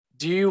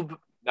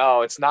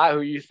 no, it's not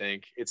who you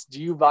think. It's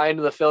do you buy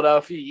into the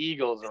Philadelphia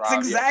Eagles? It's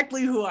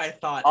exactly who I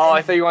thought. Oh,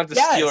 I thought you wanted the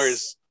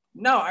Steelers.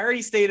 No, I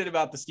already stated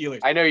about the Steelers.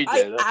 I know you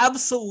did. I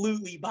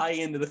absolutely buy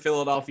into the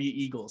Philadelphia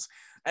Eagles.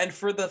 And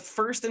for the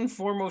first and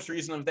foremost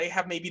reason of they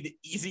have maybe the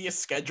easiest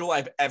schedule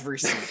I've ever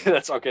seen.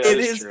 That's okay. That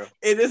is true.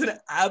 It is an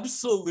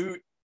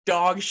absolute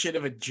dog shit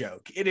of a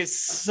joke. It is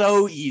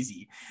so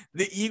easy.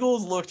 The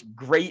Eagles looked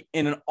great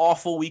in an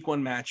awful week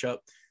 1 matchup.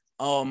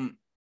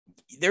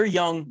 They're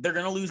young. They're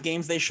going to lose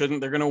games they shouldn't.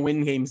 They're going to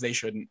win games they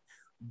shouldn't.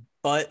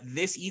 But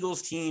this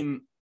Eagles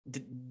team,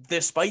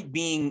 despite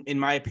being, in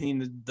my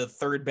opinion, the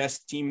third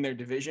best team in their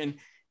division,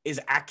 is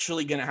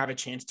actually going to have a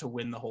chance to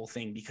win the whole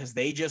thing because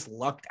they just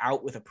lucked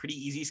out with a pretty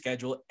easy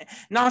schedule.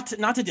 Not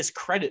to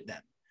discredit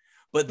them,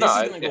 but this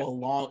is going to go a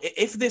long.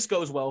 If this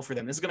goes well for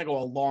them, this is going to go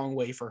a long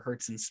way for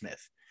Hurts and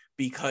Smith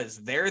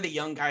because they're the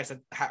young guys that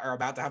are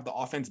about to have the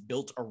offense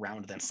built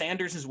around them.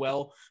 Sanders as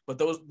well, but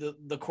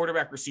the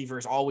quarterback receiver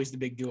is always the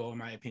big duo in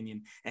my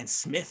opinion, and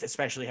Smith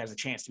especially has a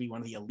chance to be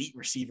one of the elite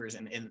receivers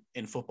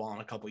in football in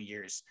a couple of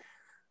years.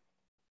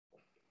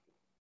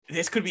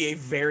 This could be a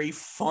very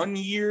fun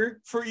year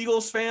for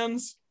Eagles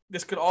fans.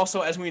 This could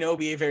also, as we know,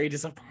 be a very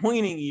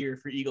disappointing year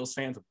for Eagles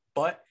fans.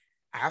 But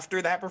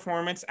after that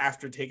performance,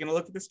 after taking a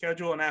look at the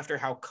schedule, and after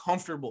how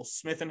comfortable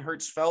Smith and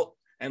Hurts felt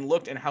and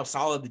looked and how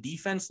solid the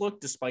defense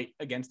looked, despite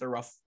against the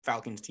rough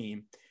Falcons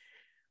team,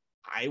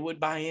 I would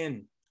buy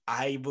in.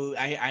 I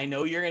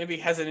know you're going to be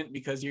hesitant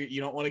because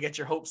you don't want to get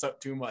your hopes up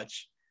too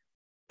much.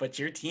 But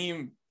your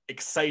team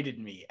excited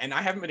me, and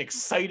I haven't been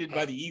excited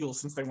by the Eagles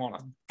since they won a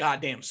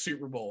goddamn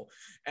Super Bowl.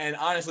 And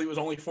honestly, it was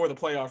only for the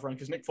playoff run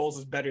because Nick Foles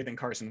is better than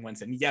Carson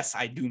Wentz, and yes,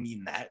 I do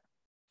mean that.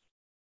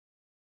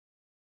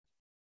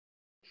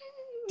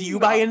 Do you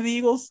buy into the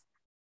Eagles?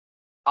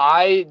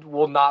 I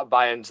will not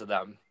buy into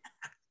them.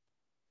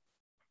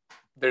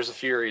 There's a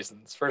few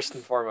reasons. First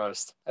and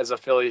foremost, as a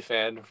Philly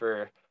fan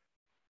for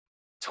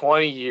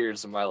 20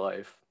 years of my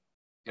life,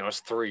 it was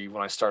 3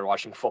 when I started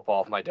watching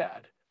football with my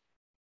dad.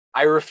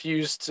 I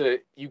refuse to.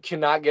 You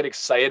cannot get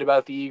excited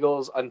about the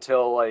Eagles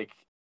until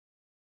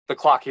the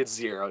clock hits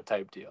 0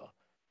 type deal.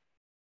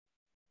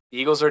 The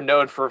Eagles are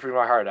known for ripping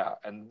my heart out,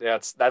 and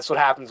that's what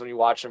happens when you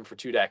watch them for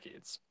 2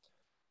 decades.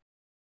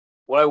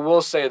 What I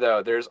will say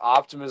though, there's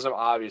optimism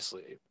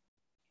obviously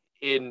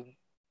in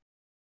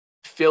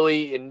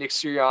Philly, in Nick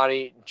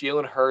Sirianni,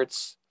 Jalen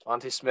Hurts,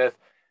 Devontae Smith,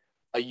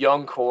 a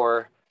young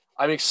core.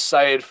 I'm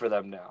excited for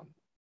them now.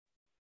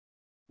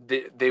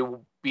 They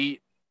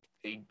beat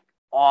a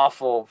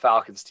awful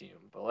Falcons team,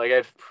 but like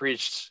I've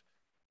preached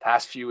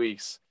past few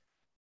weeks,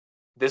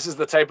 this is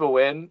the type of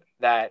win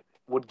that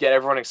would get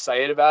everyone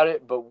excited about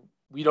it, but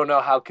we don't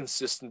know how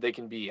consistent they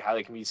can be, how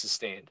they can be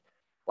sustained.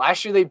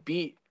 Last year they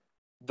beat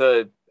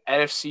the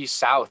NFC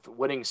South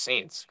winning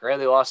Saints.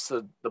 Granted, they lost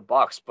to the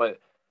Bucks, but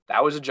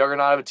that was a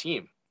juggernaut of a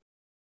team.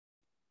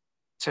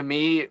 To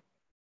me,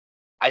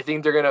 I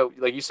think they're going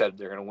to, like you said,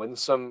 they're going to win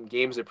some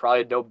games they probably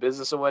had no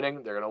business of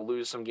winning. They're going to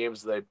lose some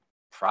games they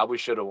probably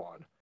should have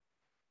won.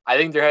 I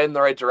think they're heading in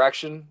the right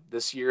direction.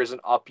 This year is an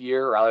up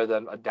year rather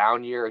than a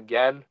down year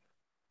again.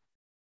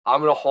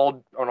 I'm going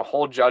to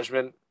hold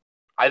judgment.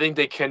 I think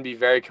they can be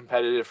very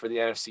competitive for the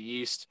NFC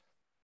East.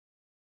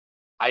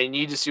 I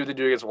need to see what they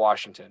do against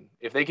Washington.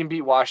 If they can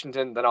beat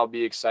Washington, then I'll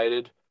be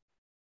excited.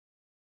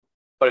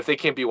 But if they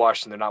can't beat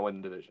Washington, they're not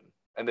winning the division.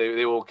 And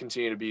they will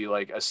continue to be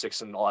like a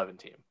 6-11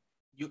 team.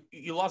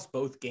 You lost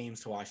both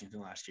games to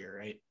Washington last year,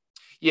 right?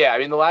 Yeah, I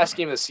mean the last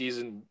game of the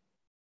season,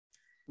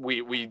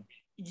 we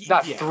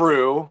not Yeah.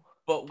 through,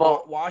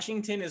 But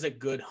Washington is a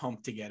good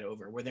hump to get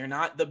over, where they're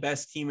not the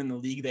best team in the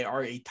league. They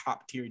are a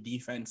top tier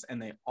defense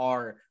and they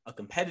are a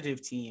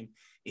competitive team.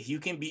 If you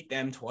can beat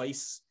them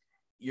twice,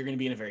 you're going to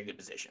be in a very good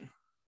position.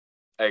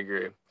 I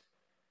agree.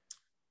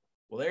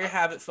 Well, there you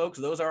have it, folks.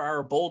 Those are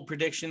our bold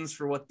predictions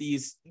for what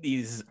these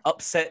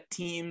upset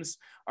teams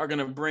are going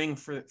to bring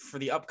for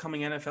the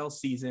upcoming NFL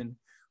season.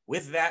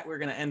 With that, we're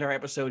going to end our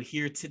episode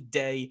here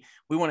today.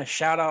 We want to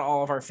shout out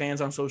all of our fans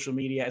on social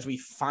media as we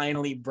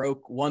finally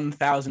broke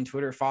 1,000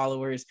 Twitter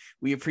followers.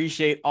 We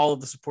appreciate all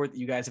of the support that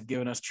you guys have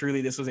given us.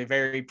 Truly, this was a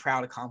very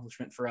proud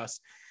accomplishment for us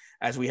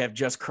as we have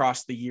just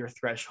crossed the year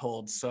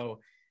threshold. So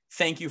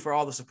thank you for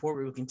all the support.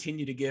 We will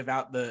continue to give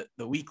out the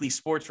weekly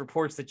sports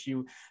reports that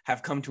you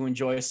have come to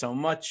enjoy so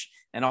much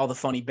and all the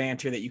funny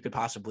banter that you could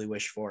possibly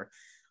wish for.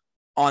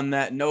 On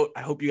that note, I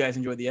hope you guys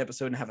enjoyed the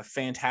episode and have a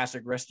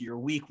fantastic rest of your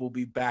week. We'll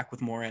be back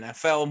with more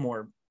NFL,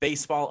 more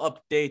baseball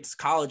updates,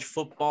 college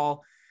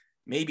football,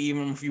 maybe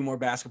even a few more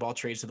basketball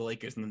trades to the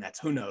Lakers and the Nets.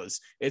 Who knows?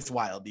 It's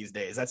wild these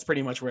days. That's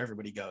pretty much where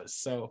everybody goes.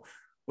 So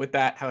with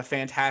that, have a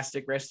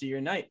fantastic rest of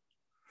your night.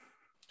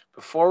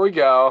 Before we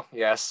go,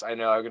 yes, I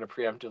know I'm going to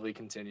preemptively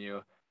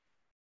continue.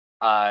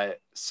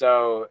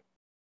 So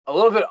a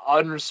little bit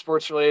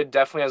unsports related,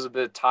 definitely has a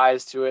bit of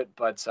ties to it,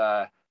 but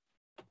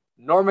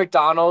Norm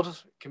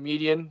Macdonald,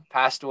 comedian,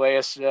 passed away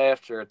yesterday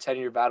after a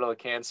 10-year battle of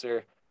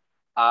cancer.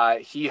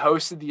 He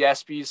hosted the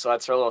ESPYs, so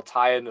that's our little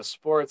tie into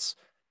sports.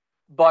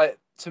 But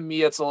to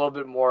me, it's a little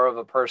bit more of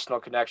a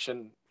personal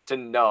connection to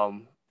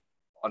Noam,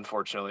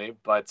 unfortunately.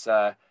 But,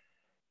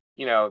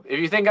 if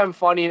you think I'm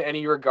funny in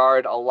any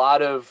regard, a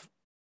lot of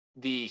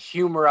the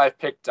humor I've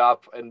picked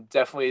up, and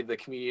definitely the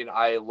comedian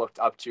I looked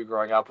up to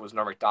growing up was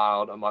Norm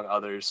Macdonald, among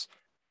others.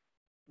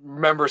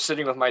 Remember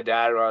sitting with my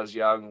dad when I was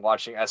young,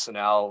 watching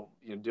SNL,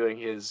 doing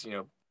his,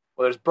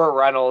 whether it's Burt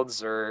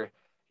Reynolds or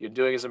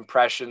doing his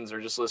impressions or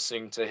just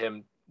listening to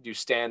him do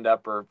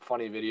stand-up or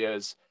funny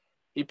videos.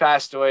 He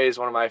passed away. He's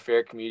one of my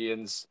favorite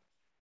comedians.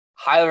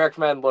 Highly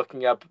recommend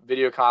looking up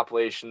video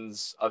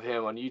compilations of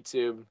him on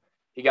YouTube.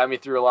 He got me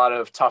through a lot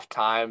of tough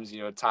times,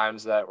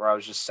 times where I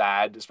was just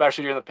sad,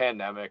 especially during the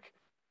pandemic.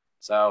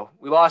 So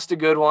we lost a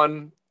good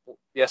one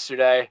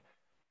yesterday,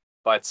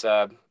 but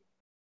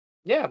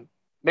yeah.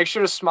 Make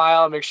sure to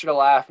smile, make sure to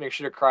laugh, make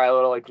sure to cry a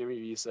little like Jimmy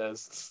V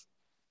says.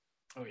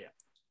 Oh, yeah.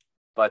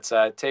 But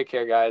take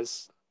care,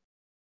 guys.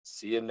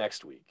 See you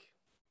next week.